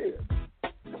it what it is.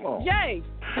 Come on. Jay,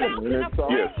 fountain of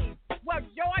praise. Where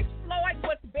George Floyd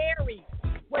was buried.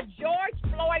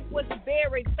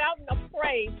 Fountain of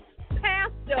praise.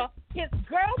 Pastor, his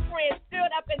girlfriend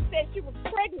stood up and said she was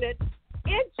pregnant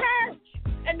in church.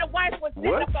 And the wife was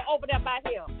sitting up over there by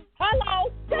him. Hello?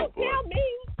 Don't tell me.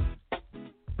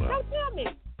 Don't tell me.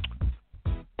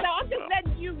 So I'm just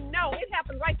letting you know it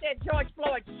happened right there at George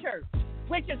Floyd's church,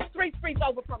 which is 3 streets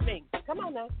over from me. Come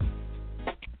on now.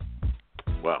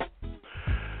 Wow.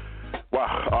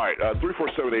 All right.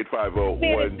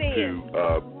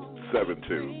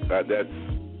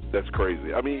 347-850-1272. That's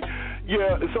crazy. I mean,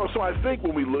 yeah. So I think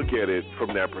when we look at it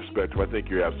from that perspective, I think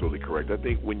you're absolutely correct. I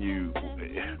think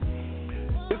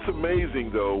it's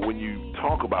amazing though when you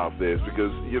talk about this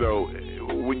because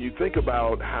when you think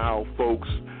about how folks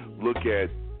look at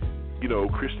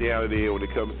Christianity when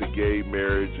it comes to gay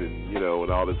marriage and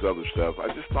and all this other stuff. I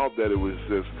just thought that it was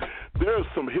just there's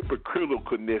some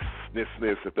hypocriticalness,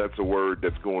 if that's a word,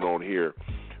 that's going on here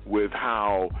with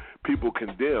how people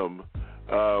condemn,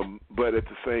 but at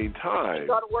the same time,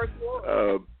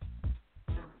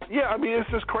 yeah, I mean it's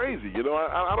just crazy.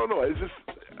 I don't know. It's just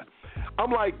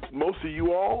I'm like most of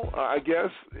you all. I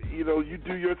guess you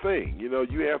do your thing. You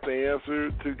have to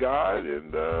answer to God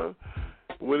and.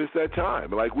 When it's that time,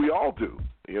 like we all do,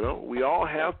 we all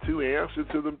have to answer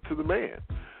to the man,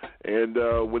 and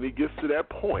when he gets to that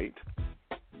point,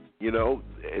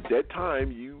 at that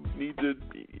time you need to,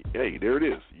 hey, there it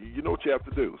is. You know what you have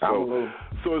to do. So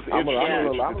it's interesting. I'm a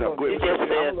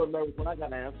little nervous when I got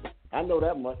to answer. I know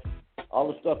that much. All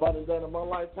the stuff I've done in my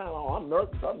lifetime, I'm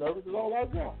nervous. I'm nervous as all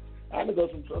that now. I know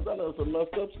some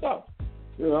messed up stuff.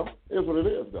 It's what it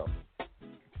is though.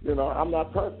 I'm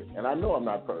not perfect, and I know I'm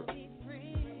not perfect.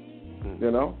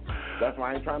 That's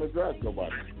why I ain't trying to judge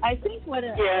nobody. I think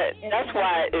that's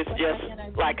why it's just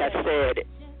like I said,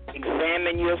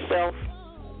 examine yourself,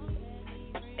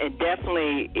 and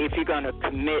definitely if you're going to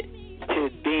commit to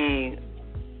being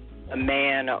a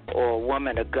man or a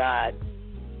woman of God,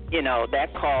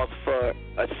 that calls for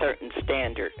a certain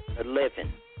standard of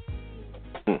living.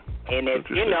 And if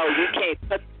you can't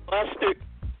put mustard,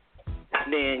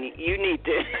 then you need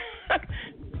to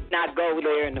not go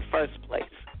there in the first place.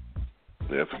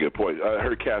 Yeah, that's a good point. I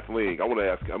heard Kathleen. I'm going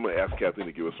to ask Kathleen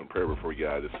to give us some prayer before we get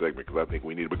out of this segment because I think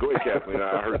we need it. But go ahead, Kathleen.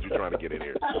 I heard you trying to get in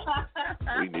here.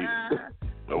 We need it.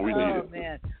 No, we need it. Oh,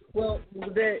 man. Well,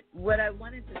 what I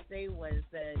wanted to say was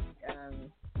that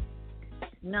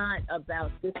not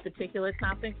about this particular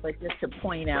topic, but just to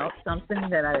point out something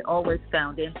that I always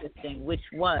found interesting, which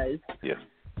was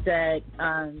that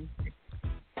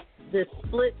the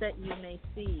split that you may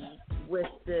see with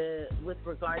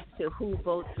regards to who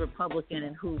votes Republican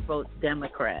and who votes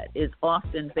Democrat is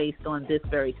often based on this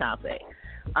very topic,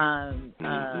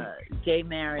 gay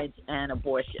marriage and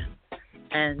abortion.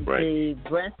 And the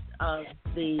rest of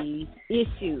the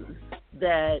issues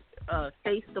that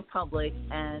face the public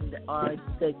and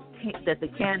that the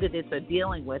candidates are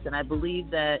dealing with, and I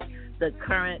believe that the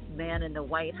current man in the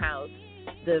White House,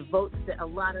 a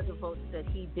lot of the votes that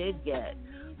he did get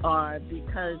are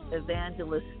because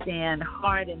evangelists stand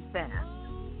hard and fast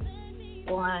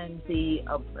on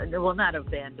not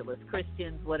evangelists,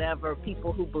 Christians, whatever,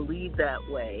 people who believe that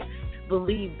way,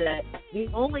 believe that the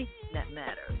only thing that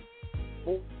matters,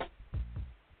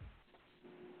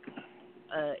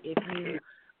 if you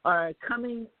are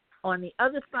coming on the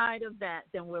other side of that,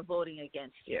 then we're voting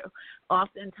against you.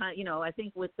 Oftentimes, I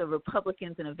think with the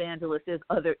Republicans and evangelists, there's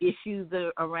other issues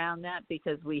around that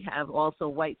because we have also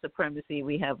white supremacy,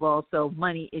 we have also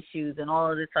money issues and all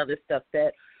of this other stuff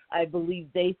that I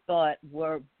believe they thought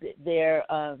their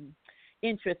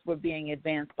interests were being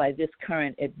advanced by the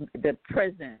present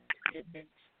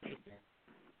administration.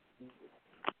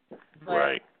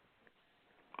 Right.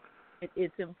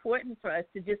 It's important for us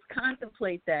to just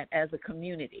contemplate that as a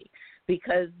community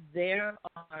because there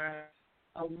are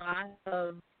a lot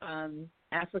of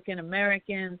African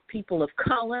Americans, people of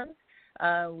color.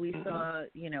 We saw,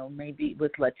 maybe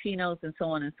with Latinos and so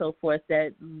on and so forth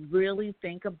that really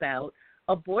think about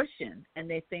abortion, and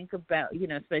they think about,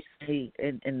 especially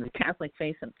in the Catholic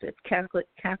faith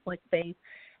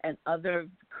and other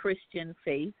Christian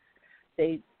faiths.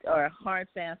 They are hard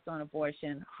fast on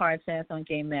abortion, hard fast on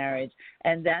gay marriage,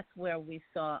 and that's where we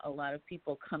saw a lot of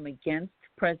people come against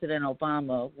President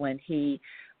Obama when he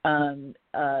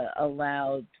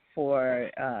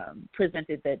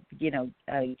presented that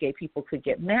gay people could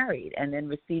get married and then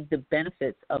receive the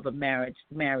benefits of a married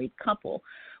couple.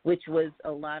 which was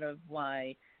a lot of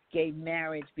why gay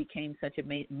marriage became such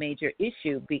a major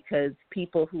issue, because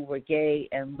people who were gay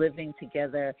and living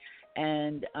together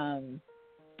and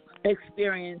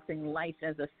experiencing life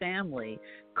as a family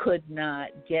could not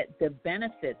get the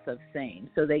benefits of same.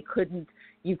 So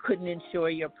you couldn't insure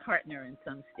your partner in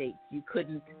some states. You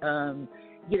couldn't,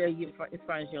 as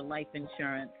far as your life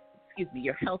insurance,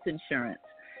 your health insurance.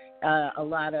 A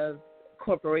lot of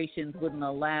corporations wouldn't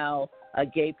allow a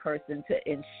gay person to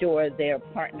insure their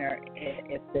partner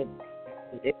if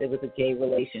it was a gay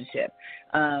relationship.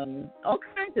 All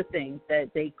kinds of things that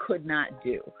they could not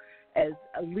do as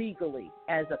legally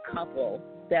as a couple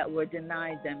that were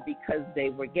denied them because they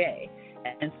were gay.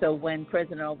 And so when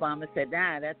President Obama said,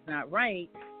 that's not right,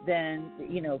 then,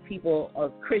 people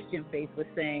of Christian faith were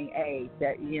saying, hey,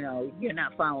 that, you're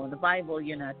not following the Bible,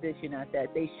 you're not this, you're not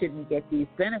that, they shouldn't get these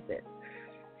benefits.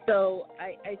 So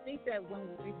I think that when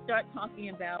we start talking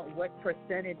about what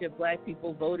percentage of black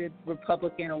people voted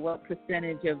Republican or what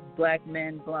percentage of black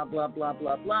men, blah, blah, blah,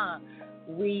 blah, blah,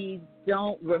 we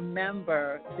don't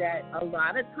remember that a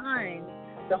lot of times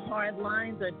the hard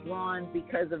lines are drawn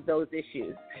because of those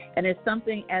issues. And it's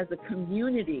something as a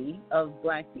community of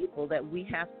black people that we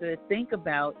have to think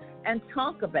about and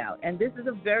talk about. And this is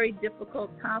a very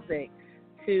difficult topic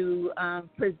to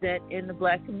present in the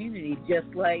black community, just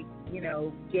like,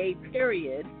 gay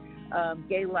period,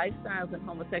 gay lifestyles and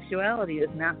homosexuality is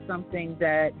not something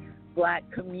that black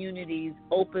communities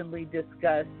openly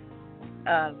discuss.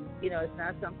 It's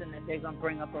not something that they're going to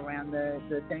bring up around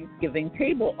the Thanksgiving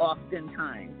table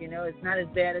oftentimes. It's not as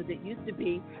bad as it used to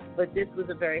be, but this was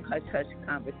a very hush-hush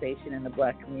conversation in the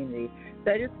black community.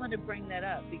 So I just want to bring that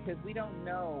up because we don't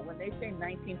know. When they say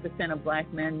 19% of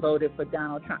black men voted for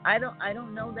Donald Trump, I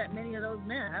don't know that many of those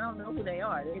men. I don't know who they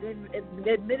are. They didn't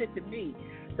admit it to me.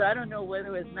 So I don't know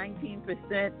whether it's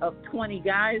 19% of 20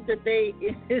 guys that they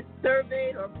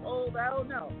surveyed or polled. I don't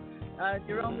know.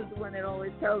 Jerome is the one that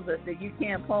always tells us that you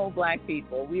can't poll black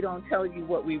people. We don't tell you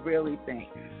what we really think.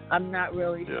 I'm not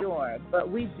really sure. But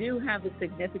we do have a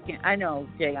significant, I know,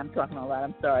 Jay, I'm talking a lot,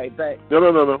 I'm sorry, but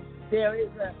No. There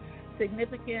is a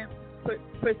significant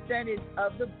percentage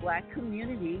of the black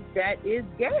community that is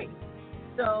gay.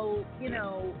 So,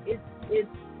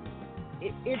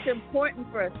 it's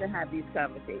important for us to have these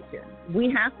conversations.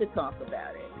 We have to talk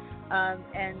about it.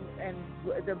 And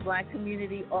the black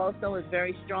community also is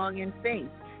very strong in faith.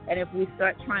 And if we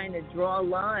start trying to draw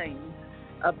lines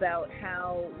about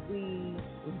how we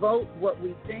vote, what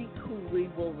we think, who we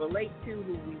will relate to,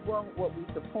 who we won't, what we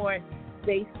support,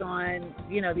 based on,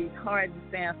 these hard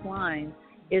and fast lines,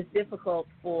 it's difficult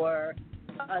for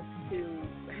us to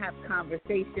have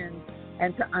conversations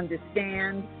and to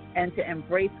understand and to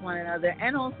embrace one another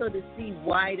and also to see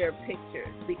wider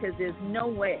pictures, because there's no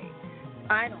way,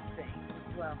 I don't think,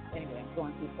 well, anyway, I'm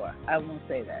going too far. I won't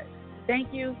say that.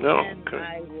 Thank you, and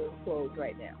I will close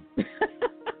right now.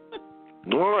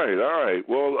 All right.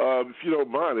 Well, if you don't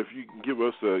mind, if you can give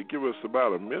us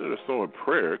about a minute or so in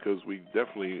prayer, because we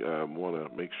definitely want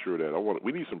to make sure that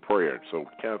we need some prayer. So,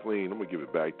 Kathleen, I'm going to give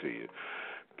it back to you.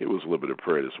 Give us a little bit of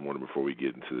prayer this morning before we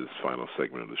get into this final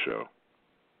segment of the show.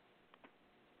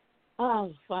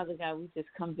 Oh, Father God, we just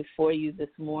come before you this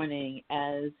morning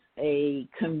as a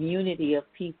community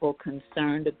of people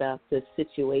concerned about the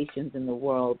situations in the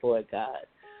world, Lord God.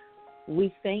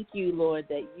 We thank you, Lord,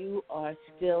 that you are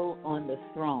still on the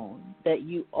throne, that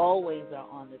you always are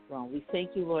on the throne. We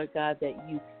thank you, Lord God, that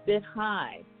you sit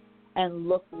high and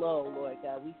look low, Lord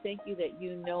God. We thank you that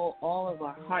you know all of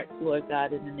our hearts, Lord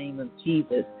God, in the name of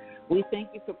Jesus. We thank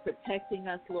you for protecting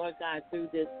us, Lord God, through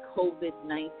this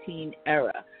COVID-19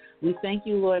 era. We thank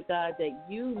you, Lord God, that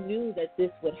you knew that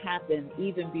this would happen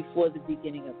even before the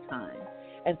beginning of time.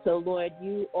 And so, Lord,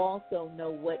 you also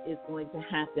know what is going to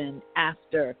happen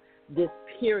after this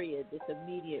period, this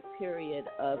immediate period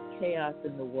of chaos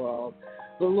in the world.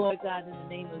 But, Lord God, in the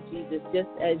name of Jesus, just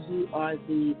as you are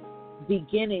the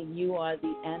beginning, you are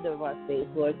the end of our faith,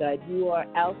 Lord God. You are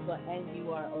Alpha and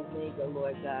you are Omega,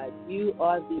 Lord God. You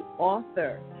are the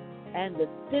author and the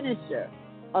finisher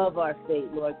of our faith,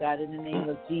 Lord God, in the name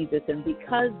of Jesus. And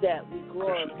because of that, we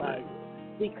glorify you.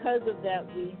 Because of that,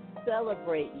 we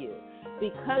celebrate you.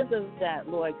 Because of that,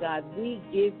 Lord God, we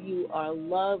give you our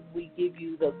love. We give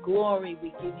you the glory.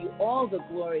 We give you all the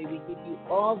glory. We give you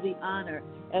all the honor.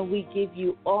 And we give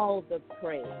you all the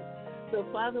praise. So,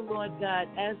 Father, Lord God,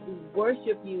 as we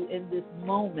worship you in this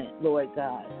moment, Lord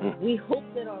God, we hope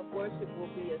that our worship will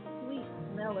be a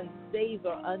sweet-smelling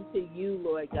savor unto you,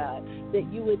 Lord God, that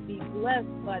you would be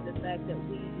blessed by the fact that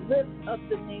we lift up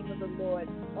the name of the Lord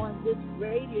on this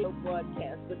radio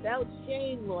broadcast without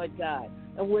shame, Lord God,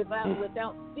 and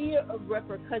without fear of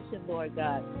repercussion, Lord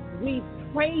God. We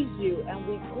praise you and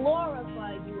we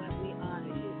glorify you and we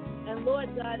honor you. And Lord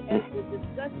God, as the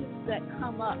discussions that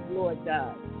come up, Lord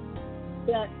God,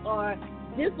 that are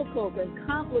difficult and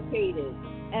complicated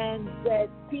and that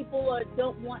people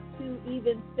don't want to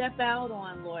even step out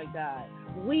on, Lord God,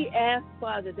 we ask,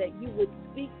 Father, that you would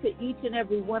speak to each and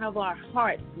every one of our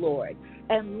hearts, Lord,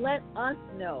 and let us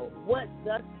know what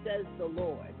thus says the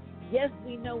Lord. Yes,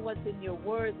 we know what's in your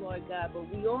word, Lord God, but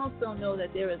we also know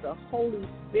that there is a Holy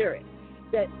Spirit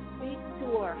that speaks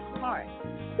to our hearts,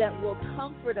 that will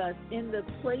comfort us in the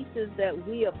places that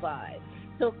we abide.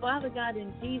 So, Father God,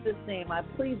 in Jesus' name, I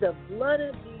plead the blood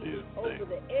of Jesus over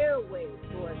the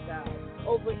airwaves, Lord God,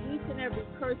 over each and every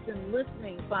person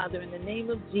listening, Father, in the name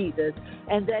of Jesus,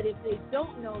 and that if they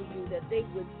don't know you, that they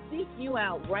would seek you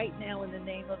out right now in the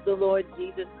name of the Lord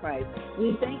Jesus Christ.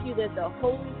 We thank you that the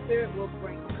Holy Spirit will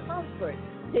bring comfort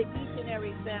to each and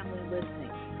every family listening,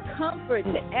 comfort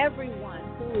to everyone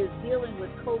who is dealing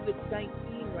with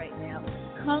COVID-19 right now,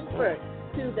 comfort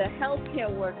to the healthcare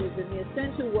workers and the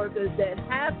essential workers that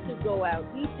have to go out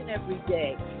each and every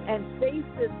day and face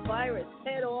this virus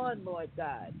head on, Lord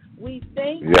God. We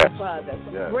thank you, Father,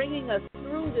 for bringing us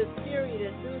through this period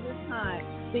and through this time,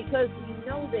 because we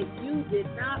know that you did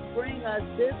not bring us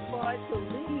this far to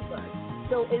leave us.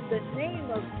 So in the name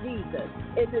of Jesus,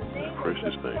 in the name of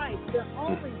the Christ, the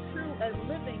only true and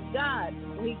living God,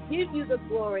 we give you the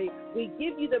glory, we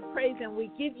give you the praise, and we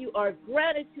give you our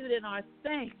gratitude and our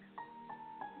thanks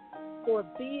for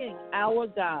being our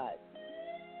God,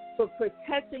 for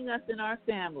protecting us and our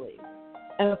families,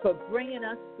 and for bringing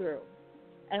us through.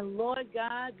 And Lord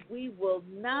God, we will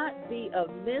not be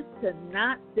amiss to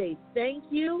not say thank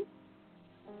you,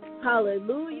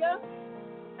 hallelujah,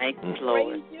 thank you,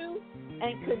 Lord, praise you,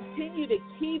 and continue to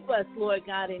keep us, Lord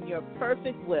God, in your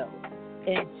perfect will.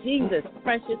 In Jesus'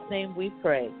 precious name we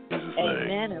pray.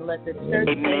 Amen. And let the church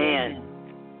say amen.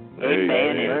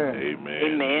 Amen.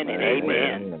 Amen and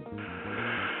amen.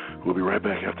 We'll be right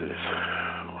back after this.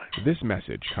 This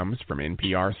message comes from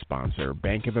NPR sponsor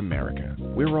Bank of America.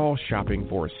 We're all shopping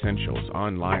for essentials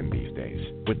online these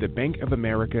days. With the Bank of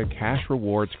America Cash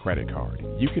Rewards credit card,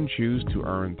 you can choose to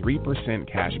earn 3%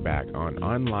 cash back on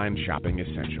online shopping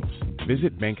essentials.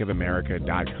 Visit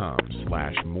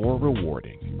bankofamerica.com/more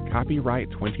rewarding. Copyright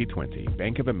 2020,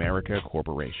 Bank of America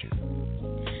Corporation.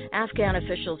 Afghan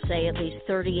officials say at least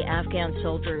 30 Afghan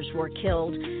soldiers were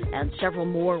killed and several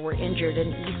more were injured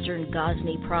in eastern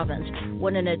Ghazni province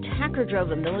when an attacker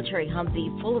drove a military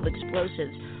Humvee full of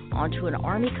explosives onto an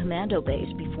Army commando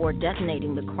base before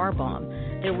detonating the car bomb.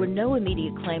 There were no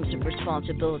immediate claims of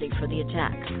responsibility for the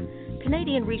attack.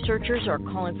 Canadian researchers are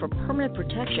calling for permanent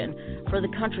protection for the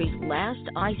country's last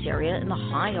ice area in the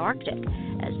high Arctic.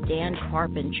 As Dan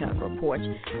Karpinchuk reports,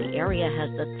 the area has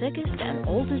the thickest and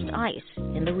oldest ice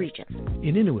in the region.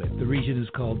 In Inuit, the region is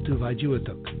called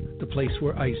Tuvajuatuk, the place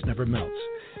where ice never melts.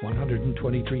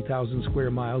 123,000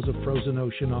 square miles of frozen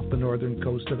ocean off the northern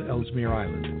coast of Ellesmere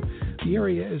Island. The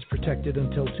area is protected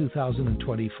until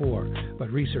 2024,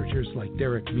 but researchers like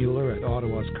Derek Mueller at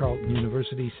Ottawa's Carleton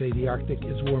University say the Arctic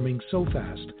is warming so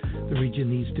fast the region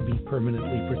needs to be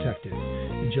permanently protected.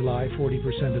 In July,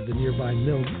 40% of the nearby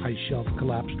Milne ice shelf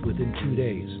collapsed within 2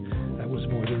 days. That was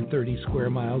more than 30 square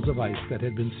miles of ice that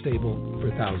had been stable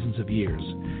for thousands of years.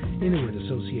 Inuit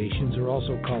associations are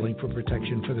also calling for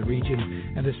protection for the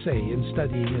region and a say in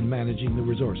studying and managing the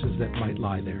resources that might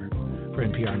lie there. For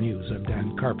NPR News, I'm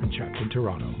Dan Karpinchuk in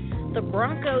Toronto. The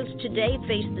Broncos today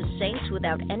face the Saints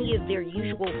without any of their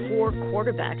usual 4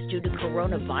 quarterbacks due to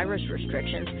coronavirus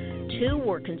restrictions. 2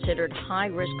 were considered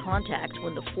high-risk contacts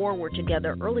when the 4 were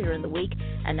together earlier in the week,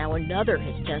 and now another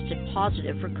has tested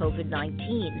positive for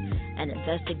COVID-19. An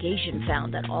investigation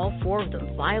found that all 4 of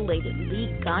them violated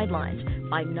league guidelines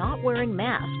by not wearing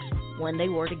masks when they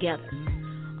were together.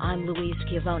 I'm Louise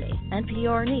Schiavone,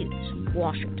 NPR News,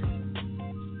 Washington.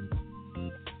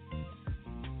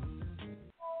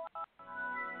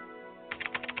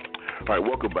 All right,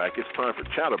 welcome back. It's time for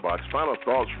Chatterbox. Final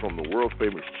thoughts from the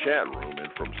world-famous chat room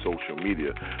and from social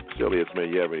media. Mr. Elliott, man,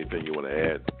 you have anything you want to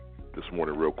add this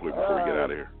morning real quick before we get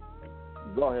out of here?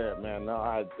 Go ahead, man.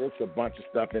 No, it's a bunch of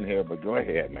stuff in here, but go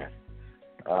ahead, man.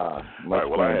 All right,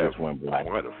 well, I have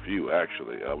quite a few,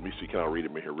 actually. Let me see. Can I read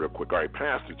them in here real quick? All right,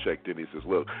 Pastor checked in. He says,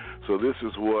 look, so this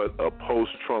is what a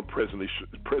post-Trump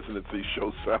presidency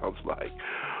show sounds like.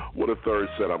 What a third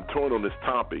said, I'm torn on this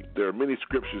topic. There are many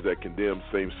scriptures that condemn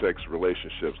same-sex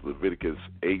relationships. Leviticus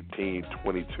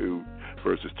 18:22,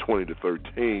 verses 20 to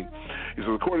 13. He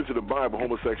says, according to the Bible,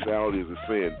 homosexuality is a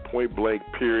sin, point blank,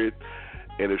 period.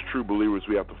 And as true believers,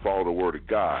 we have to follow the word of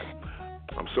God.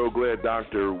 I'm so glad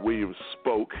Dr. Williams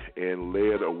spoke and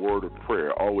led a word of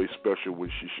prayer. Always special when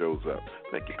she shows up.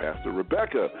 Thank you, Pastor.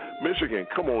 Rebecca, Michigan.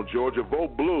 Come on, Georgia.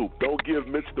 Vote blue. Don't give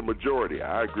Mitch the majority.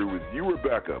 I agree with you,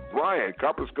 Rebecca. Brian,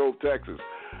 Copper Cove, Texas.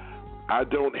 I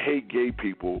don't hate gay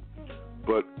people,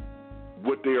 but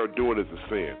what they are doing is a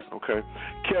sin, okay?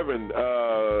 Kevin,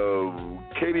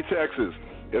 Katy, Texas.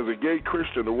 As a gay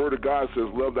Christian, the Word of God says,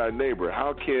 love thy neighbor.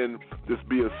 How can this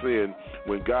be a sin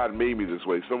when God made me this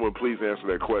way? Someone please answer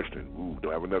that question. Ooh,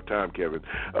 don't have enough time, Kevin.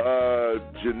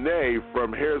 Janae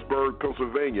from Harrisburg,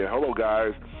 Pennsylvania. Hello,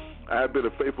 guys. I have been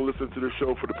a faithful listener to this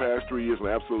show for the past 3 years, and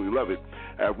I absolutely love it.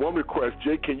 I have one request.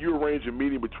 Jay, can you arrange a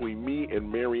meeting between me and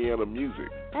Mariana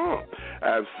Music?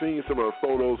 I've seen some of her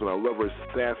photos, and I love her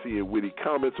sassy and witty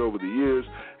comments over the years.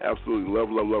 Absolutely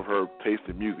love her taste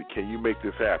in music. Can you make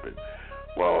this happen?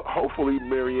 Well, hopefully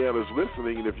Mariana's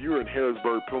listening, and if you're in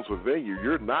Harrisburg, Pennsylvania,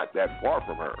 you're not that far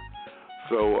from her.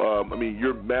 So,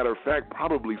 you're, matter of fact,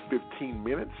 probably 15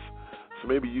 minutes. So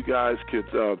maybe you guys could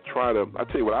try to, I'll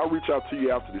tell you what, I'll reach out to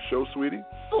you after the show, sweetie.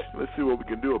 Let's see what we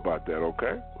can do about that,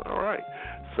 okay? All right.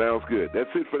 Sounds good. That's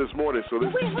it for this morning. So this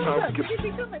is time to get... Did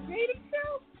you become a dating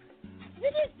show?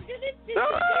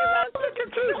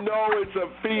 No, it's a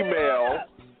female.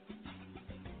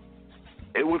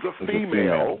 It was a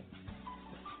female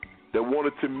that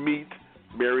wanted to meet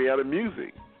Mariana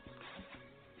Music.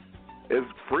 As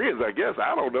friends, I guess.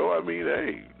 I don't know.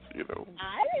 Hey, this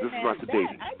is not the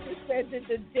dating. I just said that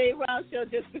the J. Rouse show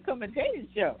just become a dating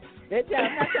show. I'm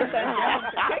not talking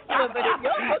about particular, but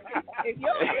if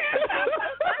you're looking,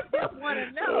 I just want to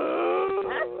know.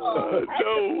 That's all. I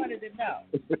just wanted to know.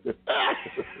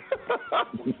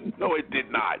 No, it did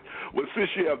not. Well, since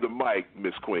you have the mic,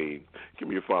 Miss Queen, give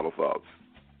me your final thoughts.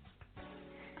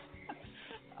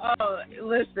 Oh,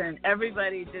 listen,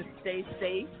 everybody just stay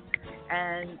safe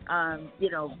and,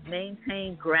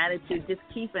 maintain gratitude. Just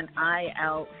keep an eye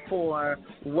out for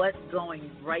what's going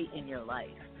right in your life,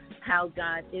 how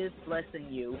God is blessing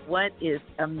you, what is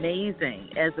amazing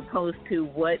as opposed to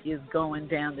what is going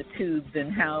down the tubes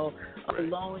and how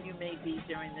alone you may be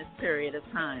during this period of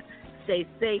time. Stay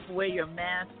safe, wear your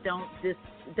mask,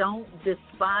 don't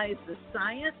despise the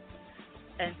science,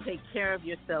 and take care of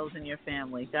yourselves and your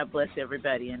family. God bless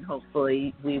everybody, and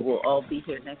hopefully we will all be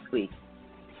here next week.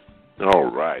 All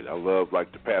right. I love,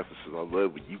 like the pastor says, I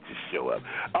love when you just show up.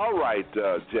 All right,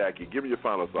 Jackie, give me your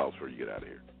final thoughts before you get out of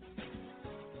here.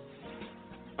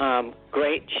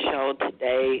 Great show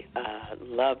today.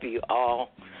 Love you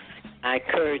all. I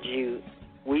encourage you,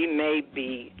 we may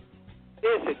be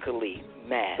physically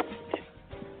masked,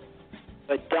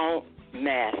 but don't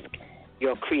mask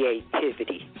your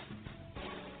creativity.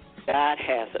 God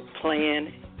has a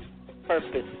plan,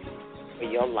 purpose for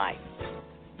your life.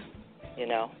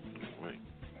 Right.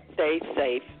 Stay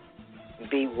safe,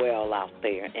 be well out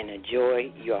there, and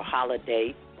enjoy your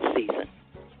holiday season.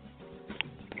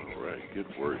 All right. Good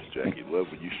words, Jackie. Love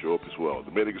when you show up as well.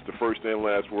 The minute is the first and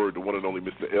last word, the one and only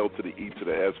Mr. L to the E to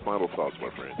the S. Final thoughts, my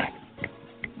friend.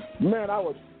 Man, I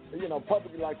would,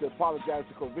 publicly like to apologize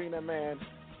to Covina, man.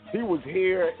 He was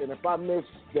here, and if I missed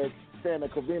that saying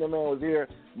that Covina, man, was here,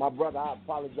 my brother, I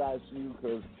apologize to you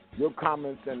because your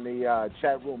comments in the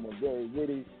chat room are very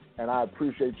witty, and I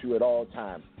appreciate you at all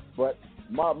times. But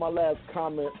my last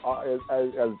comment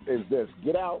is this.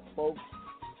 Get out, folks,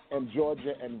 in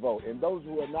Georgia and vote. And those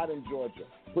who are not in Georgia,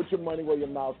 put your money where your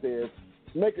mouth is.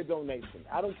 Make a donation.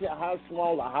 I don't care how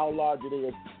small or how large it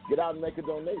is. Get out and make a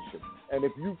donation. And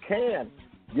if you can,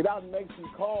 get out and make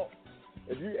some calls.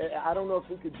 I don't know if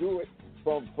we could do it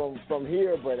from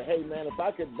here, but hey, man, if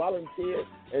I could volunteer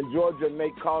in Georgia and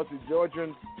make calls to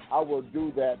Georgians, I will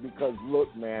do that because,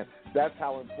 look, man, that's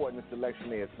how important this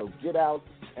election is. So get out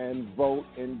and vote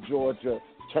in Georgia.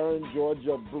 Turn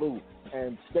Georgia blue.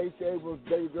 And Stacy Abrams,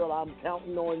 baby girl, I'm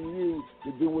counting on you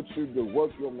to do what you do.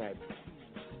 Work your magic.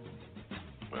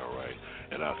 All right.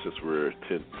 And since we're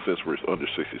under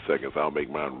 60 seconds, I'll make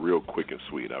mine real quick and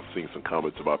sweet. I've seen some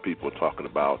comments about people talking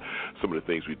about some of the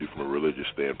things we do from a religious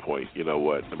standpoint. You know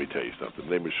what? Let me tell you something.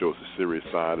 The name of the show is The Serious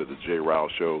Side of the J.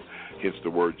 Rouse Show. Hence the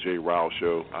word J. Rouse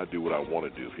Show. I do what I want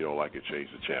to do. If you don't like it, change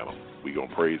the channel. We're going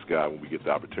to praise God when we get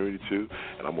the opportunity to.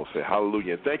 And I'm going to say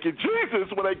hallelujah and thank you, Jesus,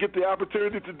 when I get the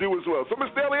opportunity to do as well. So,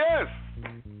 Mr. Elias,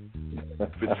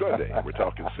 it's Sunday. We're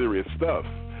talking serious stuff.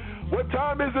 What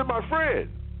time is it, my friend?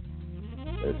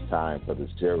 It's time for the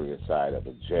serious side of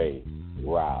the J.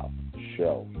 Rouse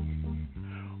Show.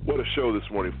 What a show this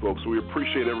morning, folks. We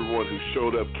appreciate everyone who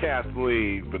showed up.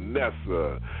 Kathleen,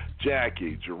 Vanessa,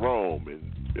 Jackie, Jerome,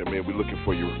 and we're looking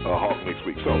for you Hawk next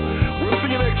week. So we'll see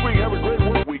you next week. Have a great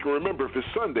work week. And remember, if it's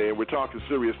Sunday and we're talking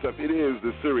serious stuff, it is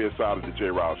the serious side of the J.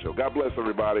 Rouse Show. God bless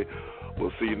everybody.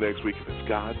 We'll see you next week if it's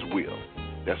God's will.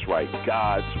 That's right,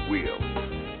 God's will.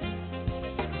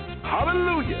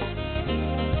 Hallelujah.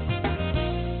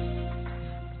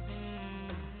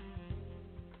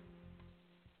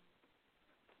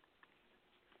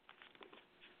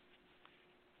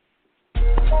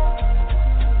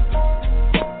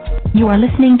 You are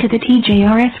listening to the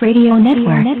TJRS Radio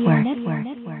Network.